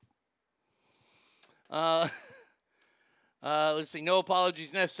trees. Let's see. No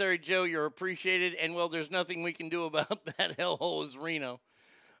apologies necessary, Joe. You're appreciated. And, well, there's nothing we can do about that hellhole is Reno.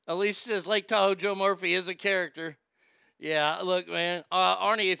 Elise says Lake Tahoe Joe Murphy is a character. Yeah, look, man.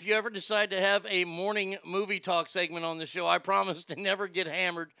 Arnie, if you ever decide to have a morning movie talk segment on the show, I promise to never get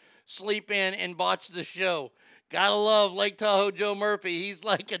hammered, sleep in, and botch the show. Gotta love Lake Tahoe Joe Murphy. He's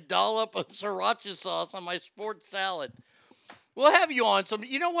like a dollop of sriracha sauce on my sports salad. We'll have you on some.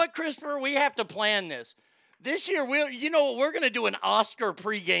 You know what, Christopher? We have to plan this. This year, we're going to do an Oscar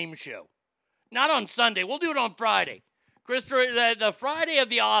pregame show. Not on Sunday. We'll do it on Friday. Christopher, the Friday of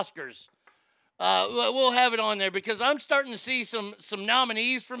the Oscars. We'll have it on there because I'm starting to see some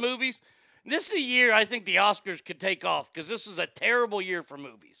nominees for movies. This is a year I think the Oscars could take off because this is a terrible year for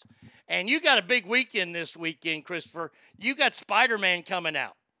movies. And you got a big weekend this weekend, Christopher. You got Spider-Man coming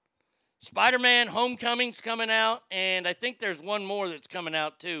out. Spider-Man Homecoming's coming out, and I think there's one more that's coming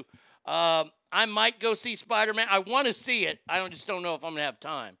out too. I might go see Spider-Man. I want to see it. I just don't know if I'm going to have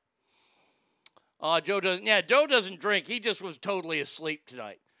time. Joe doesn't drink. He just was totally asleep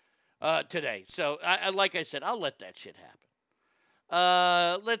today. So, like I said, I'll let that shit happen.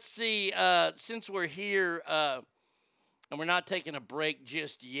 Let's see. Since we're here and we're not taking a break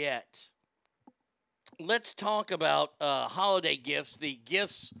just yet, let's talk about holiday gifts. The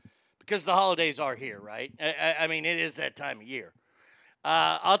gifts, because the holidays are here, right? I mean, it is that time of year.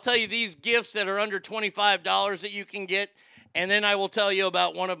 I'll tell you these gifts that are under $25 that you can get, and then I will tell you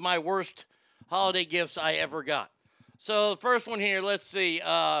about one of my worst holiday gifts I ever got. So the first one here, let's see.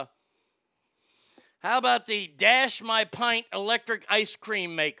 How about the Dash My Pint electric ice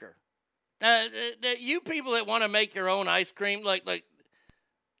cream maker? You people that want to make your own ice cream, like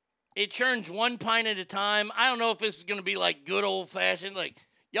It churns 1 pint at a time. I don't know if this is going to be like good old fashioned. Like,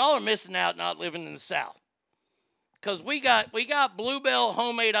 y'all are missing out not living in the South. Because we got Bluebell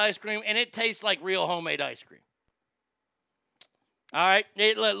homemade ice cream, and it tastes like real homemade ice cream. All right?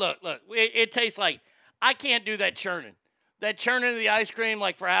 Look. It tastes like, I can't do that churning. That churning of the ice cream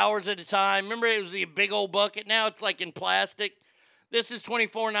like for hours at a time. Remember, it was the big old bucket. Now it's like in plastic. This is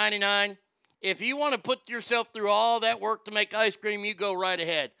 $24.99. If you want to put yourself through all that work to make ice cream, you go right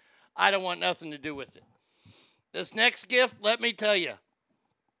ahead. I don't want nothing to do with it. This next gift, let me tell you.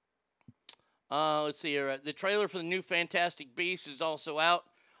 Let's see here. The trailer for the new Fantastic Beasts is also out.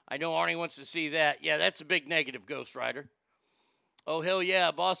 I know Arnie wants to see that. Yeah, that's a big negative, Ghost Rider. Oh, hell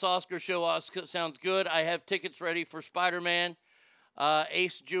yeah. Boss Oscar show sounds good. I have tickets ready for Spider-Man.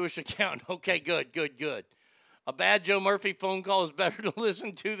 Ace Jewish account. Okay, good. A bad Joe Murphy phone call is better to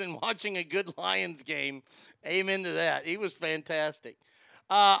listen to than watching a good Lions game. Amen to that. He was fantastic.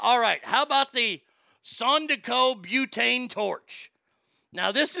 All right. How about the Sondico butane torch?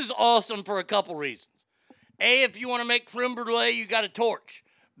 Now, this is awesome for a couple reasons. A, if you want to make creme brulee, you got a torch.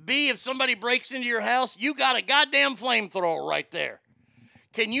 B, if somebody breaks into your house, you got a goddamn flamethrower right there.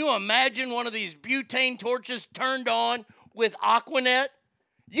 Can you imagine one of these butane torches turned on with Aquanet?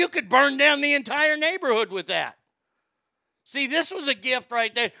 You could burn down the entire neighborhood with that. See, this was a gift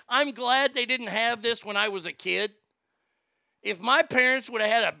right there. I'm glad they didn't have this when I was a kid. If my parents would have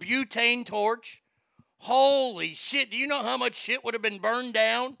had a butane torch, holy shit, do you know how much shit would have been burned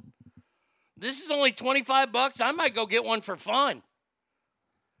down? This is only $25. I might go get one for fun.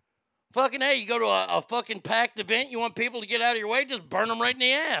 Fucking hey, you go to a fucking packed event, you want people to get out of your way, just burn them right in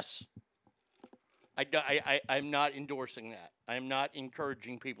the ass. I'm not endorsing that. I'm not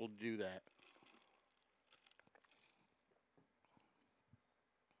encouraging people to do that.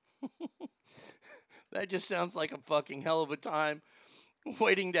 That just sounds like a fucking hell of a time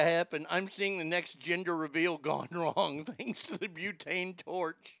waiting to happen. I'm seeing the next gender reveal gone wrong thanks to the butane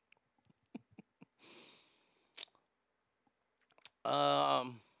torch.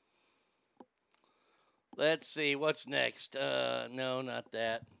 Let's see, what's next? No, not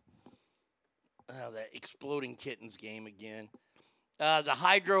that. Oh, that Exploding Kittens game again. The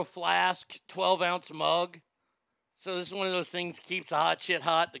Hydro Flask 12-ounce mug. So this is one of those things that keeps the hot shit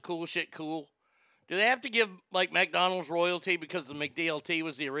hot, the cool shit cool. Do they have to give, like, McDonald's royalty because the McDLT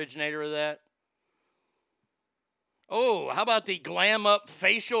was the originator of that? Oh, how about the Glam Up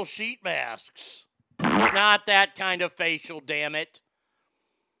facial sheet masks? Not that kind of facial, damn it.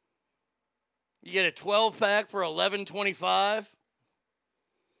 You get a 12-pack for $11.25.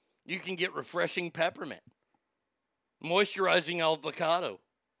 You can get refreshing peppermint, moisturizing avocado,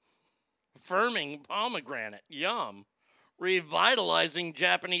 firming pomegranate, yum, revitalizing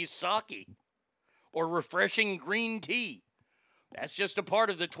Japanese sake, or refreshing green tea. That's just a part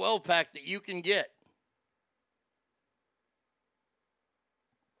of the 12-pack that you can get.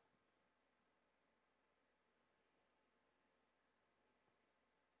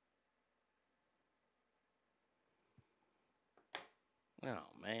 Oh,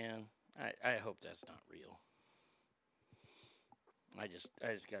 man. I hope that's not real. I just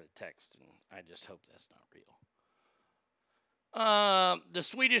got a text, and I just hope that's not real. The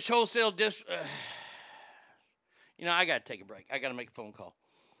Swedish wholesale I got to take a break. I got to make a phone call.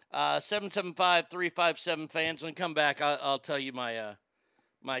 775-357-FANS. When I come back, I'll tell you my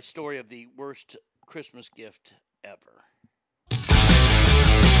my story of the worst Christmas gift ever.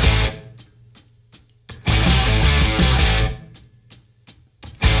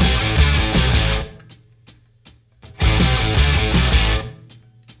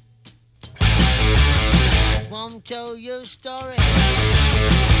 Won't tell you a story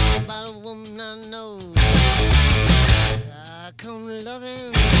about a woman I know. I come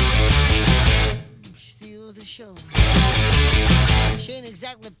loving, steal the show. She ain't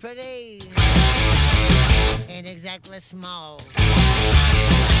exactly pretty, ain't exactly small.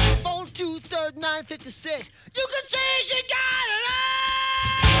 4-2-3-9-56. You can say she got it all.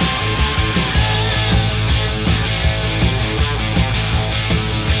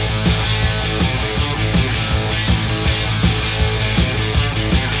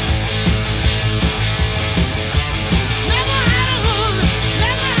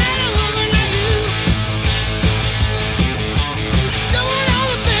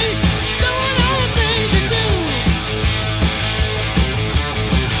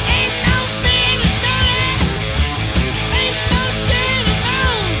 Ain't no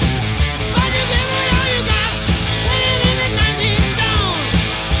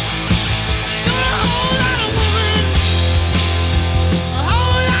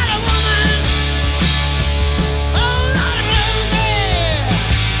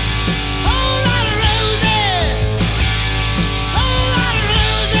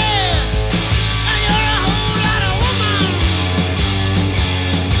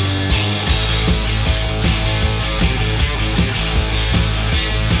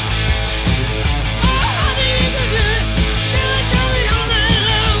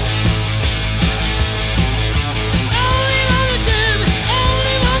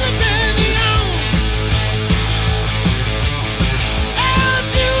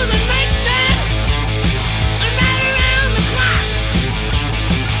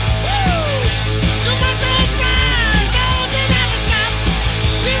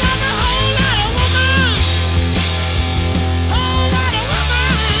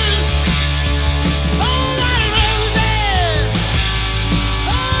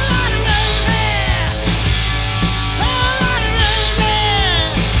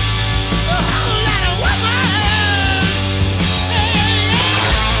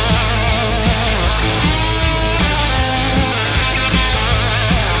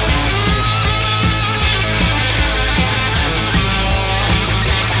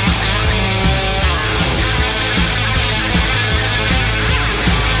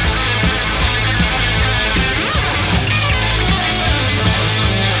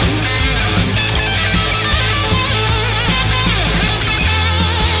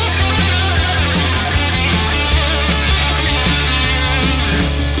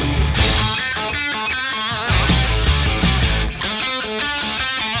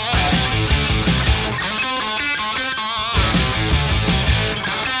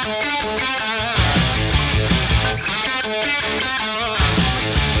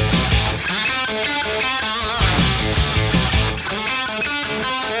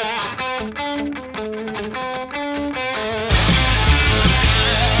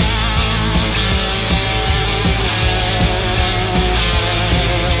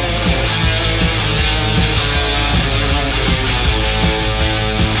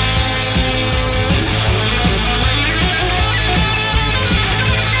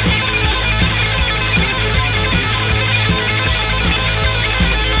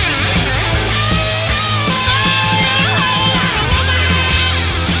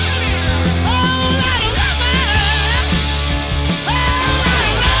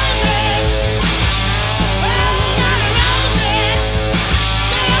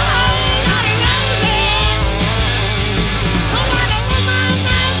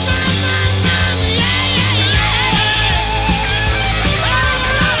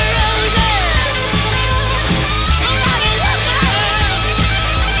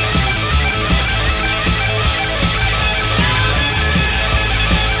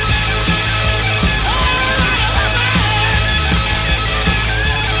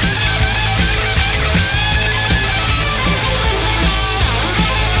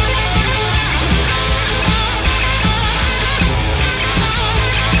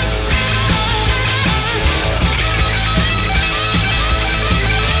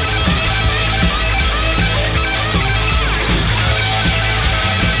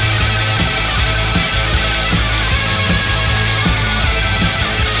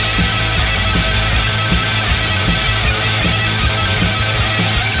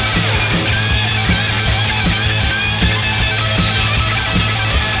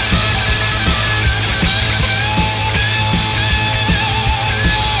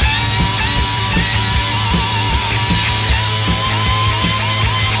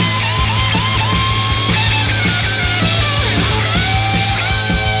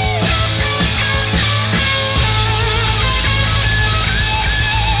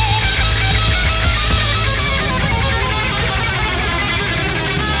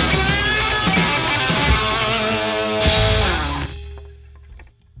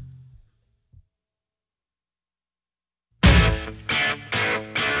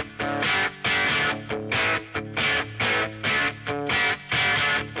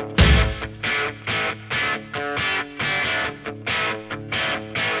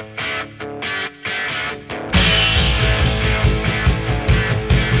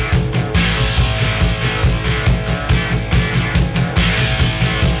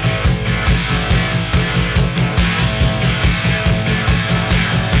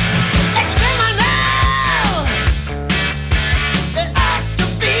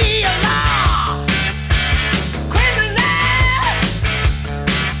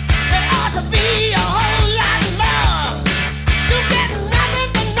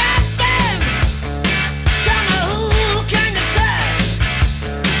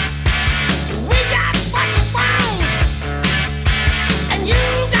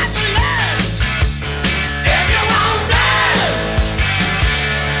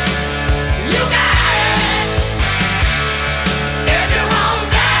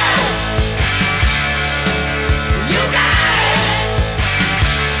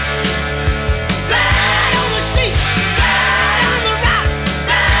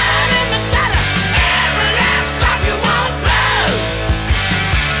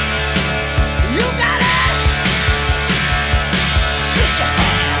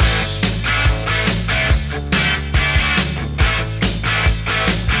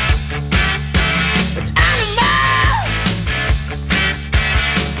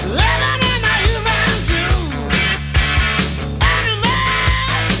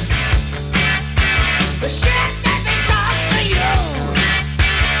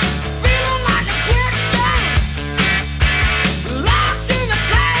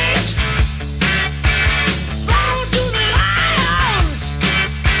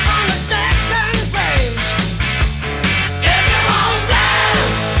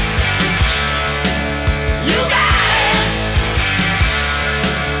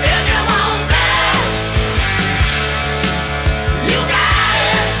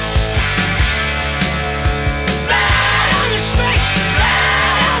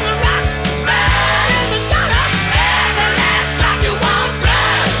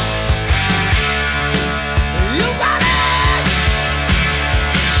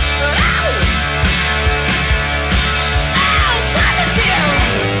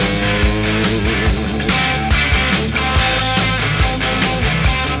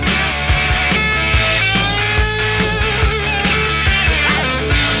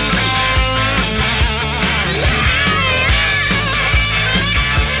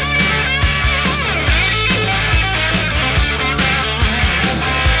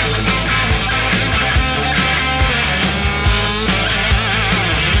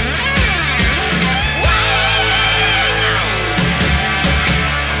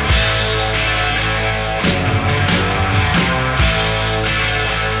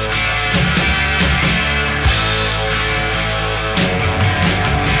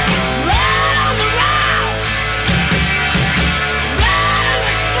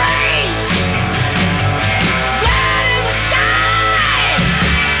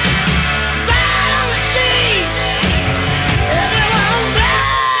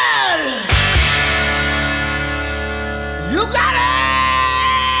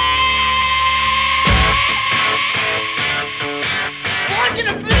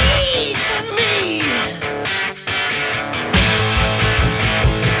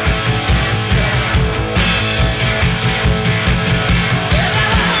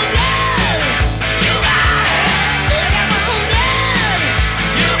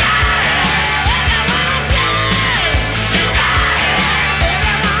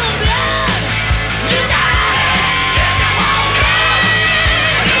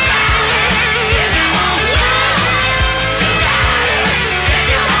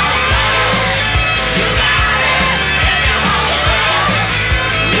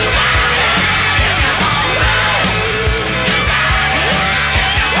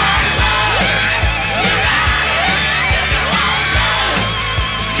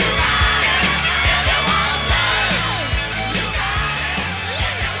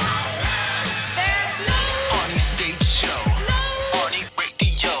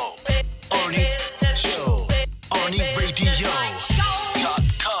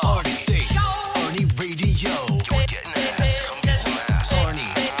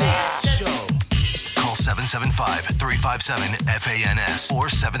 775-357-FANS or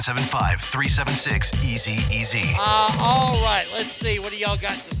 775-376-EASY-EASY. All right, let's see. What do y'all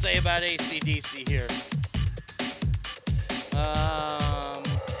got to say about AC/DC here?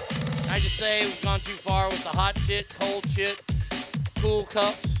 I just say we've gone too far with the hot shit, cold shit, cool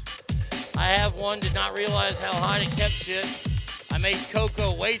cups. I have one, did not realize how hot it kept shit. I made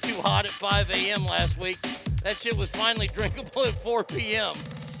cocoa way too hot at 5 a.m. last week. That shit was finally drinkable at 4 p.m.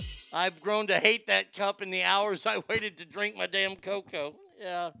 I've grown to hate that cup in the hours I waited to drink my damn cocoa.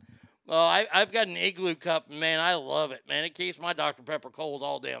 Yeah. Well, I've got an Igloo cup, and man, I love it, man. It keeps my Dr. Pepper cold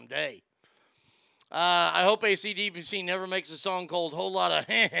all damn day. I hope AC/DC never makes a song called Whole Lot of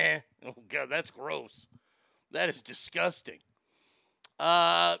Oh, God, that's gross. That is disgusting.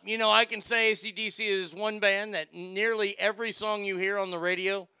 I can say AC/DC is one band that nearly every song you hear on the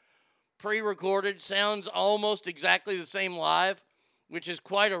radio, pre-recorded, sounds almost exactly the same live, which is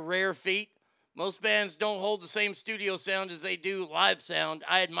quite a rare feat. Most bands don't hold the same studio sound as they do live sound.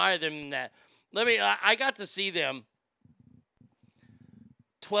 I admire them in that. I got to see them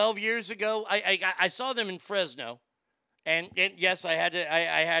 12 years ago. I saw them in Fresno. And yes, I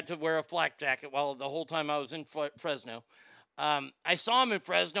had to wear a flak jacket while the whole time I was in Fresno. I saw them in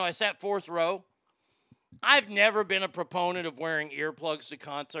Fresno. I sat fourth row. I've never been a proponent of wearing earplugs to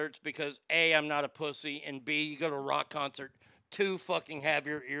concerts because A, I'm not a pussy, and B, you go to a rock concert to fucking have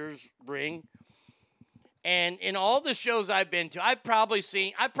your ears ring. And in all the shows I've been to, I've probably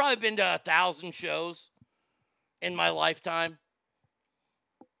been to 1,000 shows in my lifetime.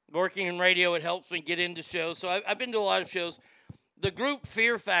 Working in radio, it helps me get into shows. So I've been to a lot of shows. The group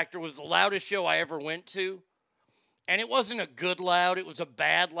Fear Factor was the loudest show I ever went to. And it wasn't a good loud. It was a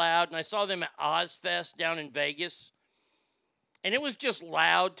bad loud. And I saw them at Ozfest down in Vegas. And it was just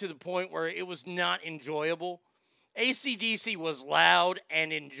loud to the point where it was not enjoyable. AC/DC was loud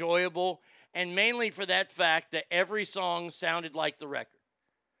and enjoyable. And mainly for that fact that every song sounded like the record.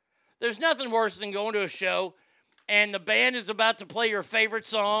 There's nothing worse than going to a show and the band is about to play your favorite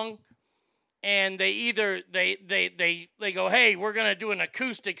song, and they go, hey, we're going to do an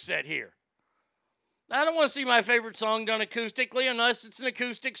acoustic set here. I don't want to see my favorite song done acoustically unless it's an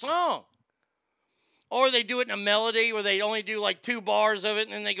acoustic song. Or they do it in a melody where they only do like 2 bars of it,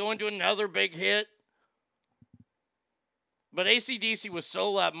 and then they go into another big hit. But AC/DC was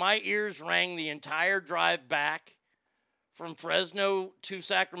so loud, my ears rang the entire drive back from Fresno to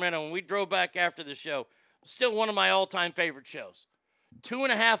Sacramento. When we drove back after the show, still one of my all-time favorite shows.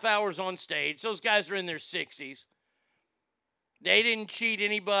 2.5 hours on stage. Those guys are in their 60s. They didn't cheat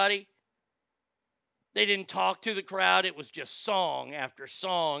anybody. They didn't talk to the crowd. It was just song after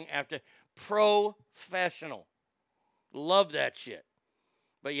song after professional. Love that shit.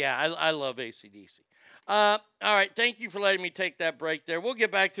 But yeah, I love AC/DC. All right, thank you for letting me take that break there. We'll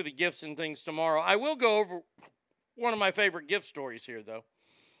get back to the gifts and things tomorrow. I will go over one of my favorite gift stories here, though.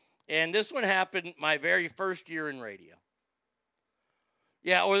 And this one happened my very first year in radio.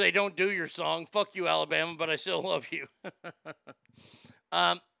 Yeah, or they don't do your song. Fuck you, Alabama, but I still love you.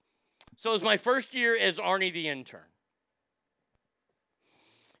 So it was my first year as Arnie the intern.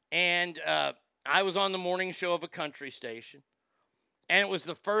 And I was on the morning show of a country station. And it was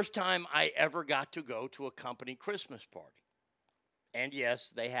the first time I ever got to go to a company Christmas party. And yes,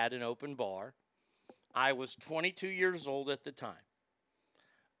 they had an open bar. I was 22 years old at the time.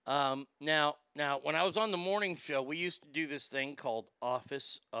 Now, when I was on the morning show, we used to do this thing called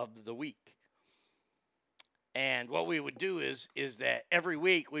Office of the Week. And what we would do is that every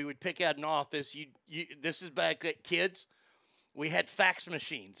week we would pick out an office. This is back at kids. We had fax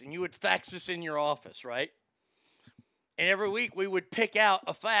machines, and you would fax this in your office, right? And every week we would pick out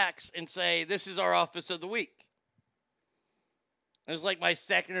a fax and say, this is our office of the week. It was like my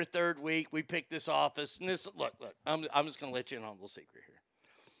second or third week. We picked this office. And this, look, I'm just going to let you in on a little secret here.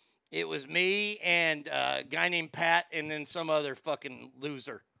 It was me and a guy named Pat and then some other fucking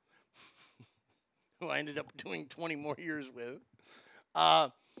loser who I ended up doing 20 more years with.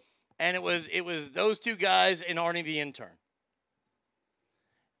 And it was those two guys and Arnie the intern.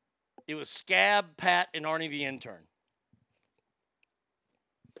 It was Scab, Pat, and Arnie the intern.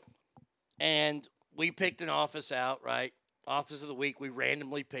 And we picked an office out, right? Office of the week. We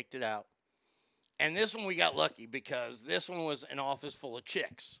randomly picked it out. And this one we got lucky because this one was an office full of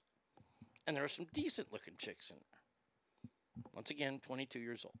chicks. And there were some decent-looking chicks in there. Once again, 22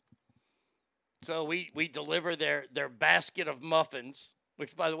 years old. So we deliver their basket of muffins,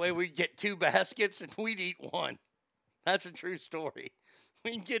 which, by the way, we'd get 2 baskets and we'd eat 1. That's a true story.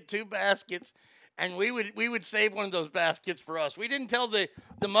 We'd get 2 baskets, and we would save one of those baskets for us. We didn't tell the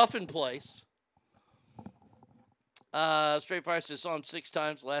muffin place. Straight Fire says, saw him 6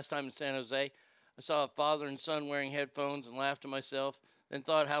 times, last time in San Jose. I saw a father and son wearing headphones and laughed to myself, then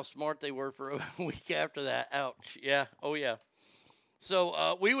thought how smart they were for a week after that. Ouch. Yeah. Oh, yeah.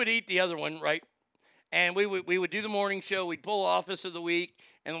 So we would eat the other one, right? And we would do the morning show. We'd pull Office of the Week,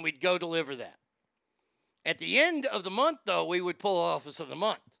 and then we'd go deliver that. At the end of the month, though, we would pull Office of the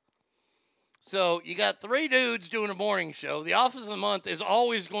Month. So you got 3 dudes doing a morning show. The Office of the Month is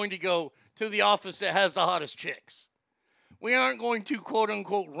always going to go to the office that has the hottest chicks. We aren't going to,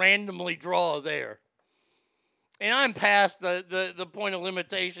 quote-unquote, randomly draw there. And I'm past the point of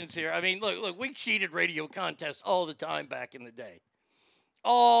limitations here. I mean, look, we cheated radio contests all the time back in the day.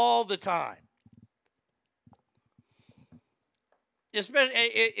 All the time. Especially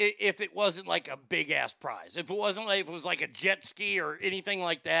if it wasn't like a big-ass prize. If it was like a jet ski or anything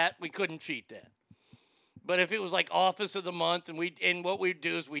like that, we couldn't cheat then. But if it was like Office of the Month, and what we'd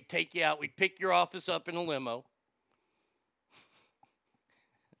do is we'd take you out, we'd pick your office up in a limo.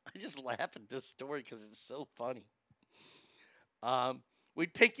 I just laugh at this story because it's so funny.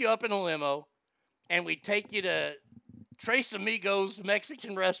 We'd pick you up in a limo, and we'd take you to Tres Amigos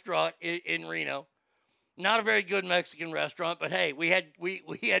Mexican restaurant in Reno. Not a very good Mexican restaurant, but hey, we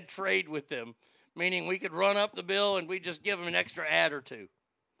had trade with them, meaning we could run up the bill and we'd just give them an extra ad or two.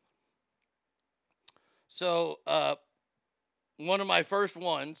 So one of my first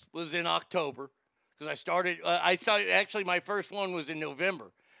ones was in October because I started. Actually, my first one was in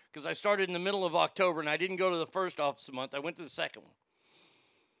November because I started in the middle of October and I didn't go to the first office of the month. I went to the second one.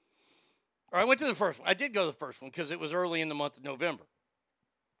 Or I went to the first one. I did go to the first one because it was early in the month of November.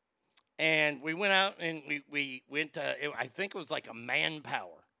 And we went out and we went to, I think it was like a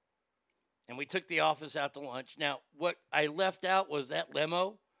Manpower. And we took the office out to lunch. Now, what I left out was that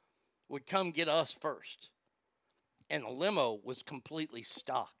limo would come get us first. And the limo was completely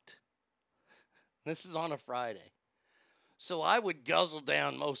stocked. This is on a Friday. So I would guzzle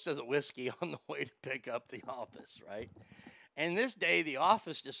down most of the whiskey on the way to pick up the office, right? And this day, the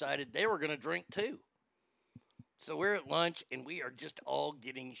office decided they were going to drink too. So we're at lunch, and we are just all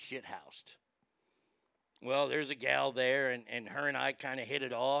getting shithoused. Well, there's a gal there, and her and I kind of hit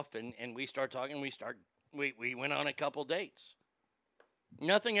it off, and we start talking. We went on a couple dates.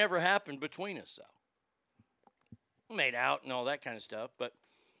 Nothing ever happened between us, though. Made out and all that kind of stuff. But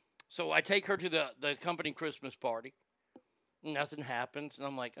so I take her to the company Christmas party. Nothing happens, and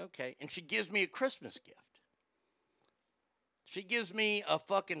I'm like, okay. And she gives me a Christmas gift. She gives me a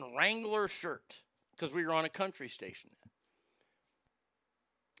fucking Wrangler shirt. Because we were on a country station then.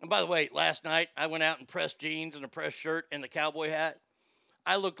 And by the way, last night I went out and pressed jeans and a pressed shirt and the cowboy hat.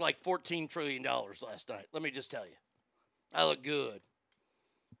 I looked like $14 trillion last night. Let me just tell you. I looked good.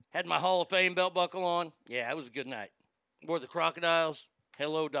 Had my Hall of Fame belt buckle on. Yeah, it was a good night. Wore the crocodiles.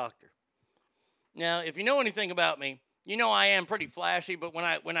 Hello, doctor. Now, if you know anything about me, you know I am pretty flashy, but when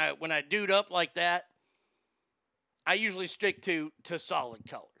I dude up like that, I usually stick to solid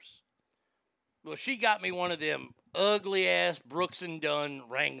colors. Well, she got me one of them ugly-ass Brooks & Dunn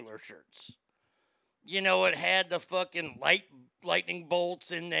Wrangler shirts. You know, it had the fucking lightning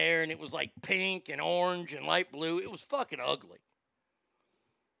bolts in there, and it was like pink and orange and light blue. It was fucking ugly.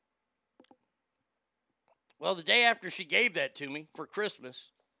 Well, the day after she gave that to me for Christmas,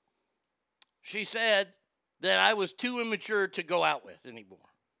 she said that I was too immature to go out with anymore.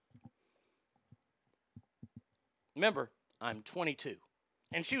 Remember, I'm 22,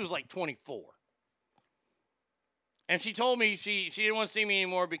 and she was like 24. And she told me she didn't want to see me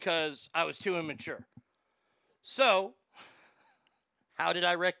anymore because I was too immature. So, how did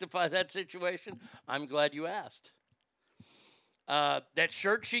I rectify that situation? I'm glad you asked. That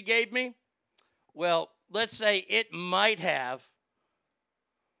shirt she gave me, well, let's say it might have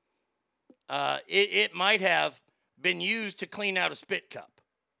been used to clean out a spit cup.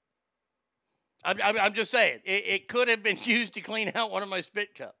 I'm just saying, it could have been used to clean out one of my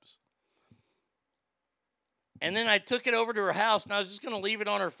spit cups. And then I took it over to her house, and I was just going to leave it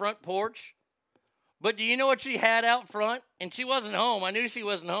on her front porch. But do you know what she had out front? And she wasn't home. I knew she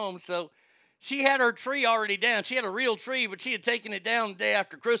wasn't home, so she had her tree already down. She had a real tree, but she had taken it down the day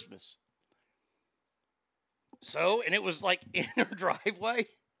after Christmas. So, and it was like in her driveway.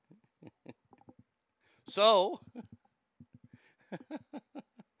 So,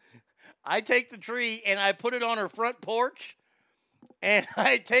 I take the tree, and I put it on her front porch. And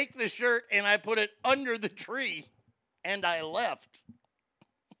I take the shirt and I put it under the tree and I left.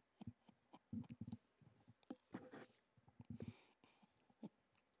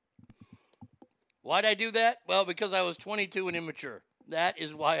 Why'd I do that? Well, because I was 22 and immature. That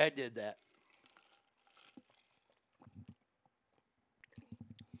is why I did that.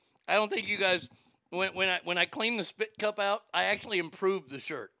 I don't think you guys, when I cleaned the spit cup out, I actually improved the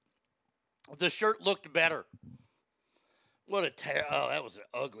shirt. The shirt looked better. What a oh, that was an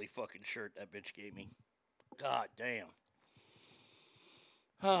ugly fucking shirt that bitch gave me. God damn.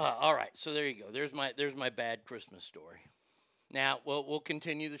 All right, so there you go. There's my bad Christmas story. Now we'll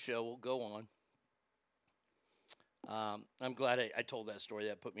continue the show. We'll go on. I'm glad I told that story.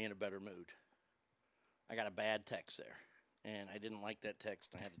 That put me in a better mood. I got a bad text there, and I didn't like that text.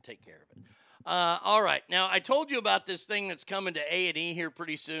 I had to take care of it. All right, now I told you about this thing that's coming to A&E here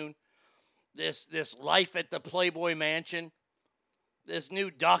pretty soon. This Life at the Playboy Mansion. This new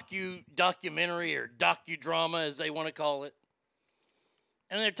documentary or docudrama, as they want to call it.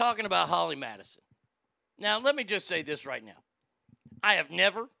 And they're talking about Holly Madison. Now, let me just say this right now. I have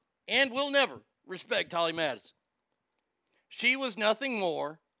never and will never respect Holly Madison. She was nothing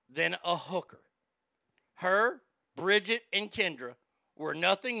more than a hooker. Her, Bridget, and Kendra were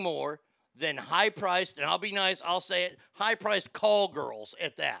nothing more than high-priced, and I'll be nice, I'll say it, high-priced call girls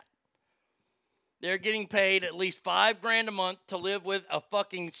at that. They're getting paid at least $5,000 a month to live with a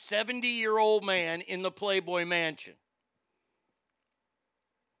fucking 70-year-old man in the Playboy Mansion.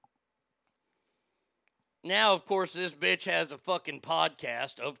 Now, of course, this bitch has a fucking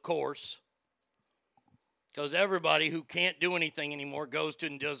podcast, of course. Because everybody who can't do anything anymore goes to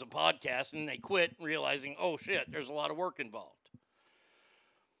and does a podcast, and they quit realizing, oh shit, there's a lot of work involved.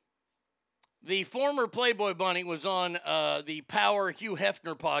 The former Playboy Bunny was on the Power Hugh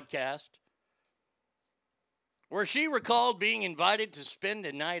Hefner podcast, where she recalled being invited to spend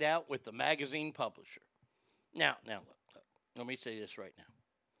a night out with the magazine publisher. Now, look, let me say this right now.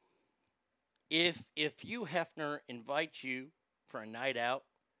 If Hugh Hefner invites you for a night out,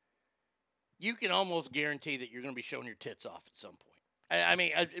 you can almost guarantee that you're going to be showing your tits off at some point. I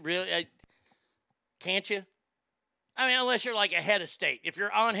mean, can't you? I mean, unless you're like a head of state. If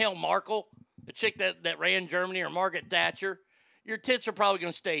you're Angela Merkel, the chick that ran Germany, or Margaret Thatcher, your tits are probably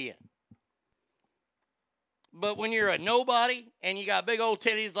going to stay in. But when you're a nobody and you got big old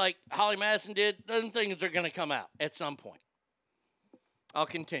titties like Holly Madison did, those things are going to come out at some point. I'll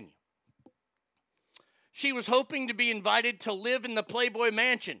continue. She was hoping to be invited to live in the Playboy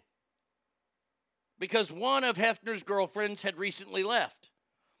Mansion because one of Hefner's girlfriends had recently left.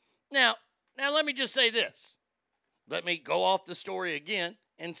 Now let me just say this. Let me go off the story again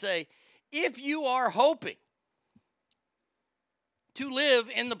and say, if you are hoping to live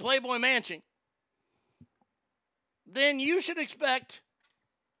in the Playboy Mansion, then you should expect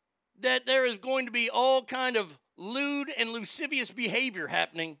that there is going to be all kind of lewd and lascivious behavior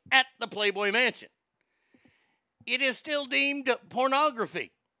happening at the Playboy Mansion. It is still deemed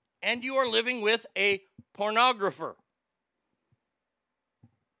pornography, and you are living with a pornographer.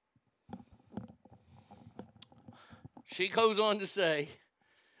 She goes on to say,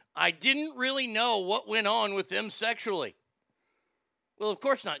 I didn't really know what went on with them sexually. Well, of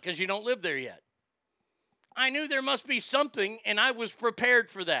course not, because you don't live there yet. I knew there must be something, and I was prepared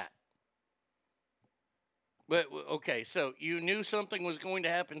for that. But, okay, so you knew something was going to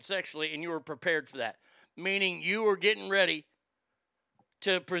happen sexually, and you were prepared for that. Meaning you were getting ready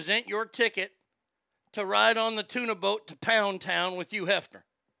to present your ticket to ride on the tuna boat to Pound Town with Hugh Hefner.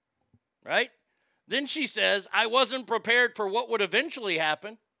 Right? Then she says, I wasn't prepared for what would eventually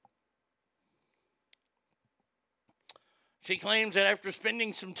happen. She claims that after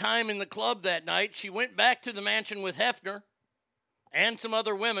spending some time in the club that night, she went back to the mansion with Hefner and some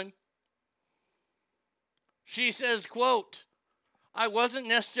other women. She says, quote, I wasn't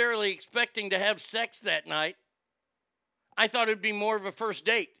necessarily expecting to have sex that night. I thought it would be more of a first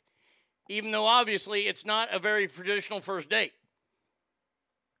date, even though obviously it's not a very traditional first date.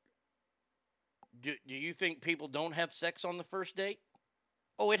 Do you think people don't have sex on the first date?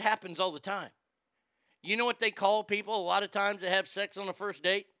 Oh, it happens all the time. You know what they call people a lot of times that have sex on the first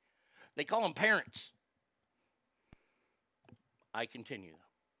date? They call them parents. I continue, though.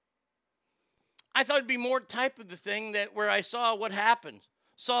 I thought it'd be more type of the thing that where I saw what happened,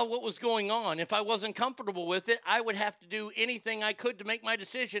 saw what was going on. If I wasn't comfortable with it, I would have to do anything I could to make my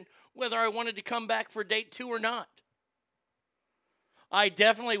decision whether I wanted to come back for date 2 or not. I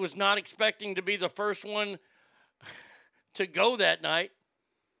definitely was not expecting to be the first one to go that night,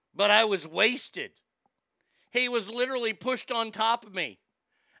 but I was wasted. He was literally pushed on top of me.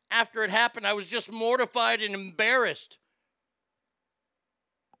 After it happened, I was just mortified and embarrassed.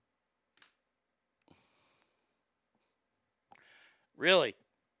 Really?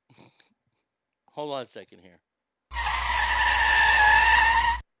 Hold on a second here.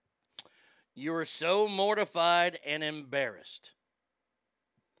 You were so mortified and embarrassed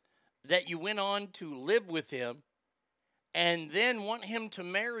that you went on to live with him and then want him to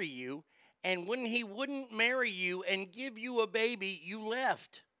marry you. And when he wouldn't marry you and give you a baby, you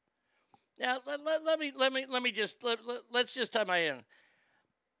left. Now let's just tie my in.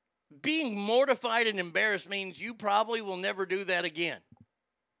 Being mortified and embarrassed means you probably will never do that again.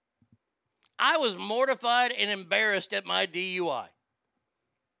 I was mortified and embarrassed at my DUI.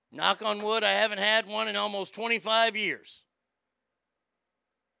 Knock on wood, I haven't had one in almost 25 years.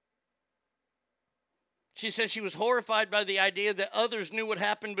 She said she was horrified by the idea that others knew what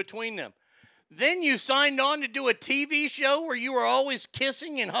happened between them. Then you signed on to do a TV show where you were always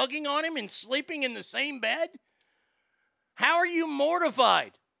kissing and hugging on him and sleeping in the same bed? How are you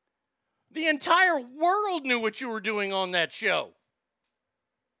mortified? The entire world knew what you were doing on that show.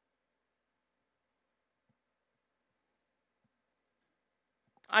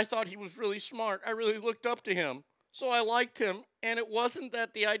 I thought he was really smart. I really looked up to him. So I liked him. And it wasn't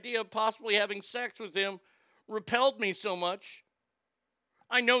that the idea of possibly having sex with him repelled me so much.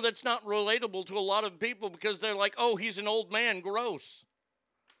 I know that's not relatable to a lot of people because they're like, oh, he's an old man, gross.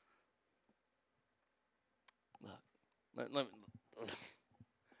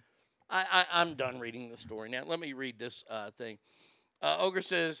 I'm done reading the story now. Let me read this thing. Ogre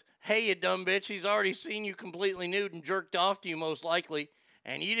says, hey, you dumb bitch, he's already seen you completely nude and jerked off to you most likely,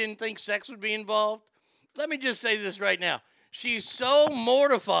 and you didn't think sex would be involved? Let me just say this right now. She's so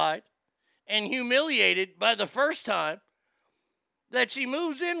mortified and humiliated by the first time that she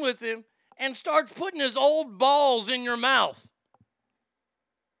moves in with him and starts putting his old balls in your mouth.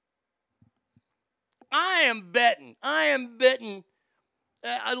 I am betting.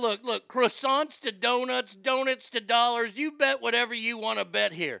 Look, croissants to donuts, donuts to dollars. You bet whatever you want to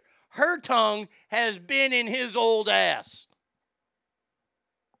bet here. Her tongue has been in his old ass.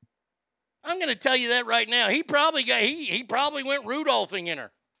 I'm going to tell you that right now. He probably went Rudolphing in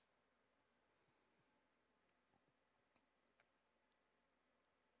her.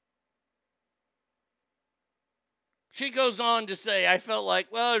 She goes on to say, I felt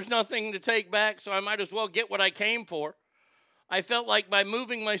like, well, there's nothing to take back, so I might as well get what I came for. I felt like by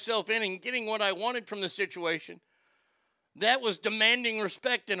moving myself in and getting what I wanted from the situation, that was demanding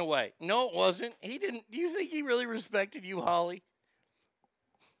respect in a way. No, it wasn't. He didn't. Do you think he really respected you, Holly?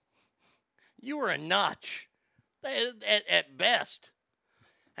 You were a notch, at best.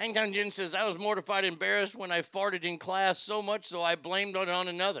 Hangtown Jen says, I was mortified and embarrassed when I farted in class so much so I blamed it on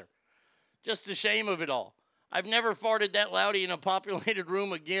another. Just the shame of it all. I've never farted that loudy in a populated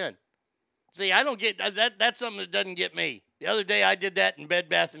room again. See, I don't get that. That's something that doesn't get me. The other day I did that in Bed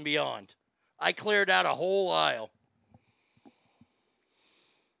Bath & Beyond. I cleared out a whole aisle.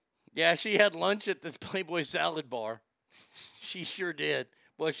 Yeah, she had lunch at the Playboy Salad Bar. She sure did.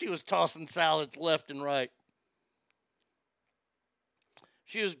 Boy, she was tossing salads left and right.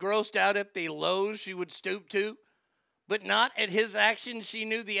 She was grossed out at the lows she would stoop to, but not at his actions. She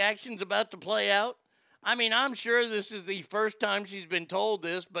knew the action's about to play out. I mean, I'm sure this is the first time she's been told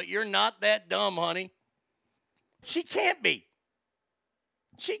this, but you're not that dumb, honey. She can't be.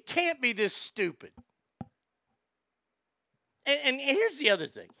 She can't be this stupid. And here's the other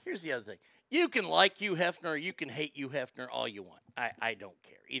thing. You can like Hugh Hefner or you can hate Hugh Hefner all you want. I don't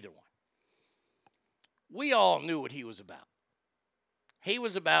care. Either one. We all knew what he was about. He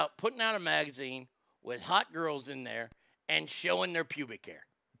was about putting out a magazine with hot girls in there and showing their pubic hair.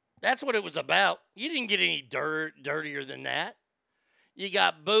 That's what it was about. You didn't get any dirtier than that. You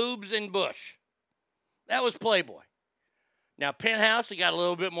got boobs and bush. That was Playboy. Now, Penthouse, he got a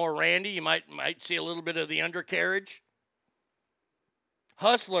little bit more randy. You might see a little bit of the undercarriage.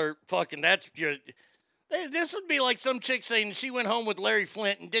 Hustler, fucking, that's your... This would be like some chick saying she went home with Larry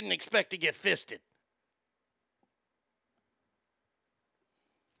Flint and didn't expect to get fisted.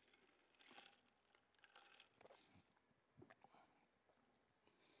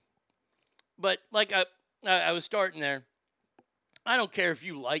 But like I was starting there, I don't care if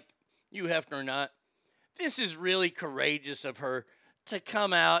you like Hugh Hefner or not. This is really courageous of her to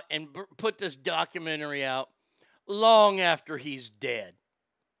come out and put this documentary out long after he's dead.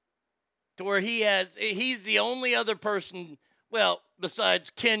 To where he's the only other person, well,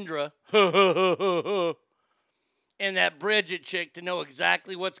 besides Kendra and that Bridget chick to know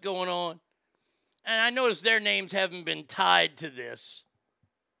exactly what's going on. And I noticed their names haven't been tied to this.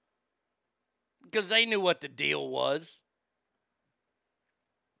 Because they knew what the deal was.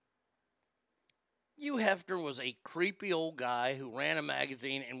 Hugh Hefner was a creepy old guy who ran a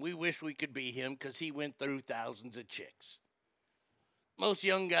magazine, and we wish we could be him because he went through thousands of chicks. Most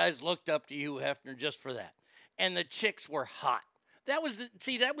young guys looked up to Hugh Hefner just for that. And the chicks were hot. That was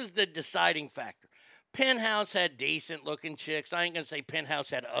the deciding factor. Penthouse had decent-looking chicks. I ain't going to say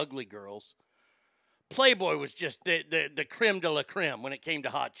Penthouse had ugly girls. Playboy was just the creme de la creme when it came to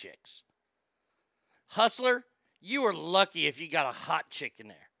hot chicks. Hustler, you were lucky if you got a hot chick in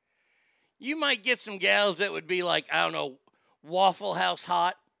there. You might get some gals that would be like, I don't know, Waffle House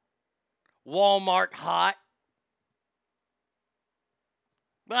hot, Walmart hot.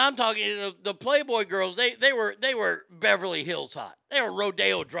 But I'm talking the Playboy girls, they were Beverly Hills hot. They were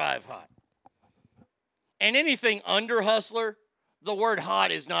Rodeo Drive hot. And anything under hustler, the word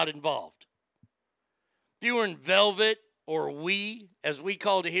hot is not involved. If you were in Velvet or We, as we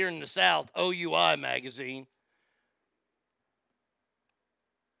called it here in the South, OUI magazine,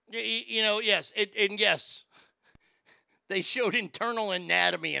 you know, yes, and yes, they showed internal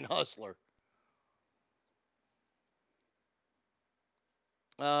anatomy in Hustler.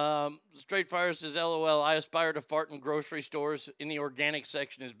 Straight Fire says, LOL, I aspire to fart in grocery stores in the organic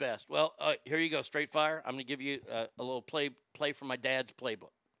section is best. Well, here you go, Straight Fire. I'm going to give you a little play from my dad's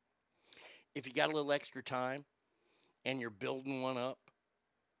playbook. If you got a little extra time and you're building one up,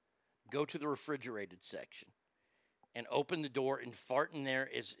 go to the refrigerated section and open the door and fart in there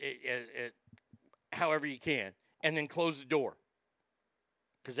however you can, and then close the door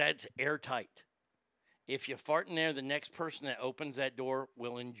because that's airtight. If you fart in there, the next person that opens that door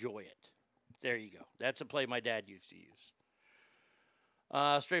will enjoy it. There you go. That's a play my dad used to use.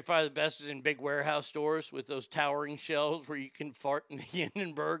 Straight Fire, the best is in big warehouse stores with those towering shelves where you can fart in the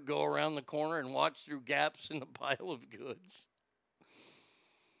Hindenburg, go around the corner, and watch through gaps in the pile of goods.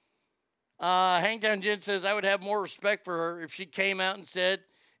 Hangtown Jen says, I would have more respect for her if she came out and said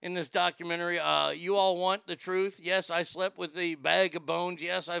in this documentary, you all want the truth? Yes, I slept with the bag of bones.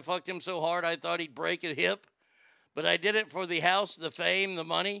 Yes, I fucked him so hard I thought he'd break a hip. But I did it for the house, the fame, the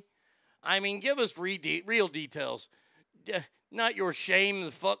money. I mean, give us real details. Not your shame,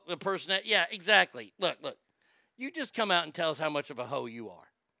 the person that... Yeah, exactly. Look. You just come out and tell us how much of a hoe you are.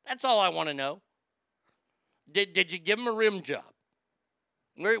 That's all I want to know. Did you give him a rim job?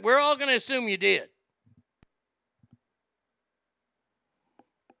 We're all going to assume you did.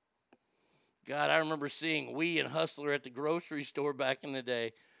 God, I remember seeing We and Hustler at the grocery store back in the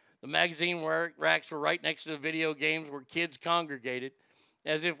day. The magazine racks were right next to the video games where kids congregated,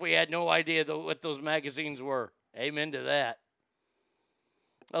 as if we had no idea what those magazines were. Amen to that.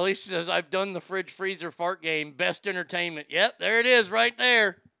 Alicia says, I've done the fridge freezer fart game. Best entertainment. Yep, there it is right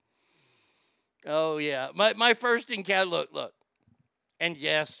there. Oh, yeah. My first encounter, look. And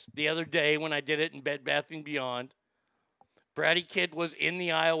yes, the other day when I did it in Bed Bath & Beyond, Bratty Kid was in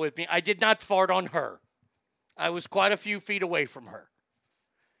the aisle with me. I did not fart on her. I was quite a few feet away from her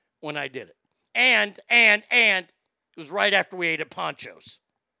when I did it. And it was right after we ate at Poncho's.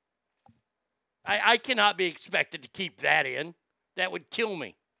 I cannot be expected to keep that in. That would kill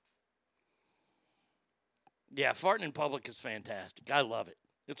me. Yeah, farting in public is fantastic. I love it.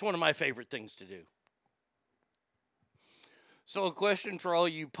 It's one of my favorite things to do. So a question for all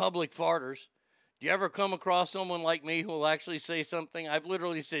you public farters. Do you ever come across someone like me who will actually say something? I've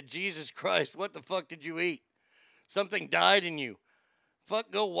literally said, Jesus Christ, what the fuck did you eat? Something died in you.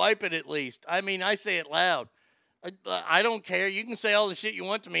 Fuck, go wipe it at least. I mean, I say it loud. I don't care. You can say all the shit you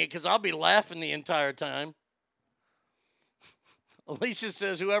want to me because I'll be laughing the entire time. Alicia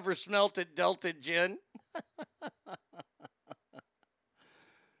says, whoever smelt it dealt it, Jen.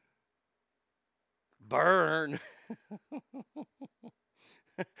 Burn.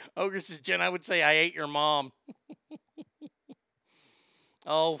 Ogre says, Jen, I would say I ate your mom.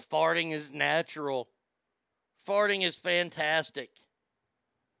 Oh, farting is natural. Farting is fantastic.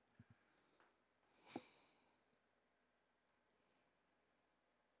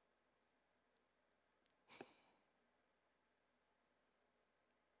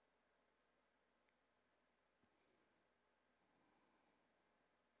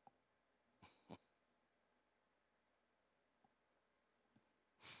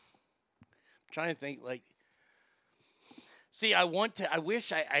 Trying to think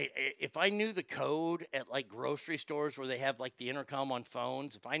if I knew the code at like grocery stores where they have like the intercom on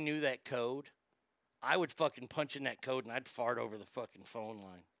phones, if I knew that code, I would fucking punch in that code and I'd fart over the fucking phone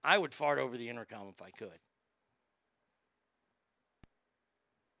line. I would fart over the intercom if I could.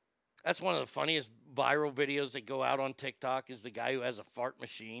 That's one of the funniest viral videos that go out on TikTok is the guy who has a fart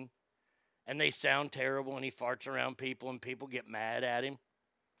machine and they sound terrible and he farts around people and people get mad at him.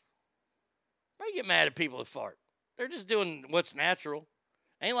 I get mad at people that fart. They're just doing what's natural.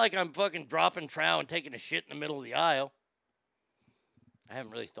 Ain't like I'm fucking dropping trow and taking a shit in the middle of the aisle. I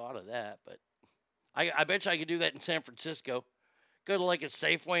haven't really thought of that, but I bet you I could do that in San Francisco. Go to like a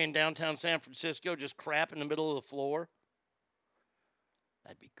Safeway in downtown San Francisco, just crap in the middle of the floor.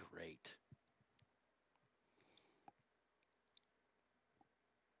 That'd be great.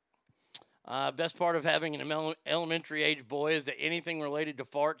 Best part of having an elementary age boy is that anything related to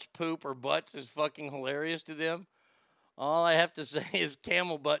farts, poop, or butts is fucking hilarious to them. All I have to say is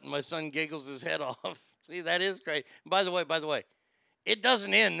camel butt, and my son giggles his head off. See, that is great. By the way, it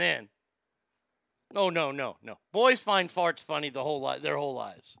doesn't end then. No. Boys find farts funny their whole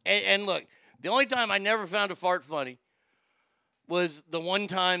lives. And look, the only time I never found a fart funny was the one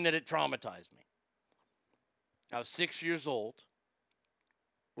time that it traumatized me. I was 6 years old.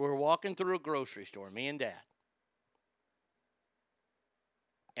 We were walking through a grocery store, me and Dad.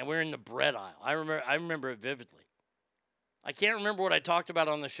 And we're in the bread aisle. I remember it vividly. I can't remember what I talked about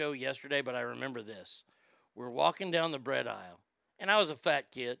on the show yesterday, but I remember this. We're walking down the bread aisle, and I was a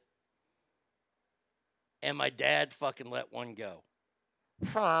fat kid. And my dad fucking let one go.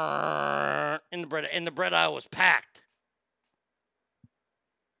 And the bread aisle was packed.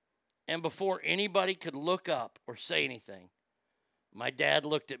 And before anybody could look up or say anything, my dad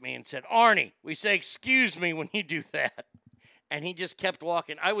looked at me and said, "Arnie, we say excuse me when you do that." And he just kept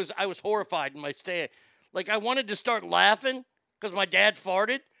walking. I was horrified in my stay. Like, I wanted to start laughing because my dad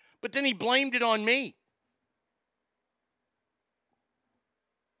farted, but then he blamed it on me.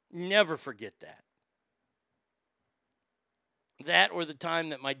 Never forget that. That or the time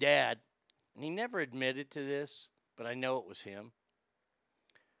that my dad, and he never admitted to this, but I know it was him.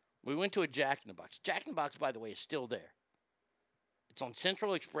 We went to a Jack in the Box. Jack in the Box, by the way, is still there. It's on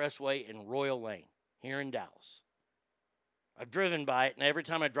Central Expressway in Royal Lane, here in Dallas. I've driven by it, and every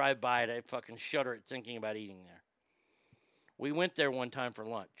time I drive by it, I fucking shudder at thinking about eating there. We went there one time for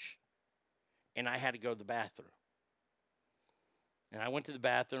lunch, and I had to go to the bathroom. And I went to the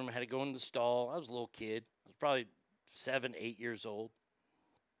bathroom. I had to go in the stall. I was a little kid. I was probably 7, 8 years old.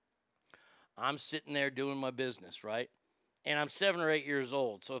 I'm sitting there doing my business, right? And I'm 7 or 8 years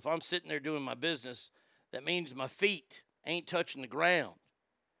old. So if I'm sitting there doing my business, that means my feet ain't touching the ground,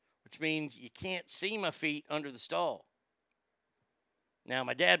 which means you can't see my feet under the stall. Now,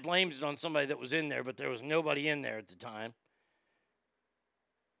 my dad blames it on somebody that was in there, but there was nobody in there at the time.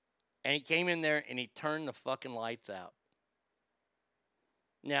 And he came in there and he turned the fucking lights out.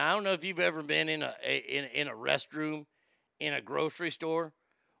 Now, I don't know if you've ever been in a restroom in a grocery store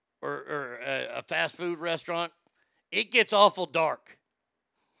or a fast food restaurant. It gets awful dark.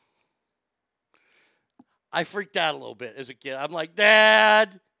 I freaked out a little bit as a kid. I'm like,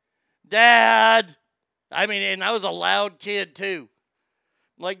 Dad. I mean, and I was a loud kid too.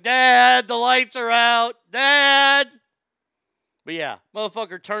 I'm like, Dad, the lights are out. Dad. But yeah,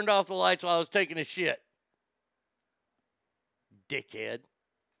 motherfucker turned off the lights while I was taking a shit. Dickhead.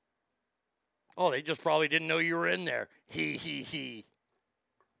 Oh, they just probably didn't know you were in there. He.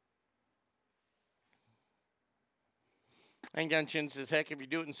 Hang Chin says, heck, if you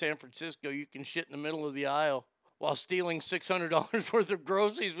do it in San Francisco, you can shit in the middle of the aisle while stealing $600 worth of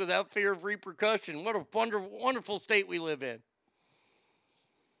groceries without fear of repercussion. What a wonderful state we live in.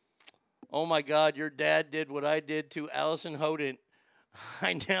 Oh, my God, your dad did what I did to Allison Hodent.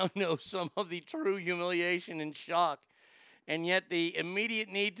 I now know some of the true humiliation and shock. And yet the immediate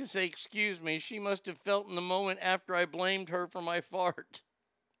need to say, excuse me, she must have felt in the moment after I blamed her for my fart.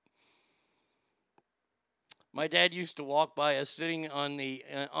 My dad used to walk by us sitting on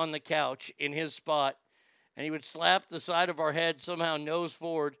the couch in his spot, and he would slap the side of our head somehow nose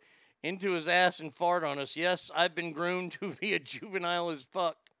forward into his ass and fart on us. Yes, I've been groomed to be a juvenile as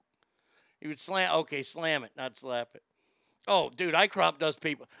fuck. He would slam it, not slap it. Oh, dude, I crop dust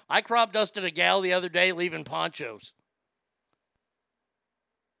people. I crop dusted a gal the other day leaving ponchos.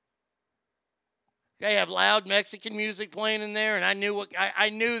 They have loud Mexican music playing in there, and I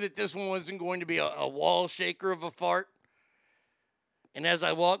knew that this one wasn't going to be a wall shaker of a fart. And as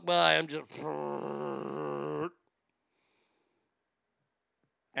I walk by, I'm just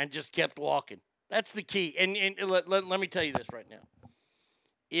and just kept walking. That's the key. And let me tell you this right now.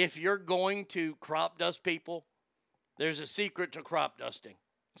 If you're going to crop dust people, there's a secret to crop dusting.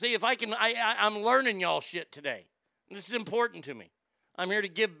 See, if I can, I'm learning y'all shit today. This is important to me. I'm here to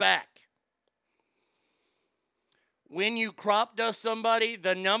give back. When you crop dust somebody,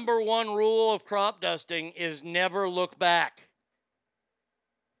 the number one rule of crop dusting is never look back.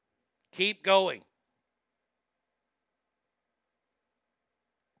 Keep going.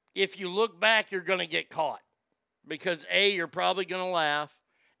 If you look back, you're going to get caught. Because A, you're probably going to laugh.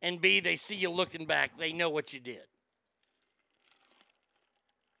 And B, they see you looking back. They know what you did.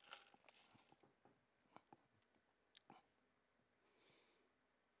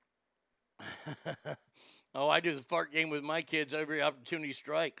 Oh, I do the fart game with my kids every opportunity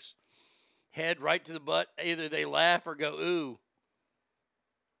strikes. Head right to the butt. Either they laugh or go, ooh.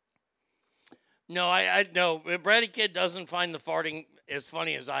 No, I no. Bratty Kid doesn't find the farting as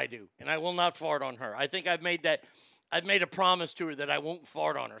funny as I do. And I will not fart on her. I think I've made that. I've made a promise to her that I won't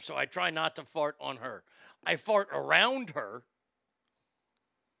fart on her, so I try not to fart on her. I fart around her.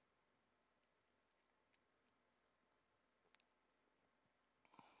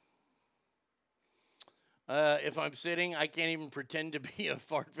 If I'm sitting, I can't even pretend to be a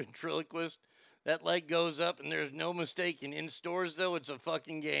fart ventriloquist. That leg goes up, and there's no mistaking. In stores, though, it's a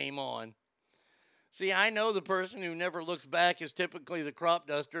fucking game on. See, I know the person who never looks back is typically the crop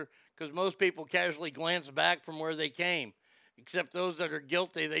duster, because most people casually glance back from where they came. Except those that are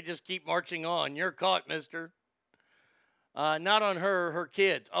guilty, they just keep marching on. You're caught, mister. Not on her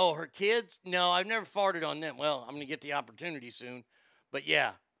kids. Oh, her kids? No, I've never farted on them. Well, I'm going to get the opportunity soon. But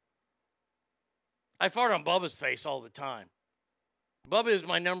yeah. I fart on Bubba's face all the time. Bubba is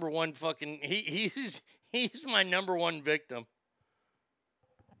my number one fucking... He's my number one victim.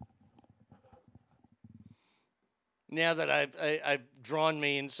 Now that I've drawn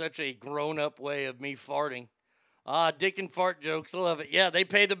me in such a grown-up way of me farting. Dick and fart jokes. I love it. Yeah, they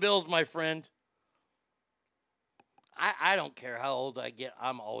pay the bills, my friend. I don't care how old I get.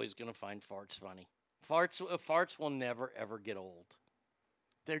 I'm always going to find farts funny. Farts will never, ever get old.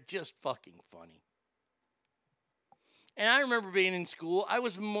 They're just fucking funny. And I remember being in school. I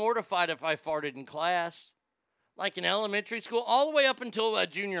was mortified if I farted in class. Like in elementary school, all the way up until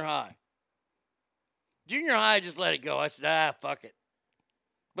junior high. Junior high, I just let it go. I said, fuck it.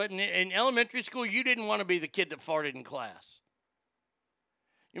 But in elementary school, you didn't want to be the kid that farted in class.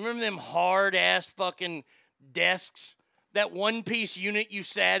 You remember them hard-ass fucking desks? That one-piece unit you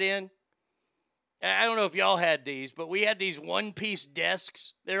sat in? I don't know if y'all had these, but we had these one-piece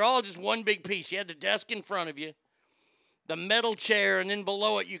desks. They're all just one big piece. You had the desk in front of you, the metal chair, and then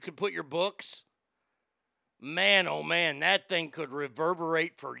below it you could put your books. Man, oh man, that thing could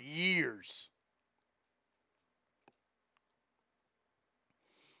reverberate for years.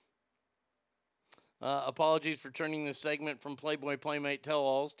 Apologies for turning this segment from Playboy Playmate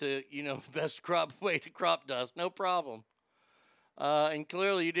Tell-Alls to, the best crop way to crop dust. No problem. And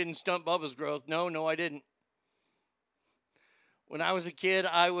clearly you didn't stunt Bubba's growth. No, I didn't. When I was a kid,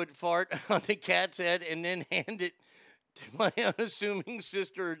 I would fart on the cat's head and then hand it to my unassuming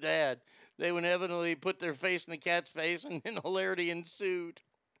sister or dad. They would inevitably put their face in the cat's face, and then hilarity ensued.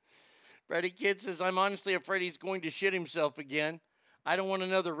 Freddie Kidd says, I'm honestly afraid he's going to shit himself again. I don't want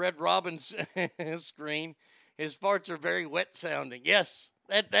another Red Robin screen. His farts are very wet sounding. Yes,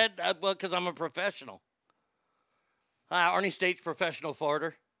 well, because I'm a professional. Arnie State's professional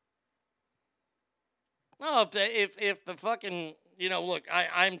farter. No, if the fucking, look,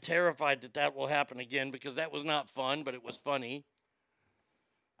 I'm terrified that will happen again because that was not fun, but it was funny.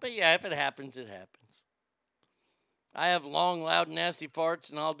 But yeah, if it happens, it happens. I have long, loud, nasty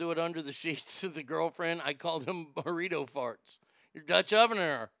farts, and I'll do it under the sheets of the girlfriend. I call them burrito farts. You're Dutch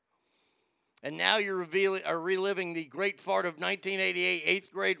ovener. And now you're reliving the great fart of 1988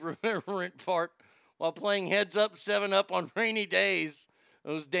 8th grade remembrance fart while playing Heads Up, 7 Up on rainy days.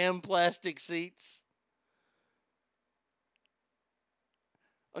 Those damn plastic seats.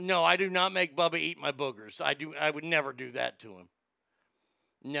 No, I do not make Bubba eat my boogers. I would never do that to him.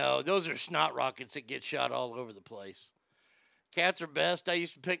 No, those are snot rockets that get shot all over the place. Cats are best. I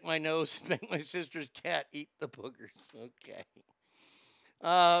used to pick my nose and make my sister's cat eat the boogers. Okay.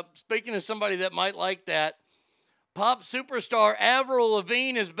 Speaking of somebody that might like that, pop superstar Avril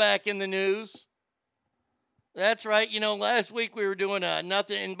Lavigne is back in the news. That's right. Last week we were doing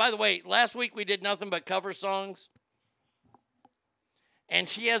nothing. And by the way, last week we did nothing but cover songs. And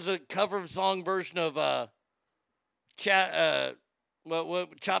she has a cover song version of Chop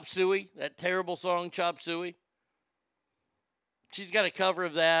Suey, that terrible song, Chop Suey. She's got a cover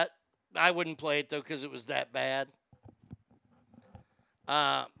of that. I wouldn't play it, though, because it was that bad.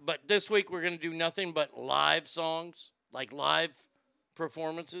 But this week we're going to do nothing but live songs, like live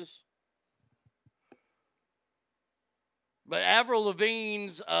performances. But Avril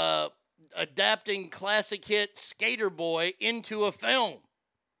Lavigne's adapting classic hit Skater Boy into a film.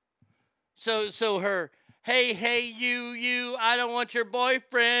 So her, hey, you, I don't want your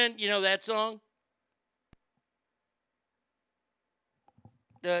boyfriend. You know that song?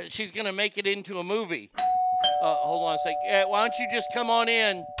 She's going to make it into a movie. Hold on a sec. Why don't you just come on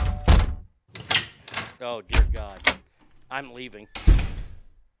in? Oh, dear God. I'm leaving.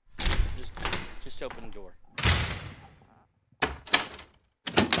 Just open the door.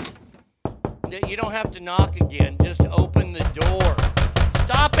 You don't have to knock again. Just open the door.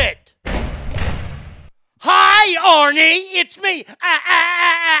 Stop it. Hi, Arnie. It's me,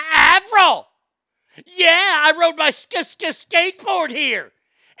 Avril. Yeah, I rode my skateboard here.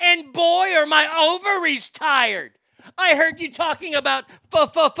 And boy, are my ovaries tired. I heard you talking about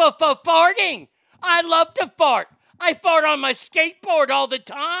farting. I love to fart. I fart on my skateboard all the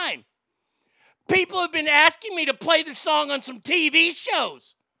time. People have been asking me to play the song on some TV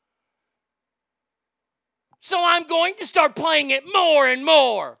shows. So I'm going to start playing it more and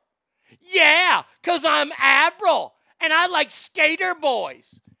more. Yeah, because I'm Avril, and I like skater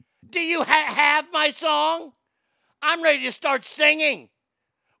boys. Do you have my song? I'm ready to start singing.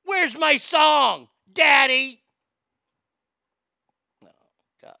 Where's my song, Daddy? Oh,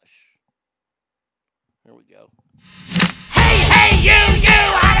 gosh. Here we go. Hey, you,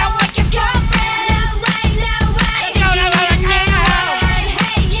 I don't want your girlfriend. No way.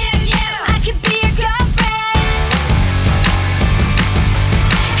 Hey, you, I could be your girlfriend.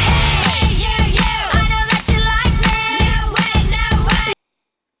 Hey, you, I know that you like me. No way.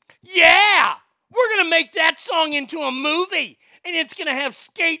 Yeah, we're going to make that song into a movie. And it's going to have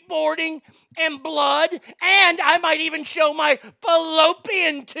skateboarding and blood, and I might even show my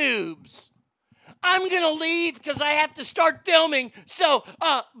fallopian tubes. I'm going to leave because I have to start filming, so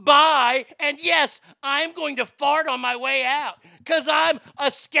bye. And yes, I'm going to fart on my way out because I'm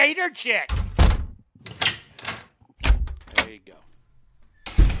a skater chick. There you go.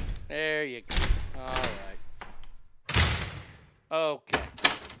 There you go. All right. Okay.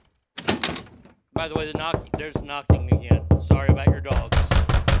 By the way, there's knocking again. Sorry about your dogs.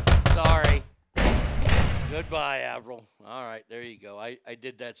 Sorry. Goodbye, Avril. All right, there you go. I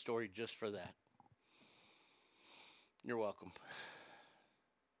did that story just for that. You're welcome.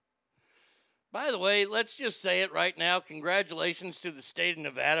 By the way, let's just say it right now. Congratulations to the state of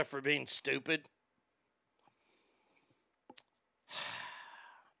Nevada for being stupid.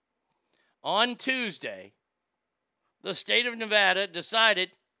 On Tuesday, the state of Nevada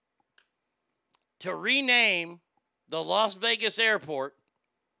decided to rename the Las Vegas airport,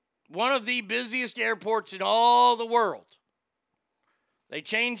 one of the busiest airports in all the world. They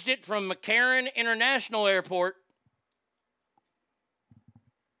changed it from McCarran International Airport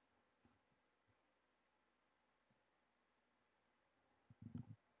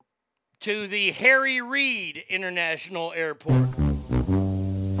to the Harry Reid International Airport.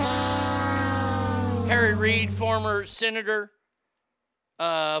 Harry Reid, former senator,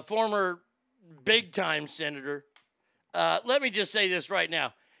 former big-time senator. Let me just say this right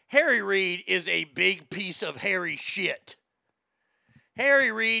now. Harry Reid is a big piece of hairy shit.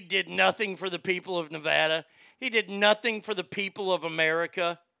 Harry Reid did nothing for the people of Nevada. He did nothing for the people of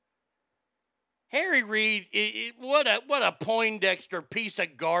America. Harry Reid, what a Poindexter piece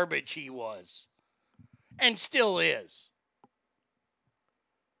of garbage he was. And still is.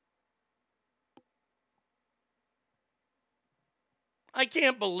 I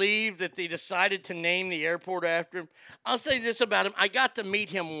can't believe that they decided to name the airport after him. I'll say this about him. I got to meet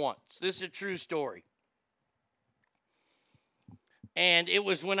him once. This is a true story. And it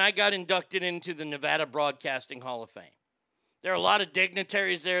was when I got inducted into the Nevada Broadcasting Hall of Fame. There are a lot of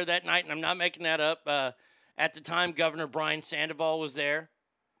dignitaries there that night, and I'm not making that up. At the time, Governor Brian Sandoval was there.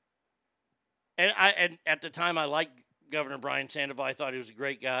 And at the time, I liked Governor Brian Sandoval. I thought he was a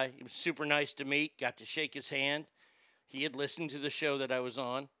great guy. He was super nice to meet. Got to shake his hand. He had listened to the show that I was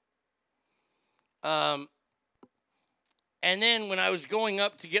on. And then when I was going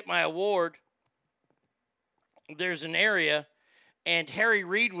up to get my award, there's an area, and Harry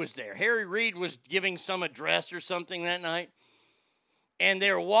Reid was there. Harry Reid was giving some address or something that night. And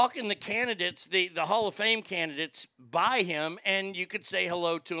they were walking the candidates, the Hall of Fame candidates, by him, and you could say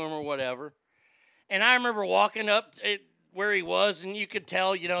hello to him or whatever. And I remember walking up where he was, and you could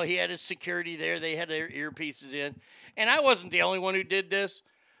tell, he had his security there. They had their earpieces in. And I wasn't the only one who did this,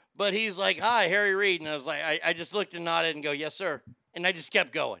 but he's like, "Hi, Harry Reid." And I was like, I just looked and nodded and go, "Yes, sir." And I just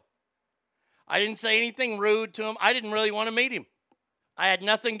kept going. I didn't say anything rude to him. I didn't really want to meet him. I had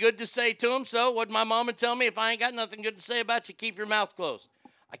nothing good to say to him, so what my mama tell me, if I ain't got nothing good to say about you, keep your mouth closed.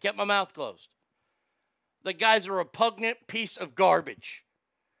 I kept my mouth closed. The guy's a repugnant piece of garbage.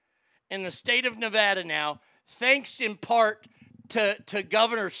 In the state of Nevada now, thanks in part to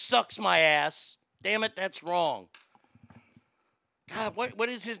Governor Sucks My Ass. Damn it, that's wrong. God, what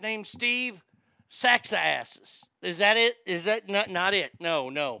is his name? Steve Saxasses. Is that it? Is that not it?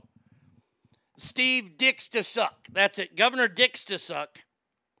 No. Steve Dicks to Suck. That's it. Governor Dicks to Suck.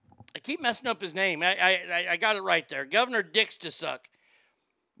 I keep messing up his name. I got it right there. Governor Dicks to Suck.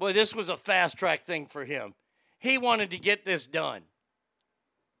 Boy, this was a fast track thing for him. He wanted to get this done.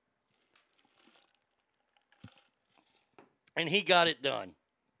 And he got it done.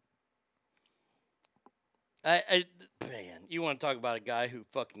 Man, you want to talk about a guy who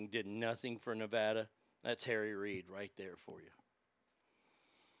fucking did nothing for Nevada? That's Harry Reid right there for you.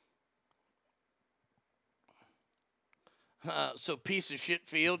 So piece of shit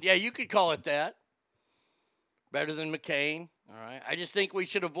field. Yeah, you could call it that. Better than McCain. All right. I just think we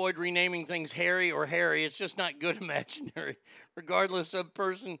should avoid renaming things Harry or Harry. It's just not good imaginary, regardless of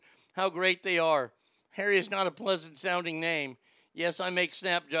person, how great they are. Harry is not a pleasant sounding name. Yes, I make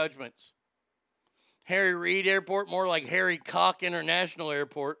snap judgments. Harry Reid Airport, more like Harry Cock International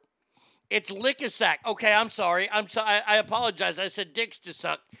Airport. It's Lickisack. Okay, I'm sorry. I apologize. I said dicks to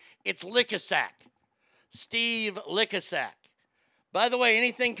suck. It's Lickisack. Steve Lickisack. By the way,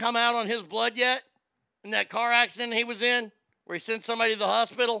 anything come out on his blood yet? In that car accident he was in, where he sent somebody to the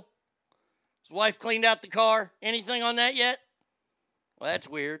hospital? His wife cleaned out the car. Anything on that yet? Well, that's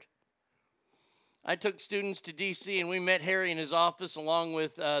weird. I took students to D.C. and we met Harry in his office along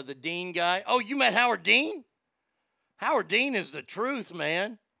with the Dean guy. Oh, you met Howard Dean? Howard Dean is the truth,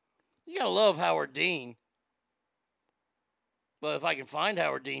 man. You got to love Howard Dean. But if I can find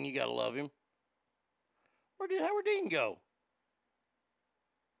Howard Dean, you got to love him. Where did Howard Dean go?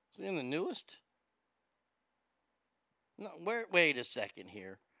 Is he in the newest? No, wait a second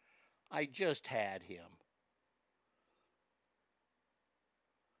here. I just had him.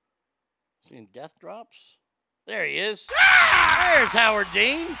 Is he in Death Drops? There he is. There's Howard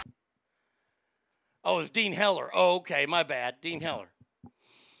Dean. Oh, it's Dean Heller. Oh, okay, my bad. Dean Heller.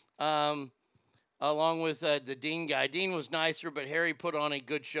 Along with the Dean guy. Dean was nicer, but Harry put on a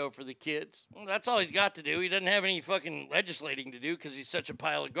good show for the kids. Well, that's all he's got to do. He doesn't have any fucking legislating to do because he's such a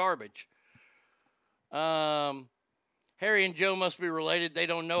pile of garbage. Harry and Joe must be related. They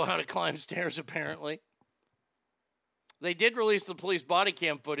don't know how to climb stairs, apparently. They did release the police body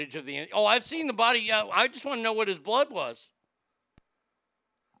cam footage of the... Oh, I've seen the body. I just want to know what his blood was.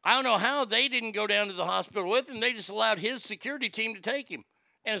 I don't know how they didn't go down to the hospital with him. They just allowed his security team to take him.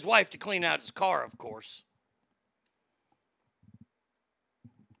 And his wife to clean out his car, of course.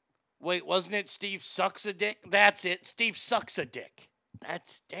 Wait, wasn't it Steve Sucks a Dick? That's it. Steve Sucks a Dick.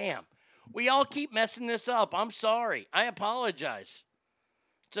 That's damn. We all keep messing this up. I'm sorry. I apologize.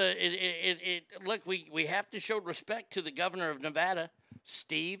 Look, we have to show respect to the governor of Nevada,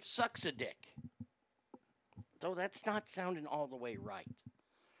 Steve Sucks a Dick. Though that's not sounding all the way right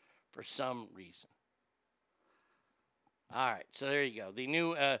for some reason. All right, so there you go. The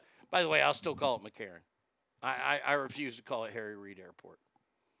new, by the way, I'll still call it McCarran. I refuse to call it Harry Reid Airport.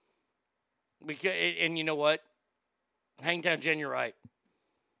 Because, and you know what? Hangtown Jen, you're right.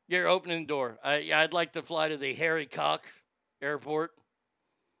 You're opening the door. I'd like to fly to the Harry Cock Airport.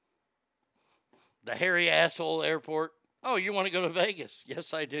 The Harry Asshole Airport. Oh, you want to go to Vegas?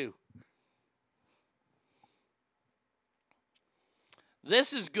 Yes, I do.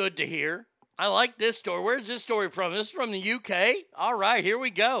 This is good to hear. I like this story. Where's this story from? This is from the UK. All right, here we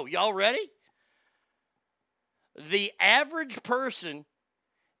go. Y'all ready? The average person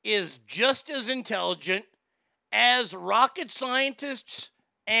is just as intelligent as rocket scientists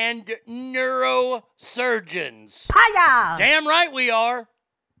and neurosurgeons. Hiya! Damn right we are.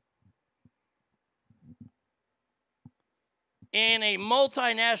 In a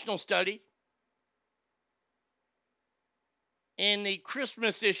multinational study, in the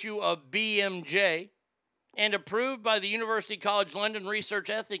Christmas issue of BMJ, and approved by the University College London Research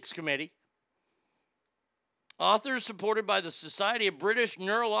Ethics Committee, authors supported by the Society of British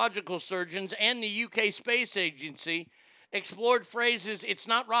Neurological Surgeons and the UK Space Agency explored phrases, "it's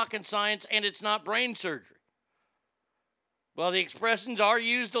not rocket science," and "it's not brain surgery." While the expressions are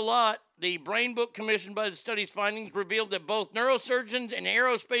used a lot, the Brain Book commissioned by the study's findings revealed that both neurosurgeons and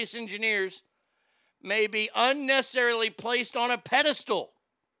aerospace engineers may be unnecessarily placed on a pedestal,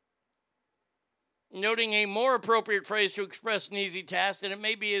 noting a more appropriate phrase to express an easy task than it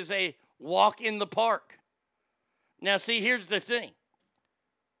may be is a walk in the park. Now, see, here's the thing.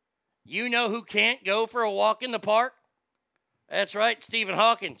 You know who can't go for a walk in the park? That's right, Stephen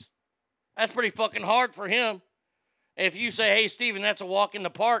Hawkins. That's pretty fucking hard for him. If you say, "Hey, Stephen, that's a walk in the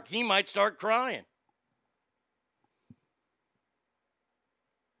park," he might start crying.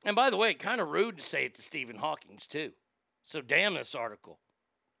 And by the way, kind of rude to say it to Stephen Hawkins, too. So damn this article.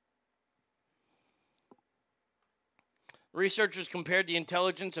 Researchers compared the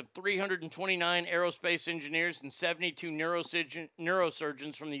intelligence of 329 aerospace engineers and 72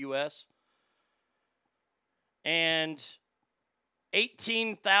 neurosurgeons from the U.S. and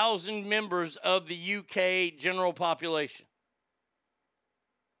 18,000 members of the UK general population.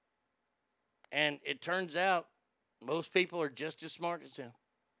 And it turns out most people are just as smart as him.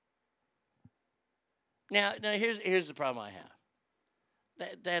 Now here's the problem I have.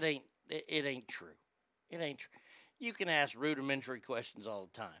 It ain't true. It ain't true. You can ask rudimentary questions all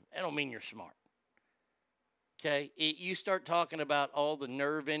the time. That don't mean you're smart. Okay? You start talking about all the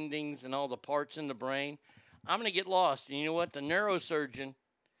nerve endings and all the parts in the brain, I'm going to get lost. And you know what? The neurosurgeon,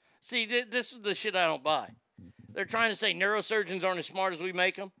 see, this is the shit I don't buy. They're trying to say neurosurgeons aren't as smart as we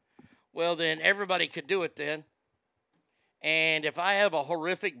make them. Well, then everybody could do it then. And if I have a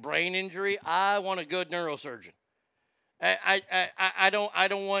horrific brain injury, I want a good neurosurgeon. I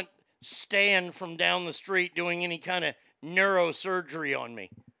don't want Stan from down the street doing any kind of neurosurgery on me.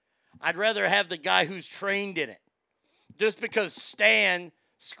 I'd rather have the guy who's trained in it. Just because Stan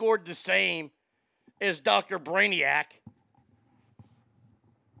scored the same as Dr. Brainiac.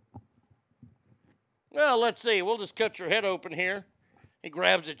 Well, let's see. We'll just cut your head open here. He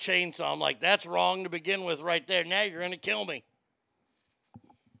grabs a chainsaw. I'm like, that's wrong to begin with right there. Now you're going to kill me.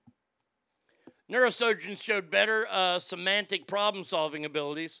 Neurosurgeons showed better semantic problem-solving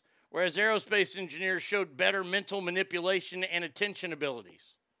abilities, whereas aerospace engineers showed better mental manipulation and attention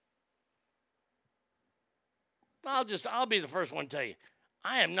abilities. I'll be the first one to tell you,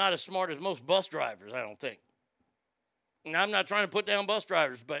 I am not as smart as most bus drivers, I don't think. And I'm not trying to put down bus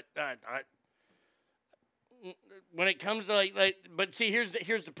drivers, but when it comes to but see, here's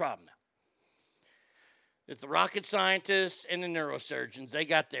the problem now. It's the rocket scientists and the neurosurgeons. They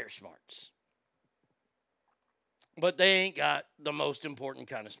got their smarts. But they ain't got the most important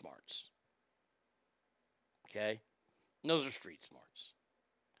kind of smarts. Okay? And those are street smarts.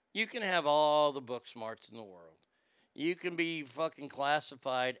 You can have all the book smarts in the world. You can be fucking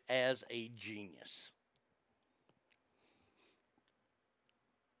classified as a genius.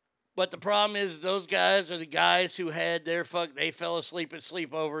 But the problem is those guys are the guys who had they fell asleep at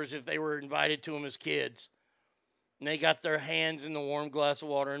sleepovers if they were invited to them as kids. And they got their hands in the warm glass of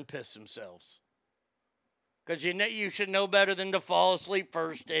water and pissed themselves. Because you should know better than to fall asleep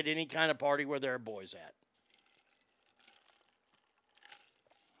first at any kind of party where there are boys at.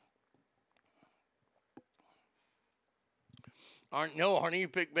 Aren't you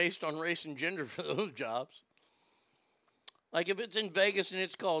picked based on race and gender for those jobs? Like if it's in Vegas and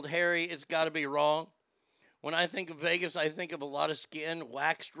it's called hairy, it's got to be wrong. When I think of Vegas, I think of a lot of skin,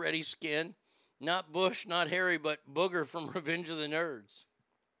 waxed ready skin. Not Bush, not Harry, but Booger from Revenge of the Nerds.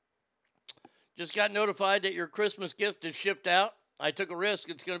 Just got notified that your Christmas gift is shipped out. I took a risk.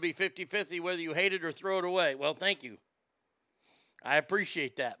 It's going to be 50-50 whether you hate it or throw it away. Well, thank you. I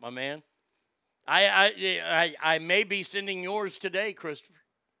appreciate that, my man. I may be sending yours today, Christopher.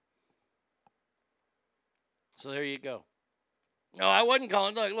 So there you go. No, I wasn't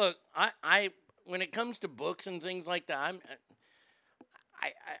calling. Look, I when it comes to books and things like that,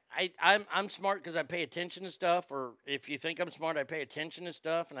 I'm smart because I pay attention to stuff. Or if you think I'm smart, I pay attention to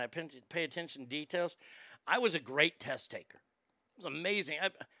stuff and I pay attention to details. I was a great test taker. It was amazing. I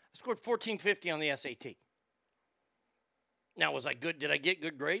scored 1450 on the SAT. Now, was I good? Did I get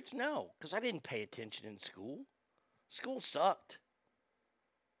good grades? No, because I didn't pay attention in school. School sucked.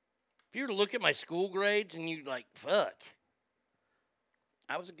 If you were to look at my school grades and you'd like, fuck,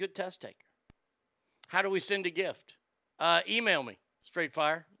 I was a good test taker. How do we send a gift? Email me, straight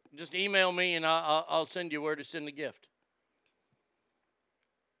fire. Just email me and I'll send you where to send the gift.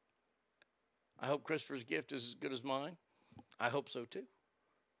 I hope Christopher's gift is as good as mine. I hope so too.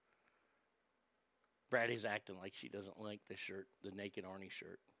 Brady's acting like she doesn't like the shirt, the Naked Arnie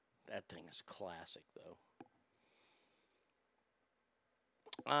shirt. That thing is classic, though.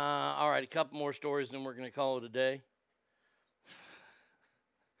 All right, a couple more stories, then we're going to call it a day.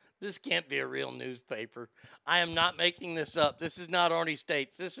 This can't be a real newspaper. I am not making this up. This is not Arnie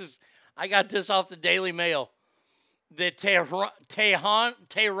States. I got this off the Daily Mail. The Tehran,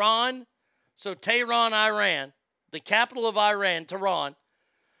 Iran, the capital of Iran,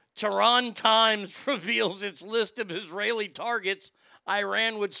 Tehran Times reveals its list of Israeli targets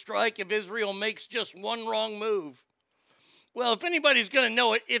Iran would strike if Israel makes just one wrong move. Well, if anybody's going to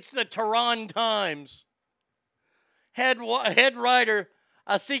know it, it's the Tehran Times. Head writer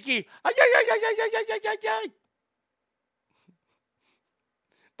Asiki.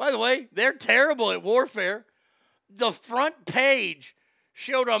 By the way, they're terrible at warfare. The front page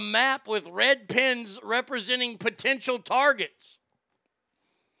showed a map with red pins representing potential targets.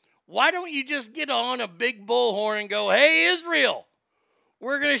 Why don't you just get on a big bullhorn and go, hey, Israel,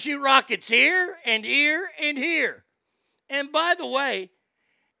 we're going to shoot rockets here and here and here. And by the way,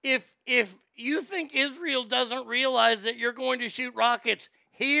 if you think Israel doesn't realize that you're going to shoot rockets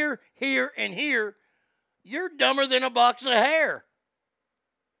here, here, and here, you're dumber than a box of hair.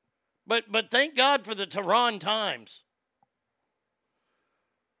 But thank God for the Tehran Times.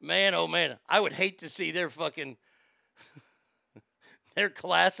 Man, oh man, I would hate to see their fucking... They're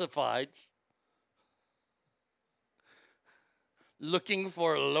classifieds. Looking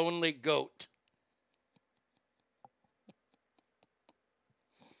for a lonely goat.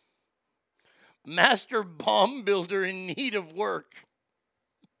 Master bomb builder in need of work.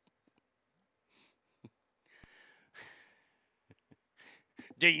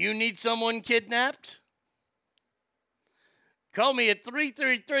 Do you need someone kidnapped? Call me at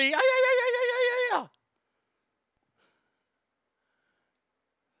 333.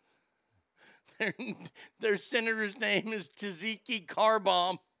 Their senator's name is Taziki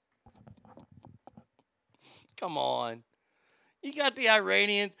Carbomb. Come on. You got the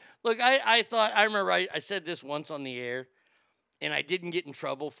Iranians. Look, I remember I said this once on the air, and I didn't get in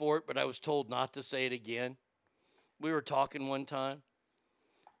trouble for it, but I was told not to say it again. We were talking one time,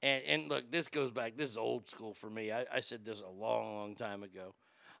 and look, this goes back. This is old school for me. I said this a long, long time ago.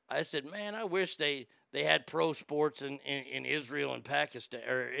 I said, man, I wish they had pro sports in Israel and Pakistan,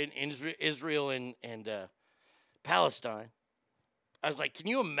 or in Israel and Palestine. I was like, can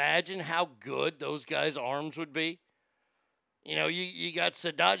you imagine how good those guys' arms would be? You know, you got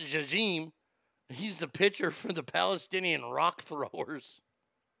Sadat Jajim. He's the pitcher for the Palestinian Rock Throwers.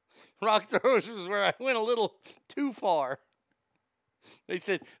 Rock Throwers is where I went a little too far. They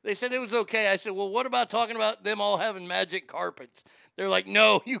said it was okay. I said, well, what about talking about them all having magic carpets? They're like,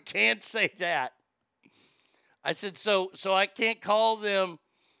 no, you can't say that. I said, so I can't call them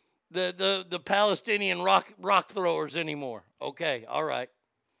the Palestinian rock throwers anymore. Okay, all right.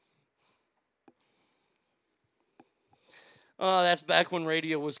 Oh, that's back when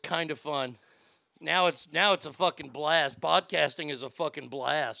radio was kind of fun. Now it's a fucking blast. Podcasting is a fucking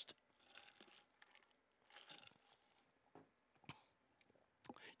blast.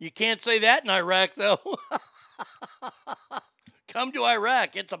 You can't say that in Iraq, though. Come to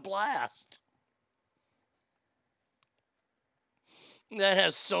Iraq. It's a blast. That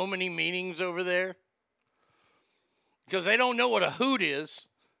has so many meanings over there. Because they don't know what a hoot is.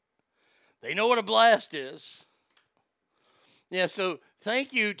 They know what a blast is. Yeah, so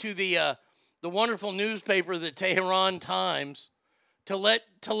thank you to the wonderful newspaper, the Tehran Times, to let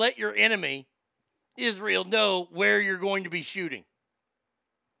your enemy, Israel, know where you're going to be shooting.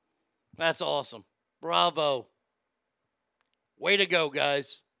 That's awesome. Bravo. Way to go,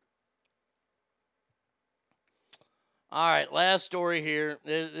 guys. All right, last story here.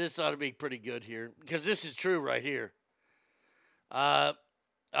 This ought to be pretty good here because this is true right here.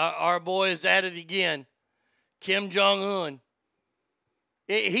 Our boy is at it again. Kim Jong-un.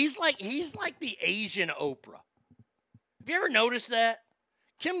 He's like the Asian Oprah. Have you ever noticed that?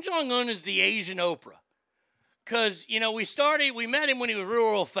 Kim Jong-un is the Asian Oprah. Because, you know, we met him when he was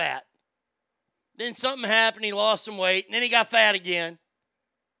real fat. Then something happened, he lost some weight, and then he got fat again.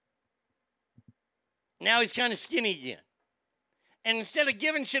 Now he's kind of skinny again. And instead of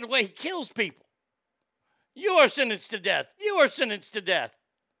giving shit away, he kills people. You are sentenced to death. You are sentenced to death.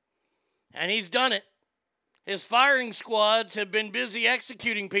 And he's done it. His firing squads have been busy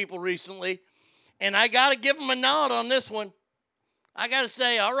executing people recently. And I got to give him a nod on this one. I got to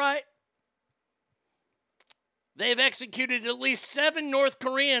say, all right. They've executed at least 7 North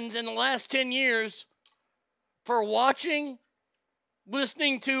Koreans in the last 10 years for watching,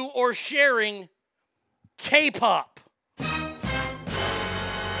 listening to, or sharing K-pop.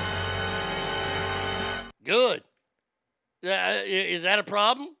 Good. Is that a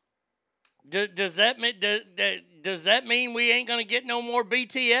problem? Does that mean we ain't going to get no more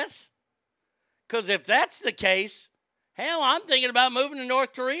BTS? Because if that's the case, hell, I'm thinking about moving to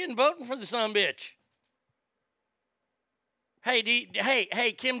North Korea and voting for the sumbitch.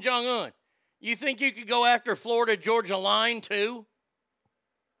 Hey, Kim Jong-un, you think you could go after Florida Georgia Line too?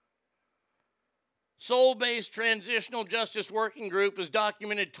 Seoul-based Transitional Justice Working Group has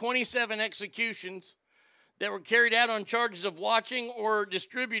documented 27 executions that were carried out on charges of watching or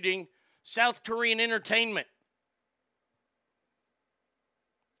distributing South Korean entertainment.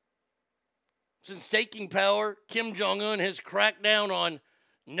 Since taking power, Kim Jong-un has cracked down on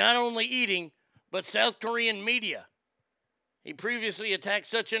not only eating, but South Korean media. He previously attacked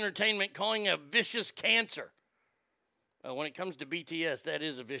such entertainment, calling it a vicious cancer. When it comes to BTS, that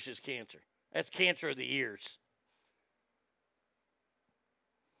is a vicious cancer. That's cancer of the ears.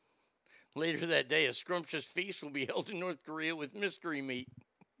 Later that day, a scrumptious feast will be held in North Korea with mystery meat.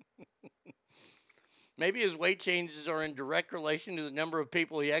 Maybe his weight changes are in direct relation to the number of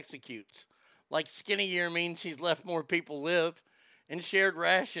people he executes. Like skinny year means he's left more people live and shared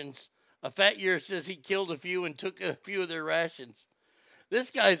rations. A fat year says he killed a few and took a few of their rations. This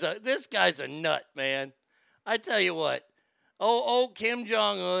guy's a nut, man. I tell you what. Oh, Kim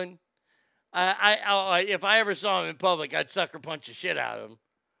Jong-un. If I ever saw him in public, I'd sucker punch the shit out of him.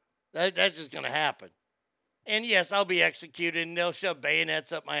 That's just going to happen. And yes, I'll be executed and they'll shove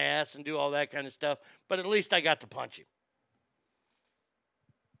bayonets up my ass and do all that kind of stuff. But at least I got to punch him.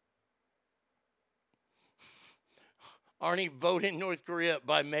 Arnie, vote in North Korea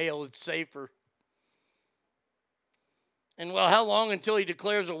by mail. It's safer. And, well, how long until he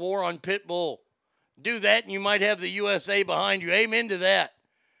declares a war on Pitbull? Do that and you might have the USA behind you. Amen to that.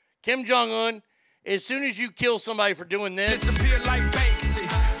 Kim Jong-un, as soon as you kill somebody for doing this. Disappear like Banksy.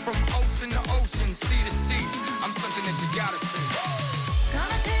 From ocean to ocean, sea to sea. I'm something that you gotta see.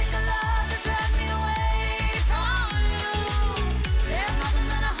 Gonna take a lot to drag me away from you. There's nothing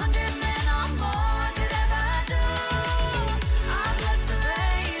that 100 men or more could ever do. I bless the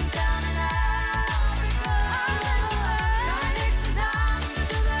race down in Africa. Gonna take some time to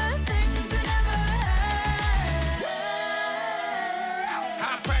do the things we never had.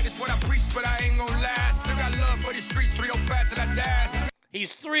 I practice what I preach, but I ain't gonna last. Still got love for the streets, 305 till I die.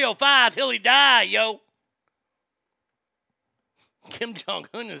 He's 305 till he die, yo. Kim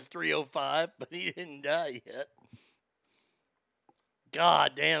Jong-un is 305, but he didn't die yet.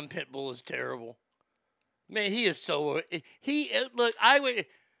 God damn, Pitbull is terrible. Man, he is so... Look, I would...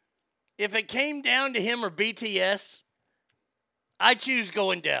 If it came down to him or BTS, I choose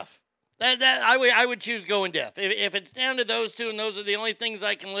going deaf. I would choose going deaf. If it's down to those two and those are the only things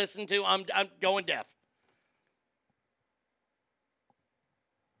I can listen to, I'm going deaf.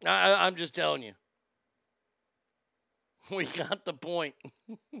 I'm just telling you. We got the point.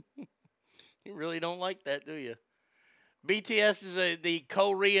 You really don't like that, do you? BTS is the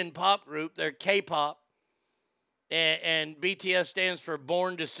Korean pop group. They're K-pop. And BTS stands for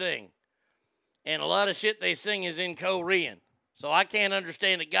Born to Sing. And a lot of shit they sing is in Korean. So I can't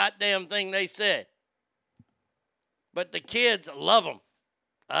understand a goddamn thing they said. But the kids love them.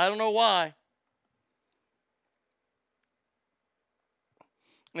 I don't know why.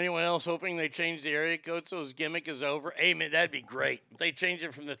 Anyone else hoping they change the area code so his gimmick is over? Hey, man, that'd be great. If they change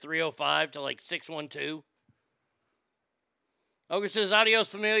it from the 305 to like 612. Ogre says, adios,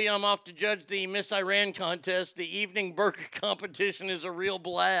 familia. I'm off to judge the Miss Iran contest. The evening burger competition is a real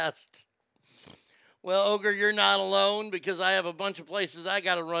blast. Well, Ogre, you're not alone because I have a bunch of places I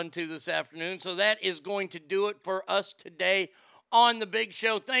got to run to this afternoon. So that is going to do it for us today on The Big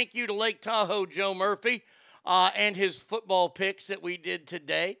Show. Thank you to Lake Tahoe Joe Murphy. And his football picks that we did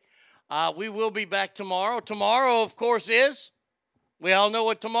today. We will be back tomorrow. Tomorrow, of course, is... We all know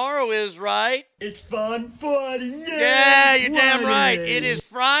what tomorrow is, right? It's Fun Friday. Yeah, you're damn right. It is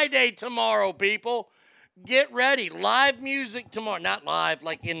Friday tomorrow, people. Get ready. Live music tomorrow. Not live,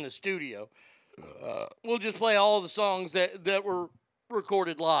 like in the studio. We'll just play all the songs that were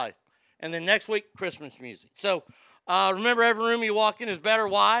recorded live. And then next week, Christmas music. So remember, every room you walk in is better.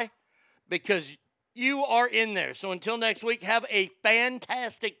 Why? Because... you are in there. So until next week, have a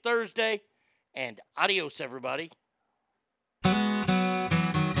fantastic Thursday, and adios, everybody.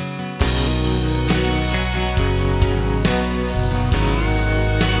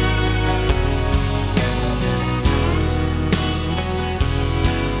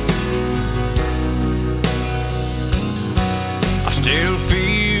 I still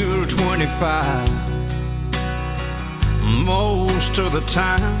feel 25 most of the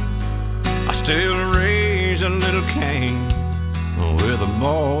time. I still raise a little Cain with the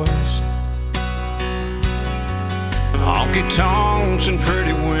boys. Honky tonks and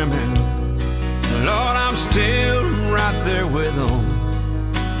pretty women, Lord, I'm still right there with them,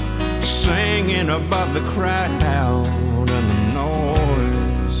 singing about the crowd and the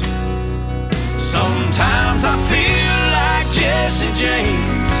noise. Sometimes I feel like Jesse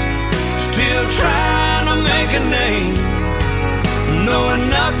James, still trying to make a name, knowing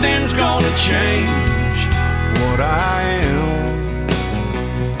nothing's gonna change what I am.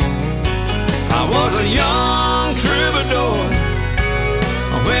 I was a young troubadour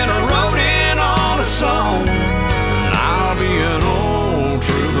when I wrote in on a song, and I'll be an old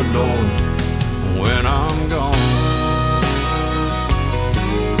troubadour when I'm gone.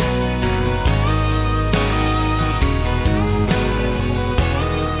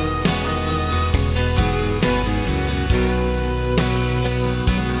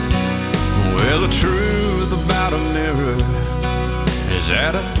 Well, the truth about a mirror is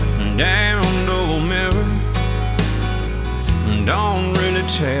that a damned old mirror don't really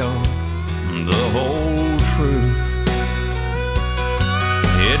tell the whole truth.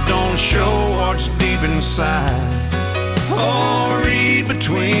 It don't show what's deep inside or read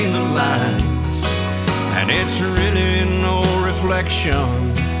between the lines, and it's really no reflection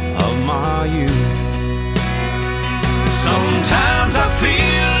of my youth. Sometimes I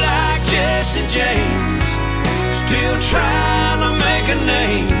feel like Jesse James, still trying to make a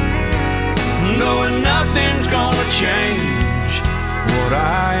name, knowing nothing's gonna change what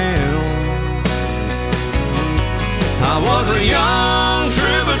I am. I was a young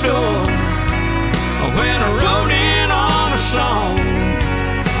troubadour when I wrote in on a song.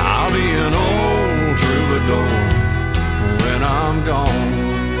 I'll be an old troubadour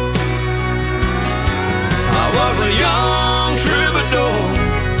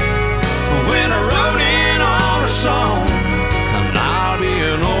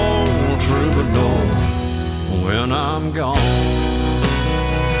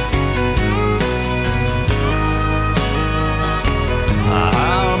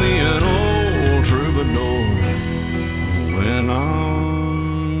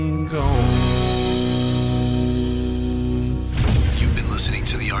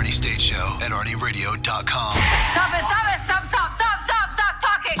Arnie State Show at ArnieRadio.com. Stop it, stop it, stop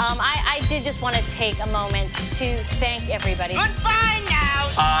talking. I did just want to take a moment to thank everybody. Goodbye now.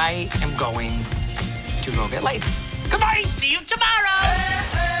 I am going to go get laid. Goodbye, see you tomorrow.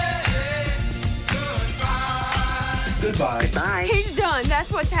 Goodbye. Bye. He's done.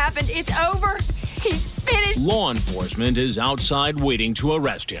 That's what's happened. It's over. He's finished. Law enforcement is outside waiting to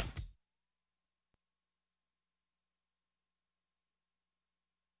arrest him.